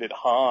they named it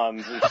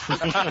Hans,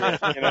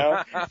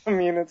 I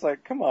mean, it's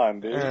like, come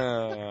on, dude.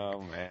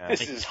 Oh man.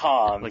 This is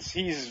Hans.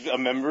 He's a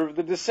member of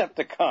the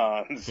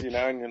Decepticons, and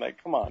you're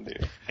like, come on,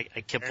 dude.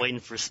 I kept waiting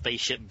for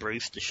Spaceship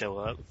Bruce to show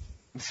up.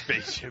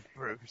 Spaceship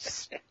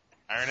Bruce.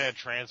 Ironhead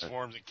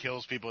transforms and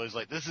kills people. He's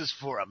like, this is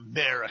for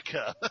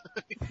America.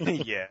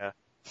 Yeah.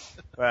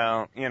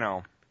 Well,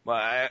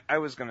 But I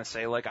was gonna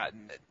say, like,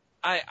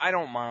 I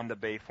don't mind the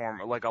Bay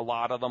form, like a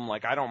lot of them,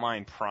 like I don't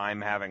mind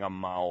Prime having a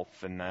mouth,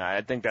 and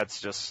I think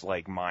that's just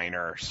like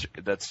minor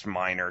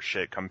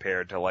shit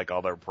compared to like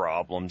other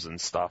problems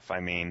and stuff. I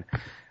mean,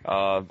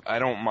 I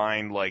don't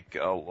mind like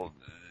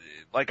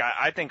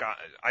I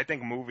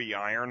think movie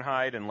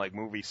Ironhide and like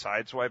movie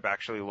Sideswipe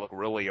actually look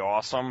really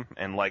awesome,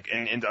 and like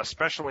and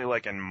especially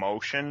like in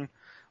motion.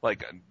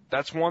 Like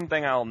that's one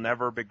thing I'll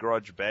never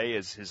begrudge Bay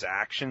is his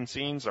action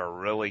scenes are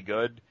really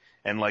good.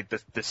 And like the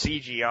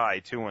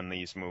CGI too in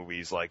these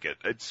movies, like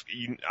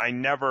I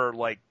never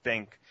like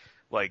think,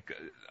 like,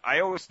 I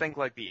always think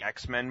like the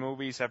X-Men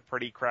movies have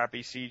pretty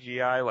crappy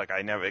CGI, like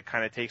it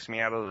kind of takes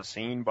me out of the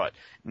scene, but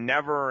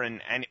never in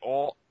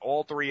all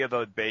three of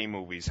the Bay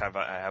movies have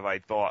I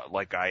thought,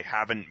 like, I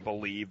haven't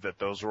believed that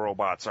those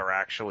robots are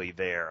actually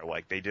there.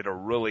 Like they did a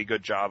really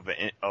good job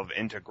of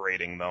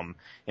integrating them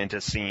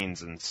into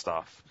scenes and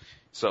stuff.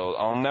 So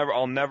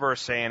I'll never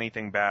say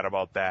anything bad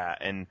about that.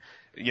 And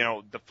you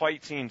know, the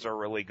fight scenes are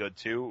really good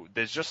too.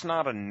 There's just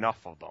not enough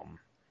of them.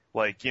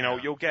 Like, you know,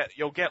 you'll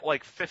get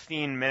like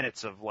 15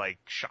 minutes of like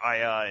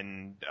Shia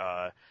and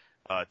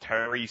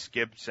Tyrese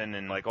Gibson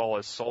and like all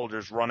his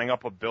soldiers running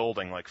up a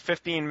building, like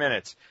 15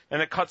 minutes.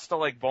 Then it cuts to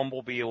like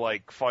Bumblebee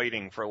like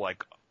fighting for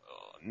like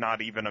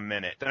not even a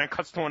minute. Then it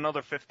cuts to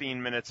another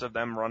 15 minutes of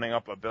them running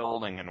up a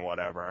building and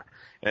whatever.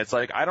 And it's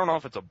like, I don't know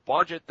if it's a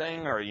budget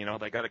thing or, you know,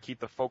 they got to keep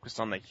the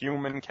focus on the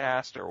human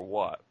cast or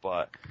what,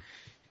 but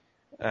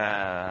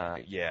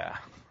yeah.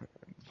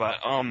 But,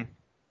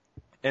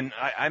 and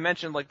I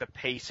mentioned like the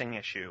pacing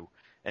issue,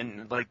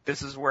 and like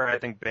this is where I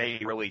think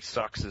Bay really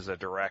sucks as a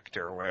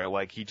director, where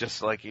like he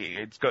just like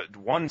it's got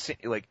one scene,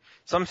 like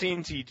some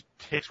scenes he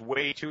takes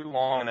way too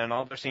long, and then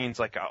other scenes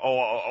like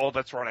oh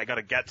that's right, I got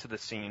to get to the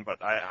scene,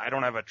 but I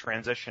don't have a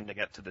transition to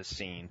get to the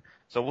scene,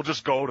 so we'll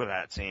just go to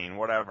that scene,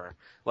 whatever.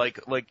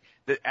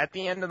 At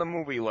the end of the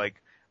movie,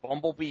 like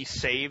Bumblebee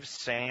saves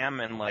Sam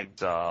and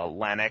like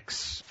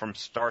Lennox from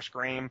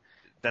Starscream.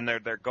 Then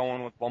they're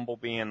going with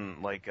Bumblebee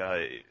and like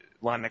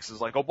Lennox is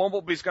like, oh,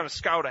 Bumblebee's gonna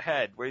scout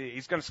ahead.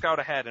 He's gonna scout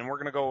ahead, and we're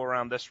gonna go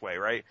around this way,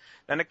 right?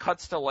 Then it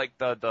cuts to like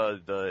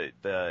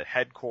the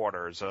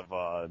headquarters of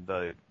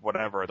the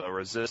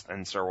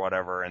Resistance or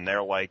whatever, and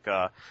they're like,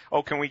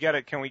 oh, can we get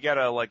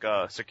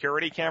a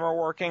security camera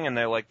working? And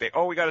they're like,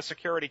 we got a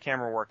security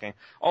camera working.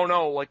 Oh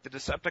no, like the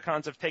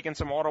Decepticons have taken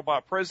some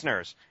Autobot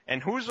prisoners,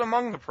 and who's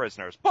among the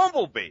prisoners?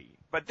 Bumblebee.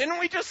 But didn't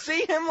we just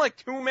see him like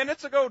 2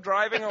 minutes ago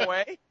driving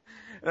away?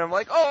 And I'm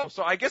like, oh,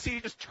 so I guess he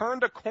just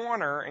turned a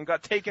corner and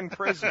got taken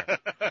prisoner.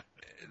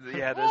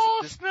 Yeah,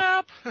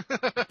 snap!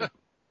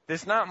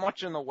 There's not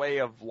much in the way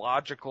of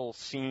logical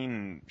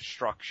scene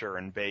structure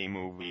in Bay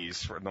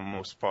movies for the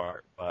most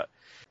part. But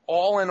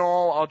all in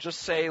all, I'll just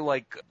say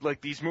like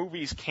these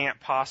movies can't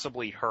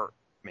possibly hurt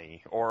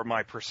me or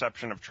my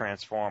perception of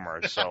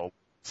Transformers. So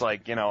it's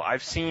like, you know,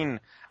 I've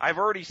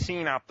already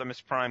seen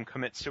Optimus Prime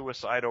commit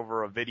suicide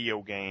over a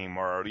video game,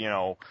 or, you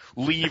know,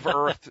 leave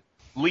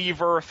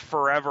Earth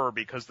forever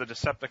because the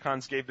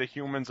Decepticons gave the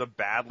humans a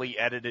badly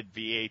edited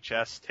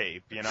VHS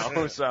tape, you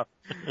know? So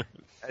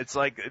it's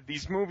like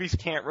these movies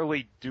can't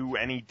really do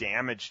any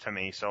damage to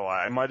me, so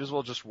I might as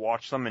well just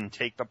watch them and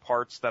take the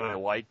parts that I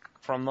like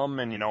from them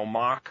and, you know,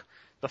 mock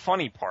the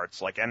funny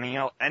parts like any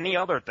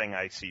other thing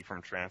I see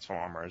from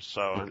Transformers.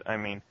 So, I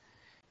mean,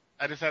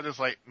 I just had this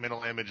like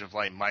mental image of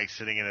like Mike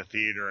sitting in a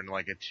theater in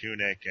like a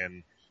tunic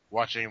and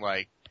watching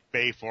like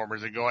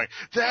Bayformers and going,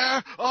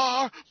 there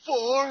are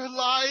 4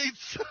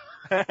 lights!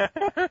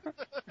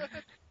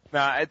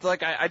 Nah, it's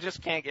like I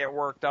just can't get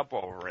worked up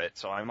over it,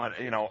 so I might,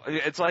 you know,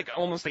 it's like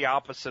almost the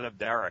opposite of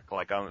Derek.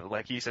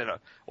 Like he said,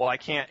 well, I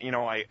can't, you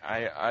know,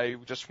 I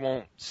just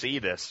won't see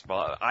this.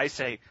 But I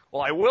say,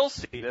 well, I will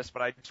see this,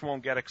 but I just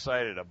won't get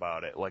excited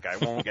about it. Like I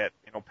won't get,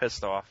 you know,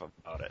 pissed off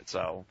about it,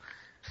 so.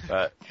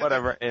 But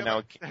whatever, you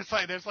know.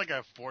 There's like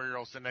a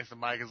 4-year-old sitting next to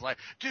Mike is like,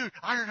 dude,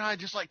 Ironhide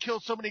just like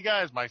killed so many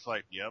guys. Mike's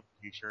like, yep,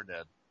 he sure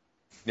did.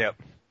 Yep.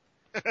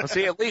 Well,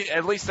 see,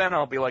 at least then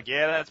I'll be like,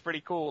 yeah, that's pretty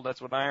cool. That's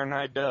what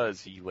Ironhide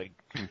does. He like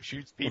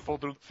shoots people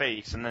through the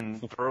face and then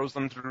throws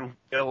them through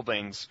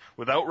buildings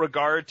without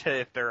regard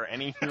to if there are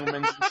any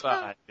humans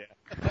inside.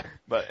 Yeah.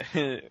 But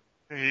he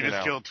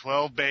just killed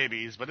 12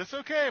 babies, but it's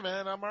okay,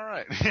 man. I'm all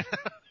right.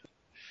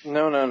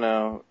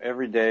 No.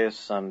 Every day is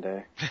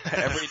Sunday.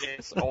 Every day,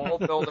 all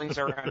buildings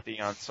are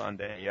empty on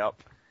Sunday. Yep.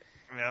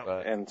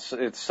 And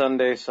it's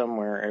Sunday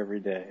somewhere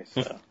every day.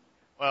 So.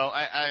 Well,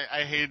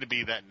 I hated to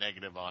be that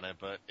negative on it,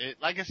 but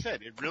like I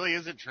said, it really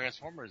isn't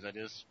Transformers. I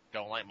just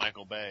don't like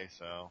Michael Bay.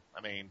 So,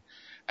 I mean,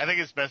 I think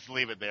it's best to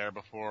leave it there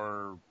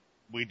before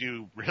we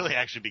do really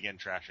actually begin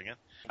trashing it.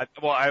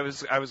 I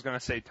was going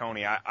to say,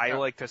 Tony, I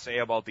like to say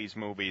about these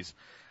movies,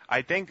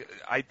 I think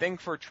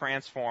for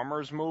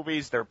Transformers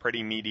movies, they're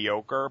pretty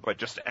mediocre, but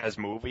just as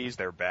movies,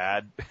 they're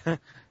bad.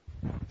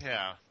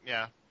 Yeah,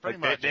 pretty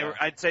like much.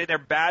 I'd say they're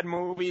bad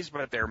movies,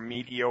 but they're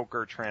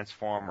mediocre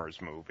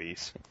Transformers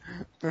movies.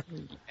 And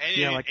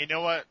you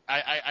know what?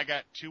 I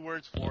got 2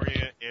 words for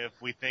you if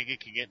we think it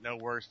can get no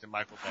worse than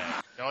Michael Bay.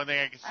 The only thing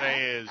I can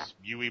say is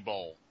Yui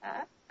Bowl.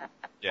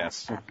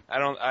 Yes.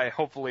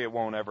 Hopefully it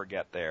won't ever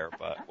get there,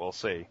 but we'll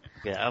see.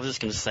 Yeah, I was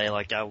just gonna say,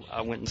 like,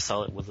 I went and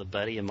saw it with a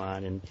buddy of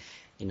mine, and,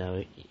 you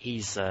know,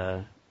 he's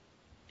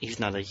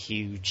not a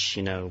huge,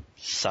 you know,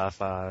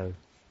 sci-fi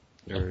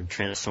or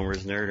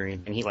Transformers nerd or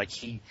anything.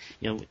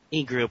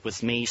 He grew up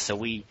with me, so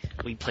we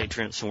played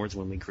Transformers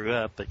when we grew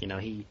up, but, you know,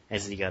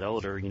 as he got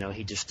older, you know,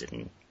 he just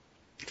didn't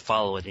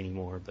follow it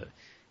anymore, but,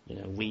 you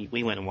know,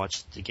 we went and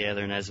watched it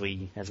together, and as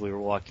we were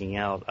walking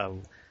out,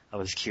 I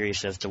was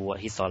curious as to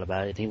what he thought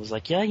about it. And he was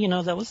like, yeah, you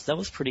know, that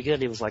was pretty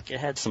good. He was like, it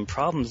had some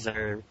problems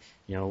there,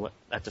 you know,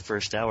 at the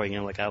first hour, you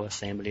know, like I was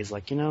saying, but he's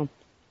like, you know,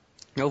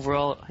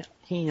 overall,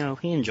 he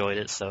enjoyed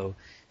it. So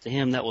to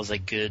him, that was a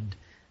good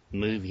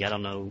movie. I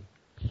don't know.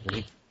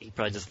 He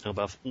probably doesn't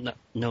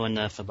know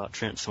enough about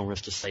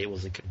Transformers to say it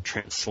was a good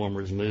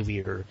Transformers movie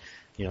or,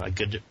 you know, a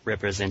good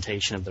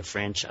representation of the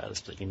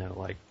franchise. But, you know,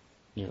 like,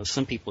 you know,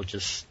 some people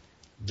just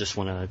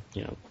want to,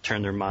 you know,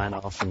 turn their mind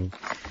off and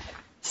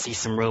see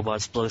some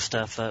robots blow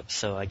stuff up.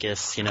 So I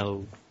guess, you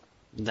know,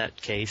 in that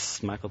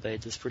case, Michael Bay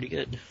is pretty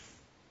good.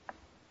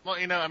 Well,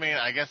 you know, I mean,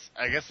 I guess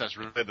that's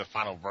really the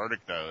final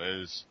verdict, though,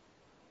 is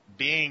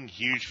being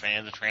huge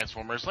fans of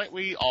Transformers, like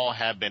we all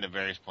have been at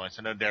various points.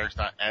 I know Derek's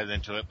not as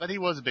into it, but he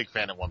was a big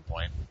fan at one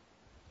point.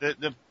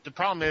 The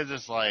problem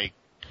is like,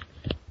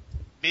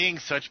 being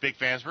such big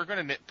fans, we're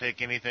going to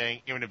nitpick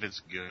anything, even if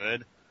it's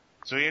good.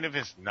 So even if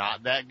it's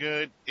not that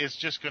good, it's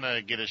just going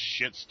to get a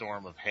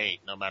shitstorm of hate,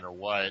 no matter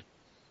what,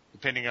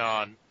 depending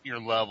on your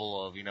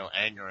level of, you know,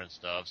 anger and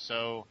stuff.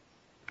 So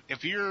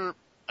if you're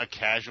a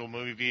casual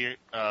movie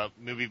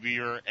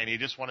viewer and you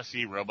just want to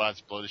see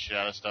robots blow the shit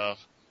out of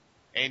stuff,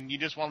 and you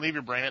just want to leave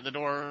your brain at the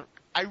door,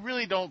 I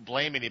really don't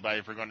blame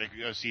anybody for going to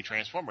go see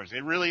Transformers.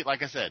 It really,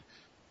 like I said,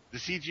 the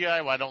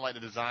CGI, while I don't like the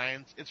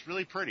designs, it's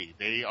really pretty.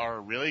 They are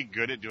really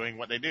good at doing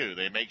what they do.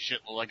 They make shit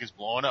look like it's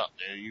blowing up.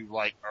 You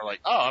are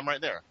like, oh, I'm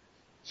right there.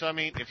 So, I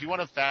mean, if you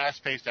want a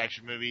fast-paced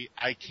action movie,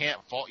 I can't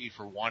fault you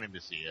for wanting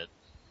to see it.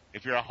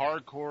 If you're a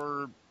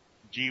hardcore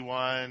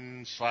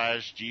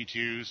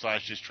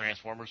G1/G2/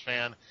 Transformers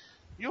fan,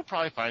 you'll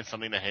probably find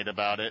something to hate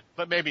about it,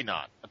 but maybe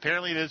not.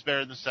 Apparently it is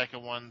better than the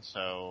second one,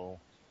 so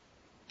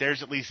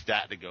there's at least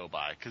that to go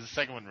by, because the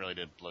second one really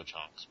did blow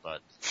chunks. But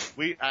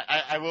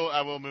I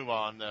will move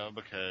on, though,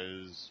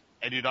 because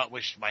I do not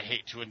wish my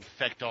hate to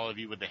infect all of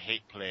you with the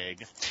hate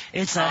plague.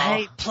 It's a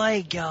hate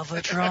plague,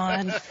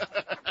 Galvatron.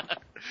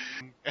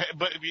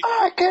 But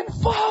I can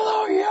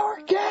follow your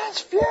gas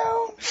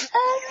fumes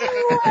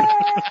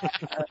anywhere.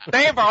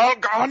 They've all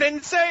gone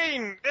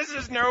insane. This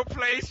is no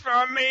place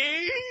for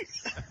me.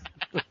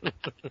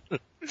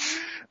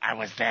 I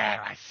was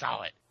there. I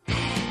saw it.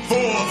 For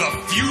the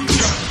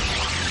future!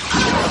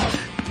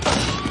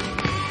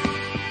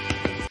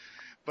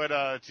 But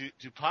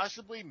to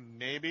possibly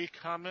maybe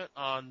comment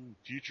on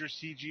future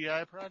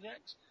CGI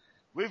projects,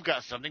 we've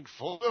got something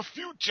for the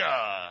future,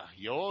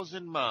 yours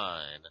and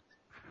mine.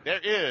 There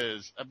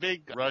is a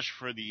big rush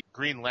for the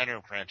Green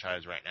Lantern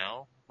franchise right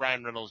now.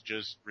 Ryan Reynolds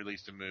just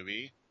released a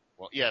movie.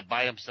 Well, yeah,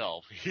 by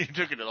himself. He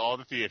took it to all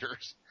the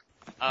theaters.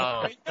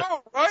 I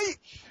know, right?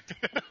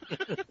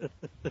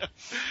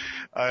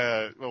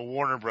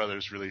 Warner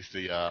Brothers released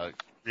the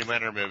Green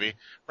Lantern movie.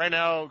 Right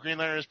now, Green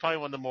Lantern is probably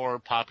one of the more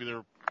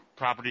popular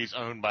properties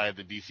owned by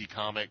the DC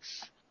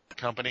Comics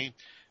company.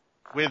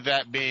 With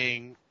that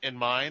being in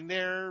mind,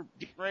 they're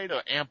getting ready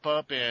to amp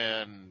up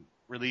and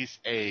release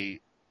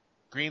a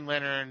Green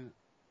Lantern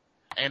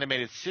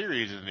animated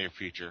series in the near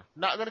future.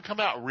 Not going to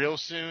come out real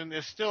soon.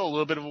 It's still a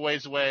little bit of a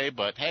ways away,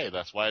 but hey,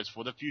 that's why it's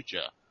for the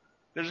future.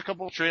 There's a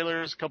couple of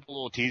trailers, a couple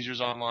little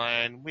teasers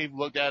online. We've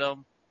looked at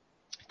them.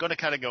 Going to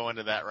kind of go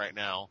into that right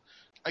now.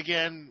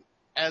 Again,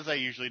 as I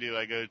usually do,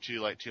 I go to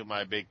like two of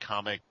my big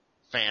comic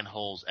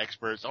Fanholes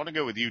experts. I want to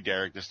go with you,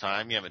 Derek, this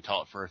time. You haven't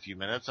talked for a few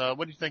minutes. What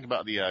do you think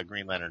about the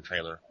Green Lantern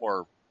trailer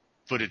or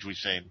footage we've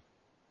seen?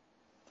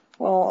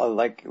 Well,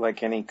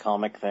 like any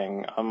comic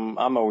thing,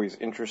 I'm always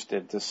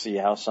interested to see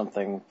how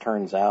something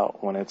turns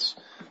out when it's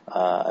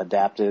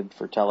adapted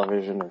for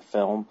television or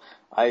film.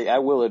 I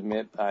will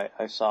admit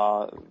I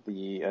saw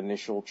the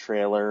initial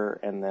trailer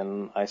and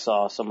then I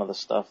saw some of the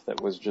stuff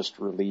that was just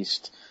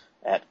released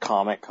at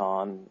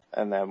Comic-Con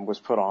and then was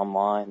put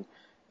online.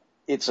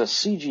 It's a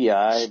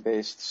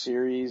CGI-based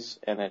series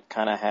and it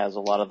kind of has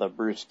a lot of the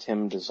Bruce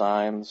Timm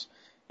designs.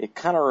 It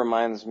kind of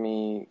reminds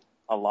me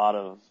a lot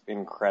of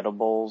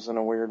Incredibles in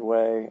a weird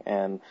way,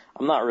 and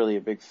I'm not really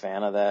a big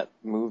fan of that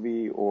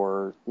movie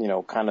or, you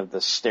know, kind of the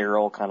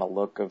sterile kind of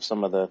look of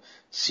some of the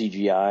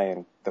CGI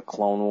and the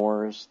Clone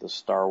Wars, the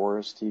Star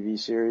Wars TV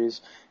series,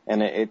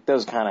 and it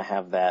does kind of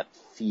have that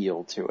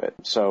feel to it.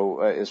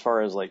 So as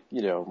far as like,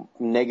 you know,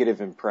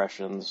 negative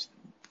impressions,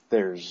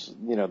 there's,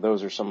 you know,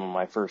 those are some of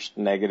my first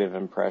negative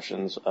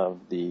impressions of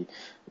the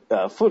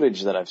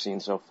footage that I've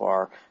seen so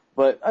far.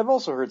 But I've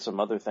also heard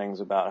some other things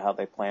about how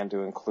they plan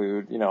to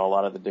include, you know, a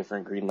lot of the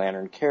different Green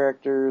Lantern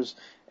characters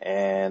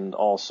and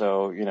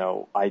also, you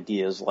know,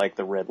 ideas like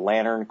the Red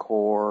Lantern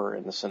Corps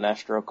and the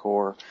Sinestro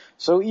Corps.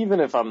 So even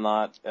if I'm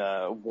not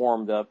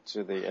warmed up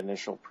to the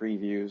initial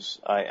previews,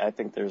 I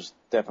think there's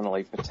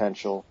definitely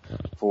potential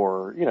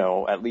for,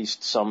 at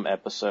least some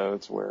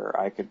episodes where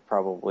I could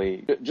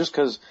probably, just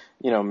cause,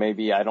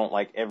 maybe I don't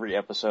like every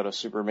episode of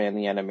Superman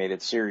the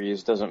Animated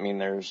Series doesn't mean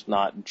there's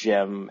not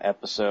gem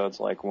episodes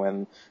like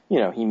when,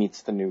 he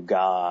meets the new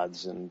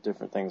gods and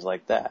different things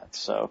like that.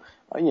 So,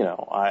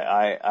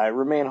 I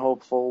remain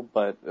hopeful,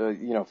 but,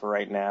 for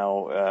right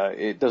now,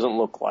 it doesn't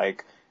look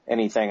like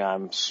anything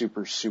I'm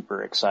super,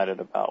 super excited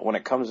about. When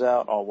it comes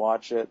out, I'll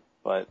watch it,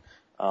 but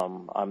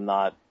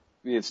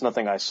it's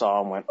nothing I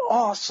saw and went,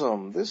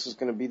 awesome, this is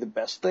going to be the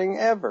best thing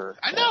ever.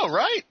 I know,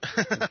 right?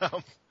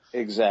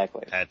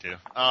 Exactly. Had to.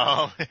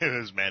 It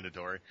was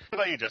mandatory. What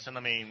about you, Justin?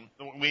 I mean,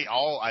 we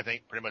all, I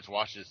think, pretty much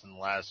watched this in the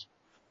last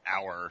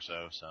hour or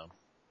so.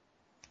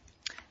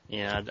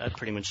 Yeah, I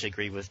pretty much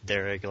agree with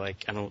Derek.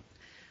 Like, I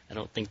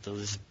don't think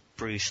those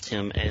Bruce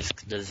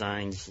Timm-esque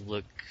designs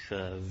look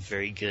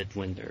very good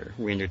when they're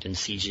rendered in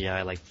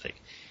CGI.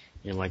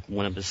 Like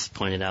one of us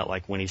pointed out,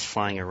 like when he's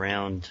flying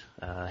around,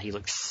 he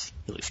looks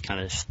kind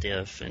of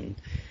stiff. And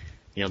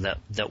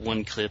that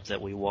one clip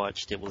that we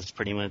watched, it was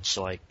pretty much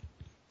like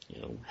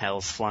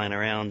Hal's flying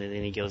around, and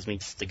then he goes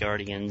meets the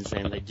Guardians,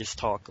 and they just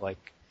talk.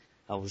 Like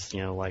was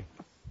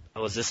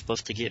this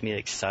supposed to get me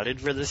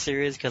excited for the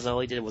series? Because all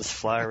he did was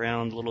fly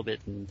around a little bit,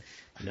 and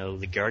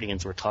the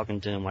Guardians were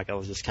talking to him. Like I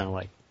was just kind of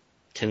like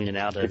tuning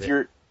out of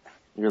it.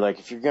 You're like,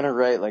 if you're gonna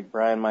write like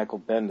Brian Michael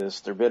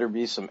Bendis, there better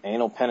be some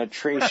anal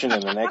penetration in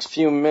the next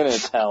few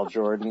minutes, Hal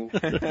Jordan.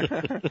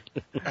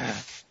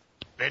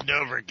 Bend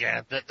over,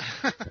 Gambit.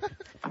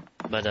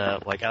 But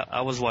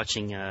I was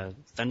watching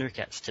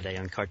Thundercats today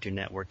on Cartoon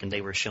Network, and they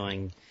were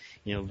showing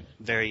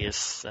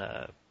various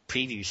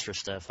previews for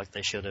stuff. Like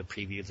they showed a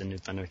preview of the new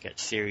Thundercats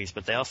series,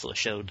 but they also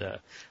showed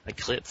a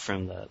clip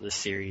from the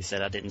series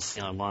that I didn't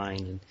see online,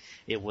 and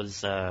it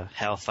was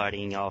Hal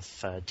fighting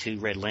off 2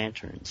 Red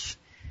Lanterns.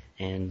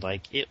 And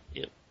like it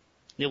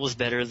was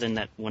better than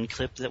that one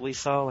clip that we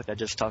saw, like I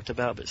just talked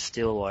about, but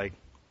still like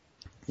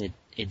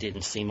it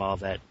didn't seem all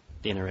that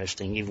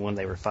interesting, even when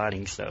they were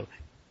fighting. So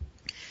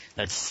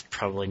that's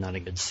probably not a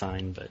good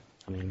sign. But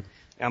I mean,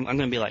 I'm going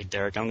to be like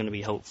Derek. I'm going to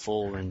be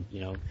hopeful, and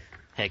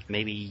heck,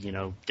 maybe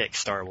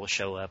Dexstar will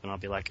show up, and I'll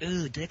be like,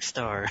 ooh,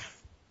 Dexstar.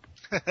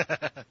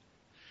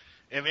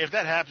 If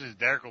that happens,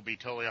 Derek will be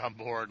totally on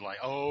board. Like,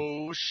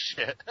 oh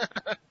shit.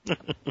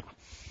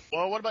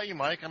 Well, what about you,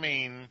 Mike? I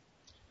mean,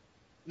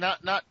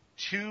 not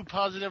too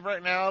positive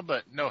right now,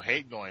 but no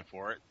hate going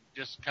for it.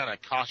 Just kind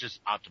of cautious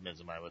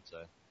optimism, I would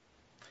say.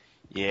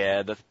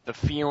 Yeah, the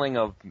feeling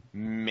of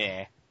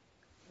meh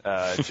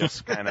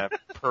just kind of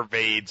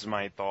pervades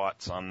my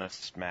thoughts on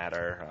this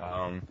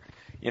matter.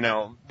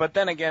 But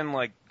then again,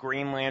 like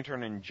Green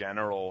Lantern in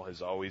general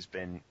has always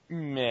been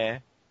meh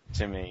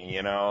to me.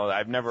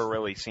 I've never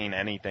really seen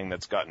anything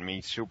that's gotten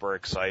me super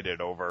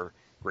excited over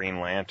Green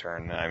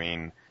Lantern. I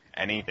mean,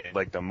 anything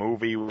like the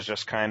movie was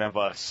just kind of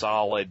a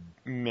solid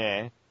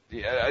meh.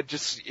 Yeah,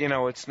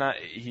 it's not.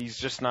 He's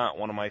just not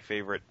one of my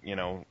favorite,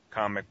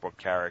 comic book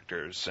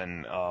characters,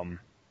 and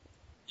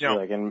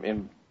like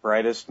in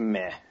brightest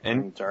meh,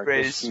 in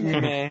darkest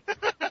meh.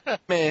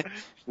 Meh.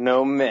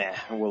 No meh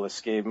will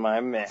escape my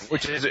meh.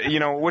 Which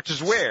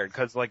is weird,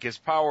 because like his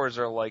powers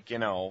are like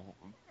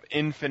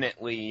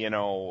infinitely,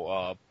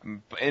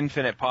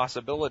 infinite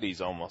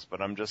possibilities almost.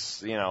 But I'm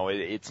just,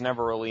 it's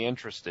never really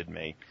interested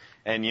me.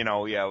 And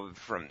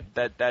from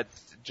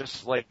that's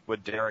just like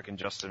what Derek and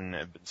Justin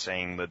have been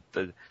saying,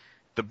 that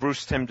the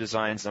Bruce Timm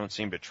designs don't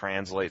seem to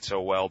translate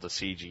so well to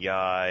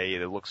CGI.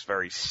 It looks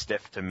very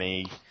stiff to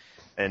me.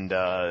 And,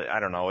 I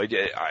don't know,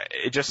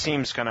 it just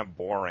seems kind of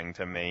boring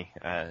to me.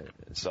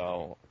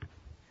 So,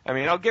 I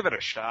mean, I'll give it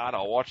a shot.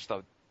 I'll watch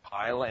the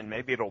pilot and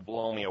maybe it'll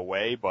blow me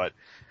away, but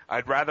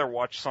I'd rather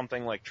watch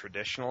something like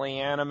traditionally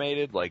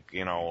animated, like,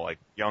 like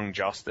Young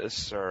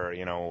Justice or,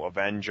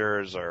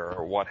 Avengers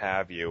or what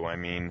have you. I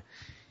mean,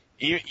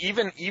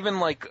 even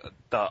like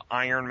the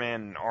Iron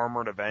Man and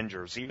Armored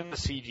Avengers, even the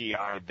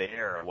CGI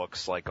there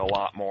looks like a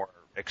lot more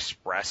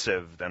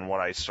expressive than what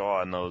I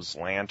saw in those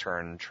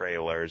Lantern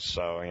trailers,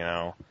 so,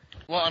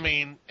 Well, I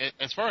mean,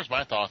 as far as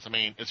my thoughts, I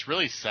mean, it's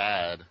really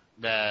sad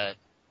that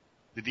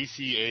the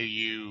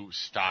DCAU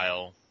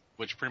style,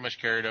 which pretty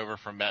much carried over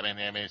from Batman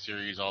the Animated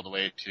Series all the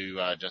way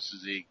to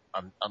Justice League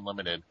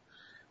Unlimited,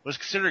 was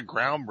considered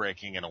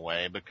groundbreaking in a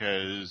way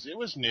because it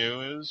was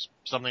new. It was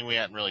something we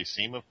hadn't really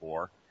seen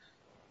before.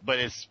 But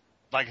it's,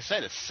 like I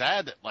said, it's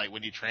sad that, like,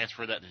 when you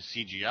transfer that to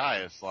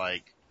CGI, it's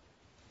like,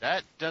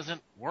 that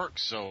doesn't work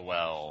so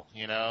well,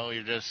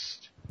 you're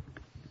just,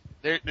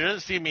 there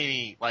doesn't seem to be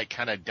any, like,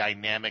 kind of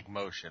dynamic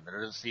motion. There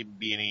doesn't seem to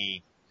be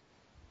any,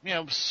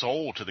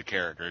 soul to the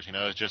characters,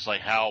 it's just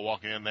like Hal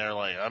walking in there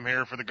like, I'm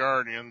here for the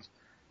Guardians.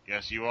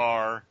 Yes, you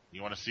are.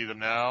 You want to see them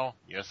now?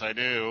 Yes, I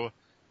do.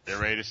 They're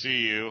ready to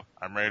see you.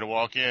 I'm ready to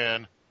walk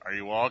in. Are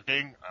you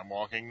walking? I'm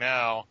walking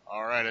now.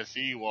 All right, I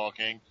see you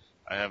walking.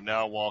 I have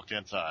now walked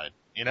inside.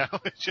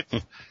 It's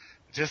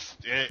just,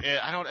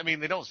 I mean,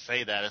 they don't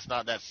say that. It's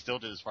not that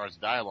stilted as far as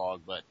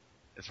dialogue, but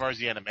as far as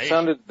the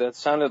animation. That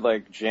sounded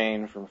like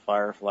Jane from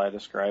Firefly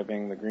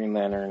describing the Green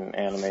Lantern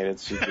animated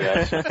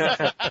CGI.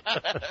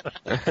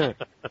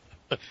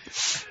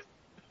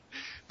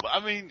 Well, I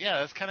mean, yeah,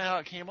 that's kind of how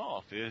it came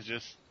off. It was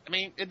just, I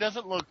mean, it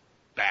doesn't look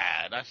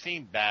bad. I've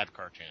seen bad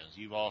cartoons.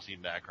 You've all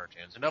seen bad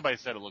cartoons. And nobody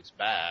said it looks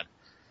bad.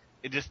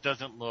 It just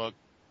doesn't look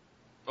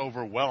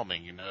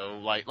overwhelming, you know,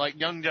 like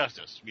Young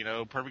Justice, you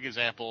know, perfect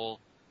example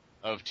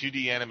of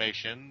 2D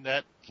animation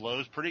that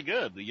flows pretty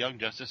good. The Young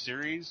Justice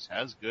series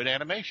has good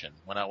animation.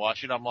 When I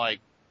watch it, I'm like,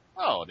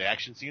 oh, the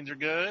action scenes are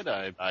good.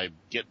 I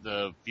get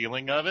the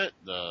feeling of it.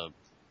 The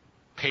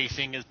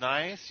pacing is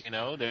nice. You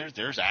know,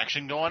 there's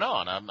action going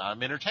on.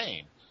 I'm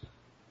entertained.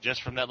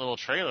 Just from that little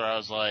trailer, I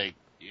was like,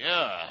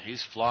 yeah,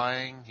 he's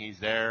flying, he's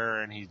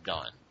there, and he's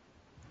done.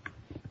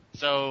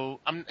 So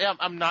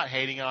I'm not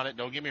hating on it.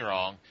 Don't get me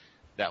wrong.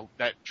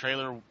 That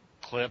trailer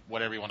clip,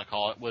 whatever you want to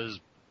call it, was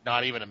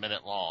not even 2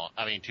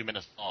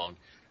 minutes long.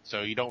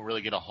 So you don't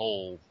really get a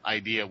whole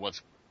idea of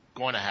what's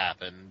going to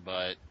happen.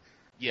 But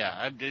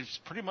yeah, it's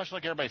pretty much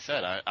like everybody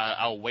said.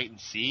 I'll wait and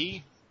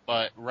see.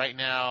 But right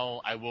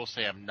now, I will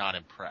say I'm not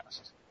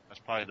impressed. That's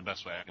probably the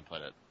best way I can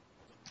put it.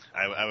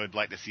 I would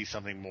like to see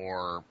something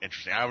more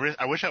interesting. I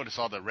wish I would have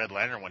saw the Red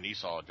Lantern one you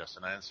saw,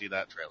 Justin. I didn't see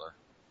that trailer.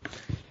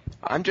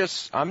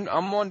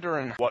 I'm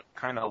wondering what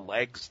kind of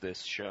legs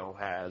this show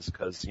has,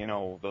 because, you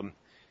know,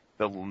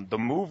 the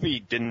movie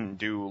didn't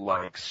do,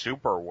 like,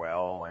 super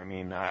well. I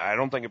mean, I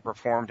don't think it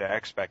performed to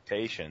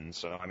expectations.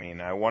 So, I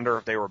mean, I wonder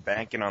if they were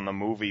banking on the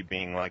movie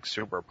being, like,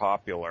 super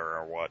popular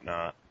or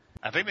whatnot.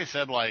 I think they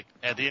said, like,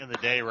 at the end of the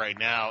day right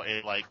now,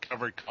 it, like,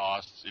 covered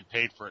costs. It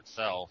paid for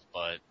itself.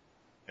 But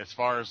as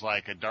far as,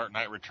 like, a Dark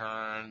Knight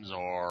Returns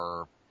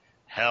or,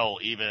 hell,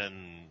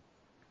 even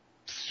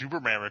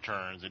Superman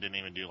Returns, it didn't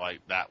even do, like,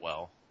 that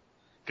well.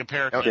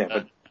 Compared to... Okay,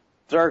 but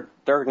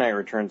Dark Knight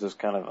Returns is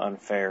kind of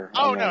unfair.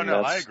 Oh,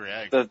 I agree.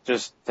 That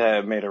just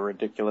made a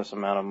ridiculous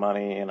amount of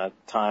money in a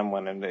time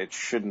when it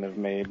shouldn't have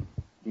made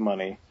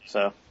money,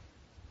 so...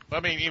 I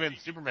mean, even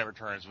Superman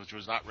Returns, which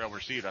was not well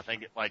received, I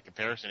think, like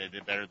comparison, it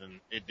did better than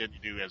it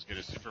didn't do as good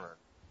as Superman.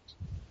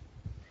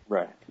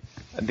 Right.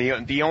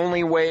 The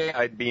only way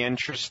I'd be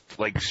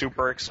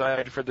super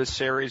excited for this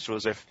series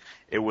was if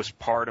it was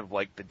part of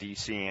like the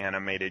DC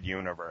animated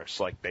universe.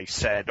 Like they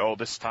said, oh,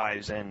 this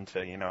ties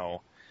into, you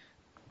know,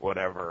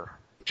 whatever,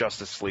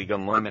 Justice League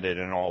Unlimited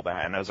and all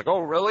that. And I was like, oh,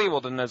 really?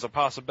 Well, then there's a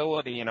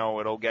possibility, you know,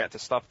 it'll get to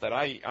stuff that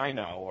I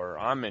know or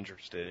I'm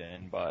interested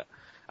in, but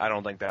I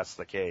don't think that's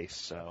the case,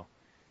 so.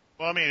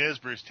 Well, I mean, it is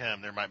Bruce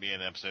Timm. There might be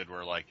an episode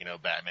where, like, you know,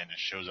 Batman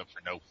just shows up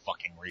for no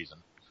fucking reason.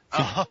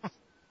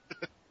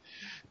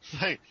 It's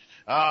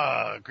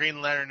like,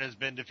 Green Lantern has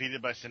been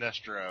defeated by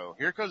Sinestro.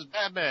 Here goes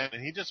Batman,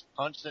 and he just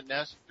punched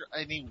Sinestro,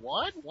 and he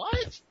won?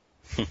 What?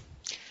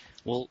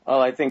 Well,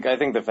 I think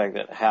the fact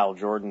that Hal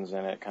Jordan's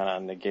in it kind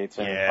of negates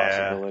any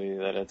possibility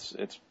that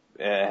it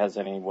has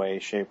any way,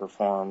 shape, or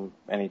form,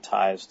 any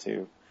ties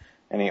to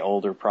any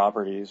older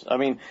properties. I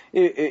mean,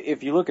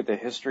 if you look at the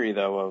history,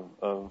 though,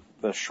 of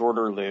the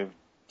shorter-lived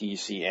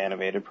DC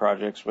animated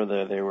projects,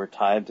 whether they were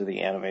tied to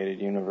the animated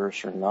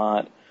universe or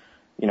not,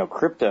 you know,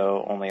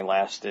 Crypto only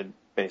lasted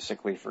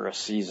basically for a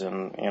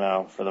season, you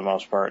know, for the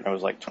most part, and it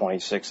was like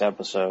 26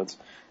 episodes.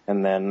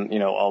 And then, you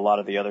know, a lot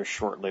of the other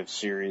short-lived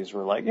series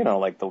were like, you know,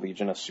 like the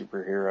Legion of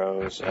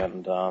Superheroes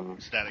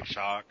and Static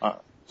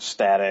Shock.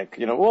 Static,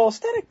 you know, well,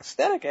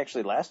 Static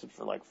actually lasted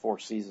for like 4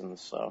 seasons,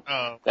 so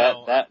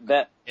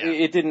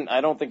it didn't.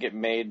 I don't think it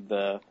made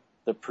the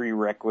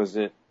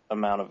prerequisite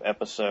amount of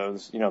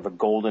episodes, you know, the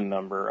golden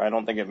number. I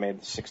don't think it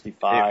made the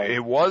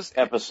 65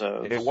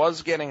 episodes. It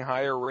was getting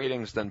higher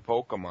ratings than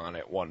Pokemon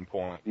at one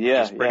point.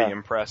 Yeah, it's pretty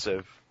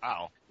impressive.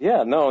 Wow.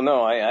 Yeah,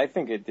 I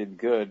think it did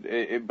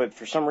good, but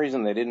for some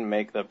reason they didn't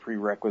make the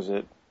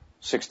prerequisite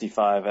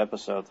 65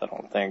 episodes, I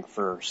don't think,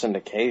 for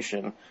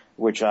syndication,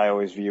 which I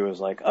always view as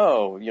like,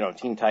 oh, you know,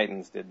 Teen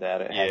Titans did that.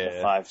 It had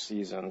the 5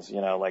 seasons,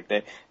 you know, like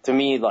to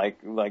me,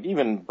 like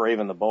even Brave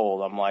and the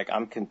Bold,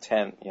 I'm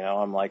content, you know,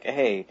 I'm like,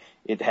 hey,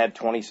 it had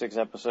 26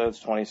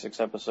 episodes,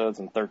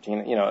 and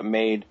 13, you know, it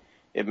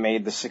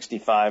made the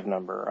 65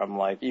 number. I'm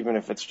like, even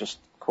if it's just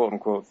quote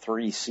unquote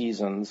 3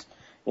 seasons,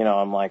 you know,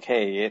 I'm like,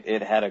 hey,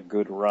 it had a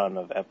good run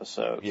of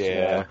episodes. Yeah. You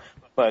know?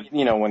 But,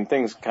 you know, when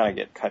things kind of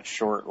get cut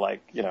short,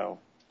 like, you know,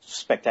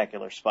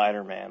 Spectacular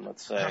Spider-Man,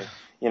 let's say,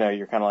 you know,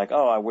 you're kind of like,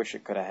 oh, I wish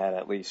it could have had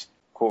at least,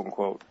 quote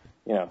unquote,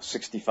 you know,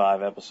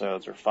 65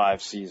 episodes or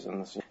 5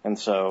 seasons. And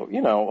so,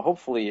 you know,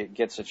 hopefully it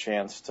gets a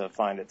chance to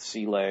find its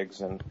sea legs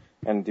and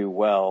do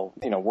well.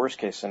 You know, worst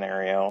case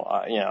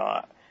scenario, you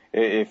know,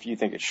 if you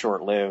think it's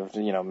short-lived,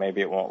 you know, maybe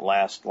it won't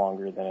last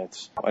longer than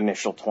its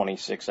initial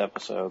 26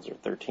 episodes or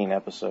 13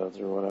 episodes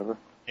or whatever.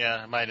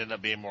 Yeah, it might end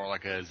up being more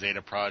like a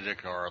Zeta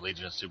Project or a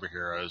Legion of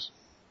Superheroes.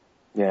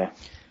 Yeah.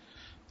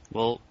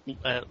 Well,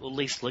 at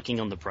least looking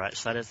on the bright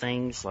side of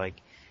things, like,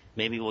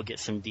 maybe we'll get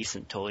some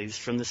decent toys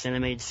from this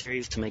animated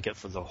series to make up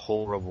for the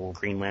horrible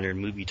Green Lantern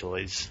movie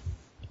toys.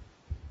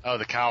 Oh,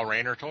 the Kyle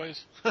Rayner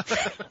toys?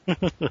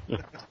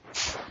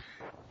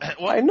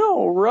 Well, I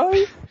know,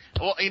 right?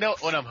 Well, you know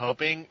what I'm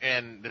hoping,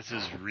 and this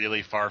is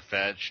really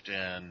far-fetched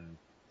and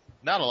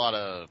not a lot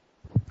of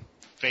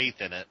faith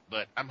in it,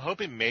 but I'm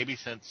hoping maybe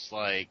since,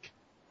 like,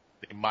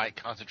 they might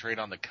concentrate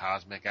on the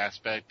cosmic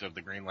aspect of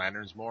the Green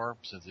Lanterns more,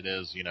 since it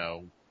is,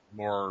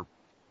 more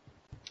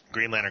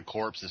Green Lantern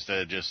Corps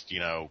instead of just,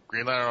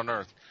 Green Lantern on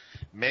Earth.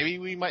 Maybe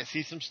we might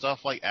see some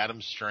stuff like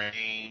Adam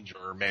Strange,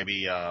 or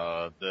maybe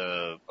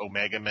the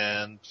Omega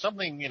Men,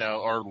 something,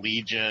 or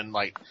Legion,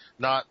 like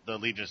not the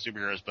Legion of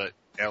Superheroes, but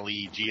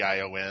Legion,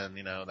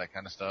 that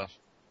kind of stuff.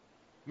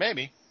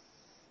 Maybe.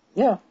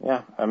 Yeah.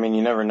 I mean,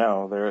 you never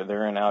know.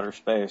 They're in outer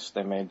space.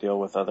 They may deal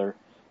with other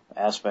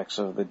aspects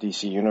of the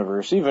DC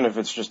universe, even if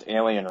it's just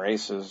alien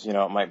races.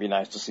 It might be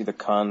nice to see the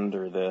Kund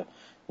or the,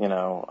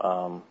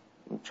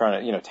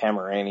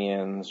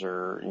 Tamaranians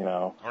or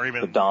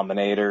even the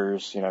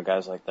Dominators,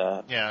 guys like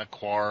that. Yeah,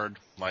 Quard,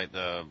 like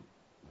the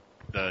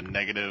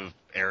negative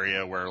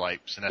area where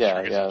like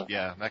Sinestro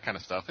gets, that kind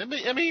of stuff. I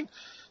mean,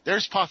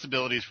 there's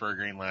possibilities for a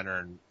Green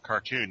Lantern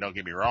cartoon. Don't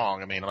get me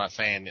wrong. I mean, I'm not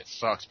saying it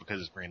sucks because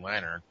it's Green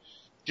Lantern.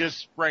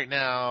 Just right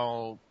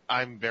now,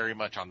 I'm very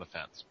much on the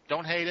fence.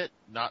 Don't hate it.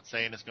 Not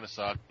saying it's gonna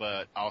suck,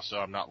 but also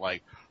I'm not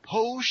like,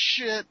 oh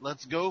shit,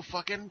 let's go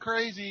fucking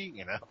crazy,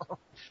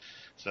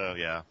 So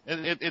yeah,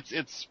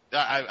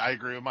 I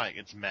agree with Mike.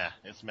 It's meh.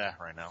 It's meh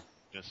right now.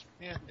 Just,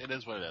 it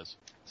is what it is.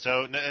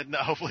 So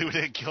hopefully we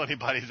didn't kill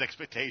anybody's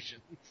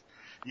expectations.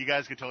 You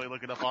guys can totally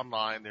look it up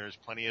online. There's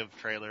plenty of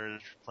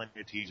trailers, plenty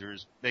of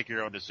teasers. Make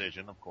your own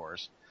decision, of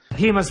course.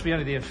 He must be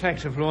under the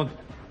effect of Lord...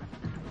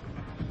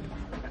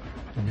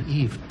 And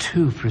Eve,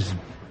 too,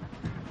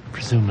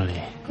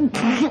 presumably.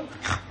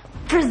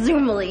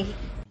 Presumably.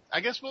 I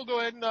guess we'll go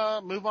ahead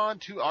and move on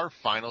to our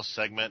final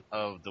segment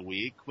of the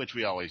week, which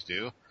we always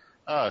do.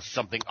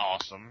 Something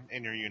awesome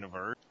in your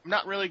universe. I'm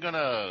not really going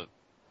to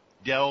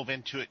delve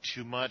into it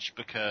too much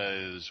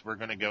because we're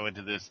going to go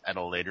into this at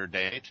a later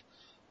date.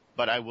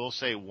 But I will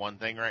say one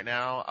thing right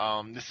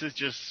now. This is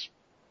just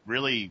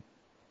really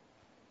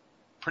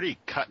pretty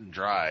cut and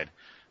dried.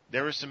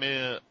 There was some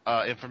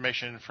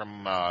information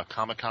from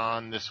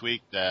Comic-Con this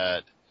week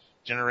that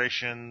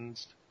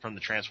Generations from the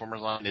Transformers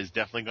line is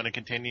definitely going to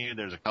continue.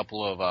 There's a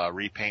couple of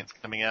repaints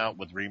coming out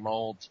with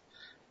remolds.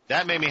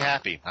 That made me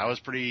happy. I was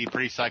pretty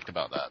psyched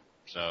about that.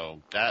 So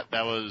that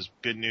was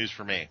good news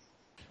for me.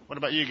 What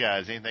about you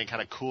guys? Anything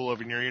kind of cool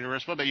over in your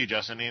universe? What about you,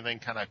 Justin? Anything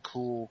kind of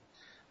cool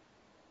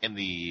in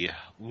the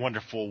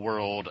wonderful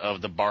world of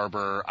the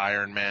Barber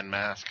Iron Man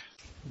mask?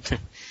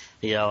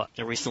 Yeah,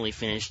 I recently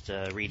finished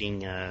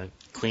reading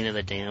Queen of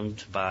the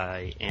Damned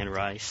by Anne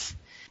Rice.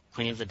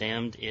 Queen of the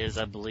Damned is,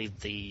 I believe,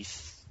 the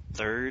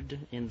third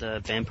in the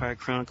Vampire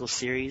Chronicles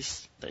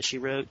series that she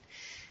wrote.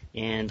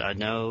 And I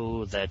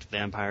know that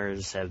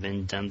vampires have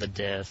been done to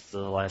death the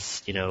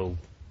last,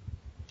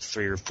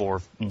 3 or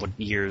 4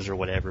 years or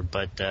whatever.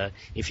 But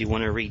if you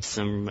want to read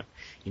some,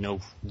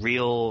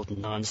 real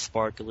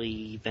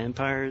non-sparkly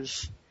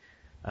vampires,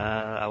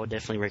 I would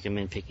definitely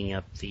recommend picking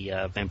up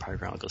the Vampire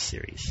Chronicles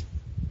series.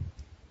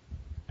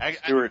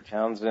 Stuart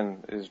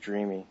Townsend is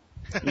dreamy.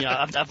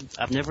 Yeah,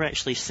 I've never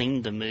actually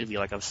seen the movie.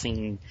 Like, I've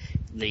seen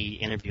the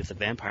Interview with the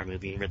Vampire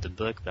movie and read the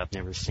book, but I've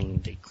never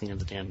seen the Queen of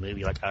the Damned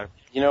movie. Like, I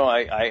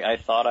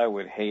thought I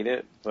would hate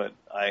it, but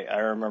I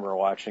remember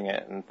watching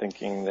it and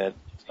thinking that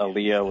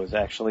Aaliyah was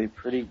actually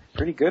pretty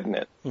good in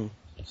it.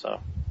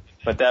 So,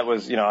 but that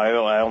was,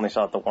 I only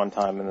saw it the one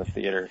time in the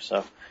theater,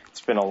 so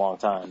it's been a long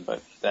time.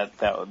 But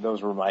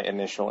those were my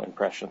initial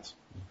impressions.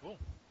 Cool.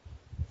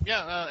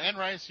 Yeah, Anne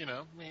Rice,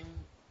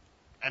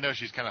 I know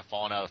she's kind of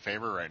fallen out of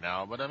favor right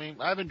now, but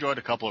I've enjoyed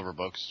a couple of her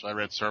books. I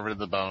read Servant of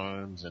the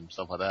Bones and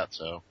stuff like that,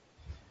 so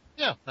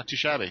yeah, not too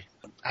shabby.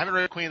 I haven't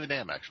read Queen of the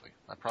Damned, actually.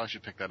 I probably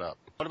should pick that up.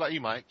 What about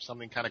you, Mike?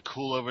 Something kind of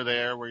cool over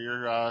there where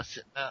you're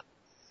sitting at?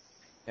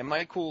 And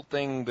my cool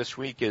thing this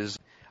week is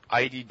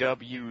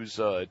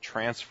IDW's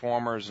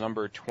Transformers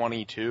number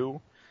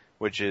 22,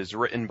 which is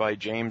written by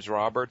James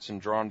Roberts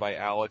and drawn by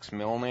Alex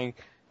Milne.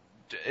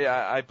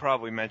 I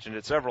probably mentioned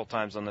it several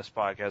times on this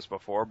podcast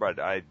before, but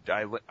I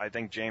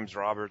think James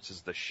Roberts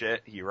is the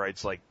shit. He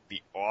writes like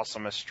the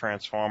awesomest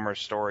Transformers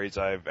stories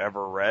I've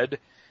ever read,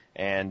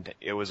 and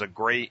it was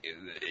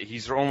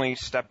he's only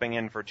stepping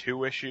in for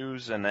 2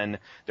 issues, and then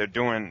they're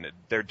doing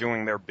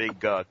their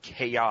big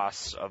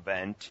Chaos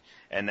event,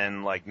 and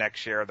then like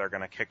next year they're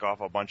going to kick off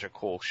a bunch of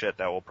cool shit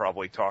that we'll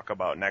probably talk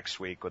about next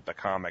week with the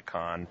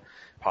Comic-Con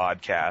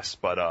podcast,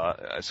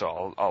 but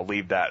so I'll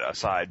leave that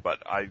aside.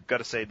 But I've got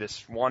to say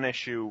this one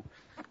issue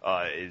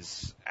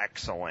is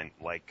excellent.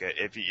 Like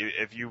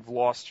if you've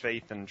lost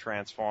faith in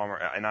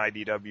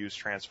IDW's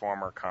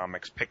Transformer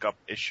comics, pick up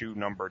issue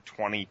number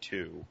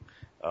 22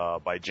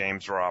 by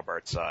James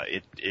Roberts.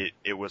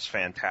 It was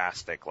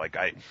fantastic. Like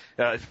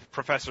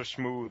Professor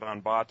Smooth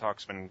on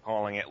Botok's been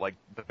calling it like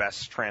the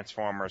best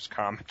Transformers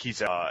comic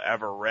he's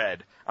ever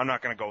read. I'm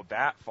not going to go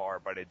that far,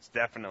 but it's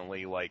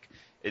definitely like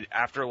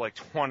after like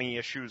 20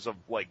 issues of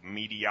like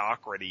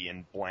mediocrity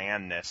and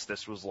blandness,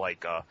 this was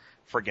like a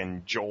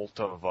friggin' jolt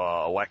of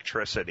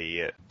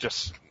electricity.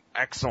 Just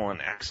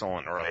excellent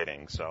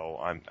writing. So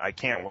I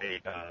can't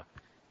wait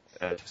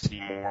to see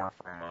more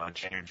from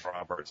James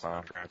Roberts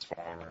on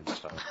Transformers.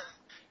 So.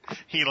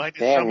 He liked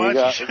it Damn, so much,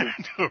 got, he turned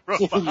into a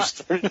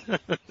robot.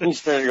 you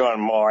started going,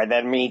 more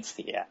than meets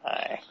the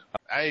eye.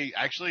 I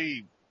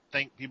actually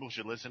think people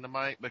should listen to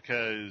Mike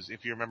because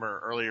if you remember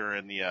earlier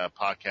in the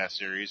podcast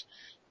series,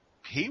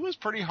 he was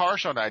pretty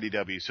harsh on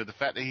IDW. So the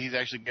fact that he's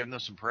actually giving them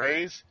some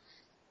praise,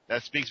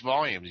 that speaks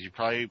volumes. You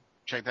probably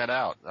check that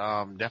out.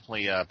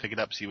 Definitely pick it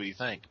up, see what you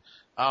think.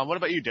 What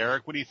about you,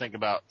 Derek? What do you think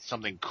about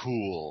something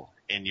cool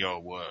in your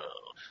world?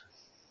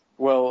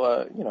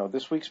 Well,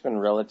 this week's been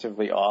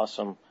relatively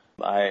awesome.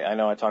 I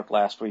know I talked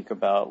last week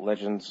about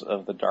Legends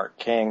of the Dark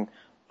King,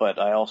 but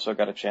I also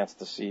got a chance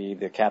to see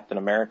the Captain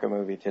America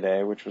movie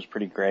today, which was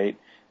pretty great.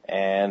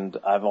 And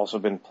I've also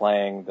been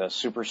playing the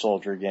Super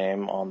Soldier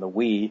game on the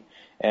Wii,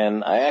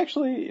 and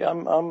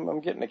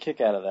I'm getting a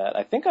kick out of that.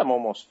 I think I'm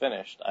almost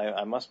finished.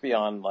 I must be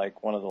on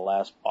like one of the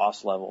last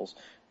boss levels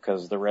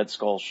because the Red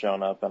Skull's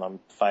shown up, and I'm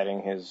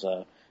fighting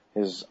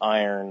his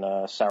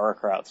iron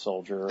sauerkraut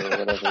soldier or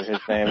whatever his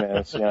name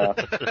is.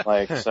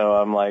 So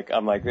I'm like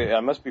I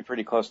must be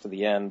pretty close to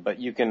the end. But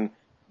you can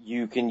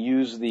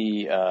use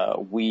the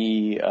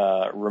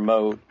Wii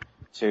remote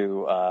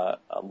to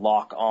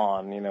lock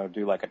on,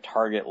 do like a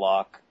target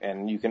lock,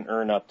 and you can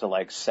earn up to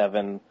like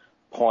 7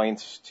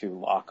 points to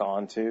lock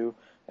onto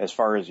as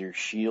far as your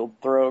shield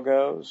throw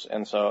goes.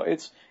 And so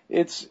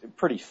it's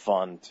pretty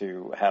fun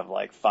to have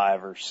like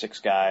 5 or 6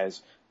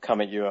 guys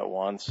come at you at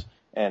once.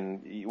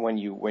 And when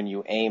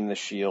you aim the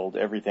shield,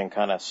 everything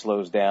kind of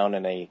slows down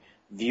in a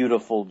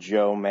beautiful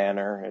Joe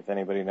manner, if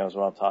anybody knows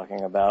what I'm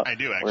talking about. I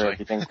do, actually. Where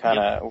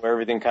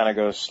everything kind of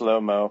goes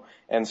slow-mo.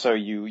 And so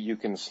you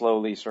can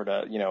slowly sort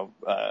of,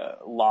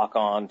 lock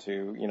on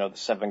to, the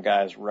 7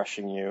 guys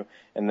rushing you.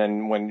 And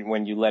then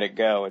when you let it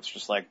go, it's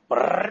just like,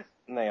 brrr,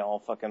 and they all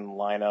fucking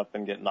line up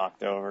and get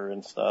knocked over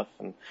and stuff.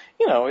 And,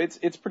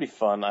 it's pretty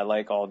fun. I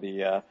like all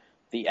the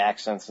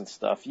accents and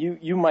stuff.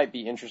 You might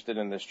be interested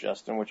in this,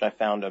 Justin, which I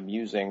found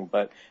amusing,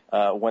 but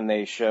when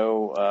they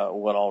show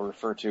what I'll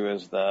refer to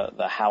as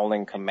the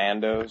Howling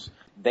Commandos,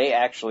 they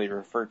actually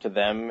refer to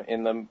them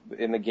in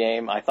the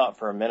game. I thought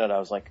for a minute, I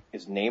was like,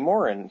 is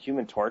Namor and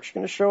Human Torch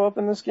going to show up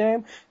in this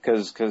game?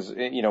 Because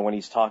when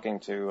he's talking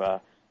to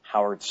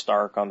Howard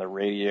Stark on the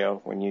radio,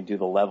 when you do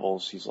the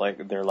levels,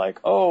 they're like,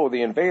 oh,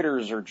 the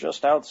invaders are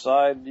just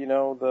outside,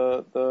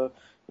 the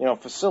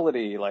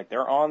facility, like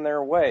they're on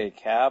their way,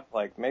 Cap,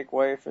 like make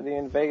way for the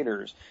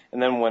invaders.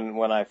 And then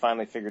when I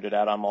finally figured it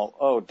out, I'm all,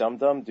 oh, Dum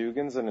Dum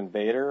Dugan's an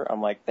invader?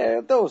 I'm like,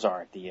 those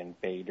aren't the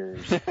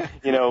invaders, but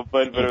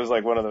it was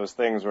like one of those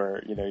things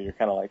where, you're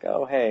kind of like,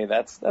 oh, hey,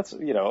 that's,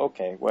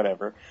 okay,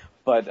 whatever.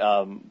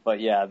 But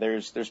yeah,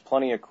 there's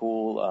plenty of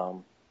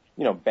cool,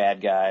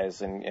 bad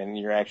guys, and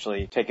you're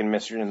actually taking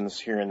missions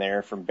here and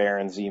there from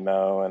Baron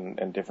Zemo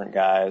and different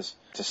guys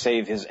to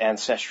save his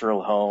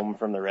ancestral home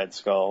from the Red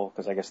Skull,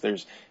 because I guess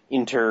there's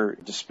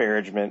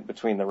inter-disparagement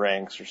between the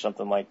ranks or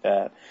something like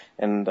that.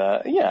 And,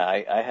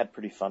 I had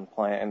pretty fun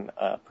playing,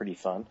 pretty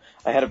fun.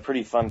 I had a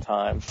pretty fun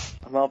time.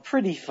 I'm all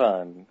pretty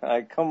fun.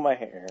 I comb my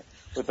hair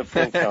with a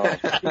pink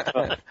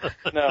comb.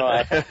 No,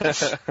 I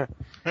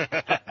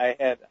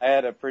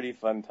had a pretty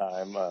fun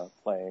time,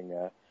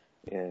 playing,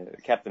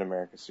 Captain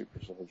America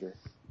Super Soldier.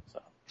 So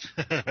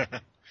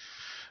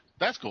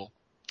that's cool.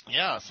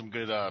 Yeah, some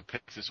good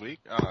picks this week.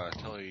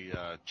 Totally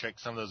check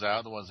some of those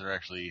out, the ones that are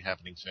actually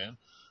happening soon.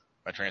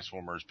 My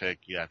Transformers pick,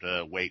 you have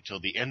to wait till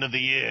the end of the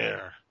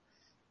year.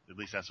 At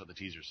least that's what the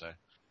teasers say.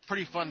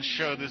 Pretty fun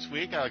show this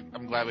week.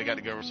 I'm glad we got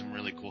to go over some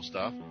really cool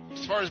stuff.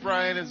 As far as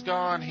Brian is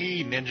gone,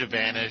 he ninja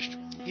vanished.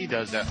 He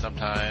does that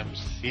sometimes.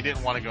 He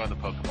didn't want to go in the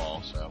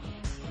Pokeball, so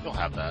he'll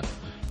have that.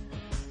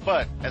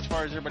 But as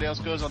far as everybody else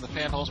goes on the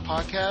Fanholes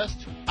podcast,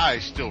 I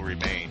still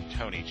remain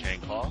Tony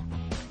Chanclaw.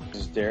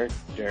 This is Derek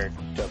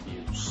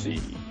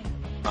WC.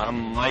 I'm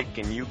Mike,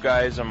 and you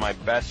guys are my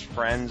best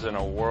friends in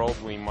a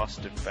world we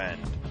must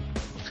defend.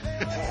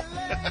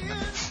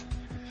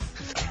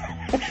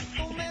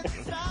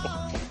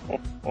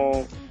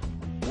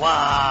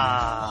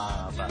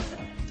 Wow.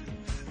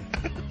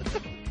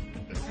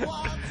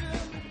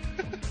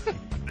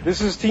 This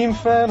is Team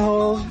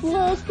Fanholes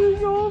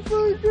blasting off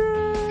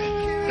again.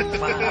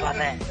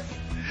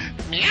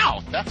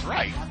 Meow, that's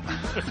right.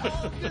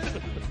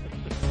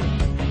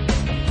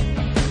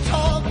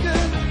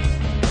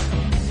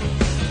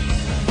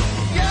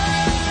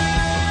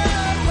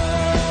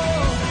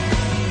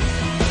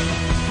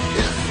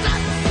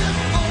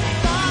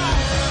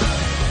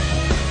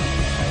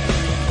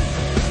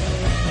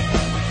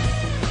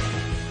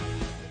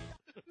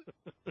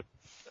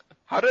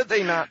 How did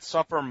they not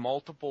suffer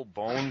multiple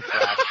bone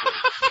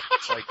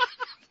fractures? Like,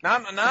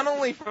 not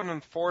only from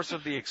the force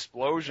of the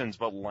explosions,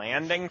 but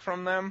landing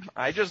from them?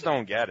 I just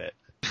don't get it.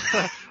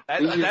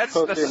 That's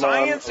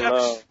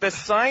the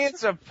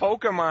science of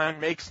Pokemon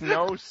makes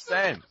no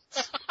sense.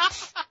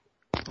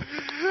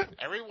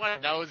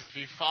 Everyone knows if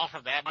you fall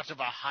from that much of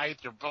a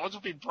height, your bones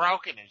will be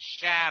broken and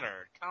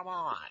shattered. Come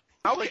on.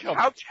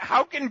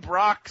 How can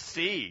Brock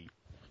see?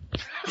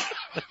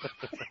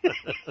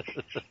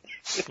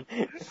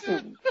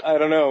 I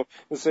don't know.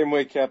 The same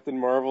way Captain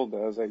Marvel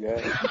does, I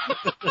guess.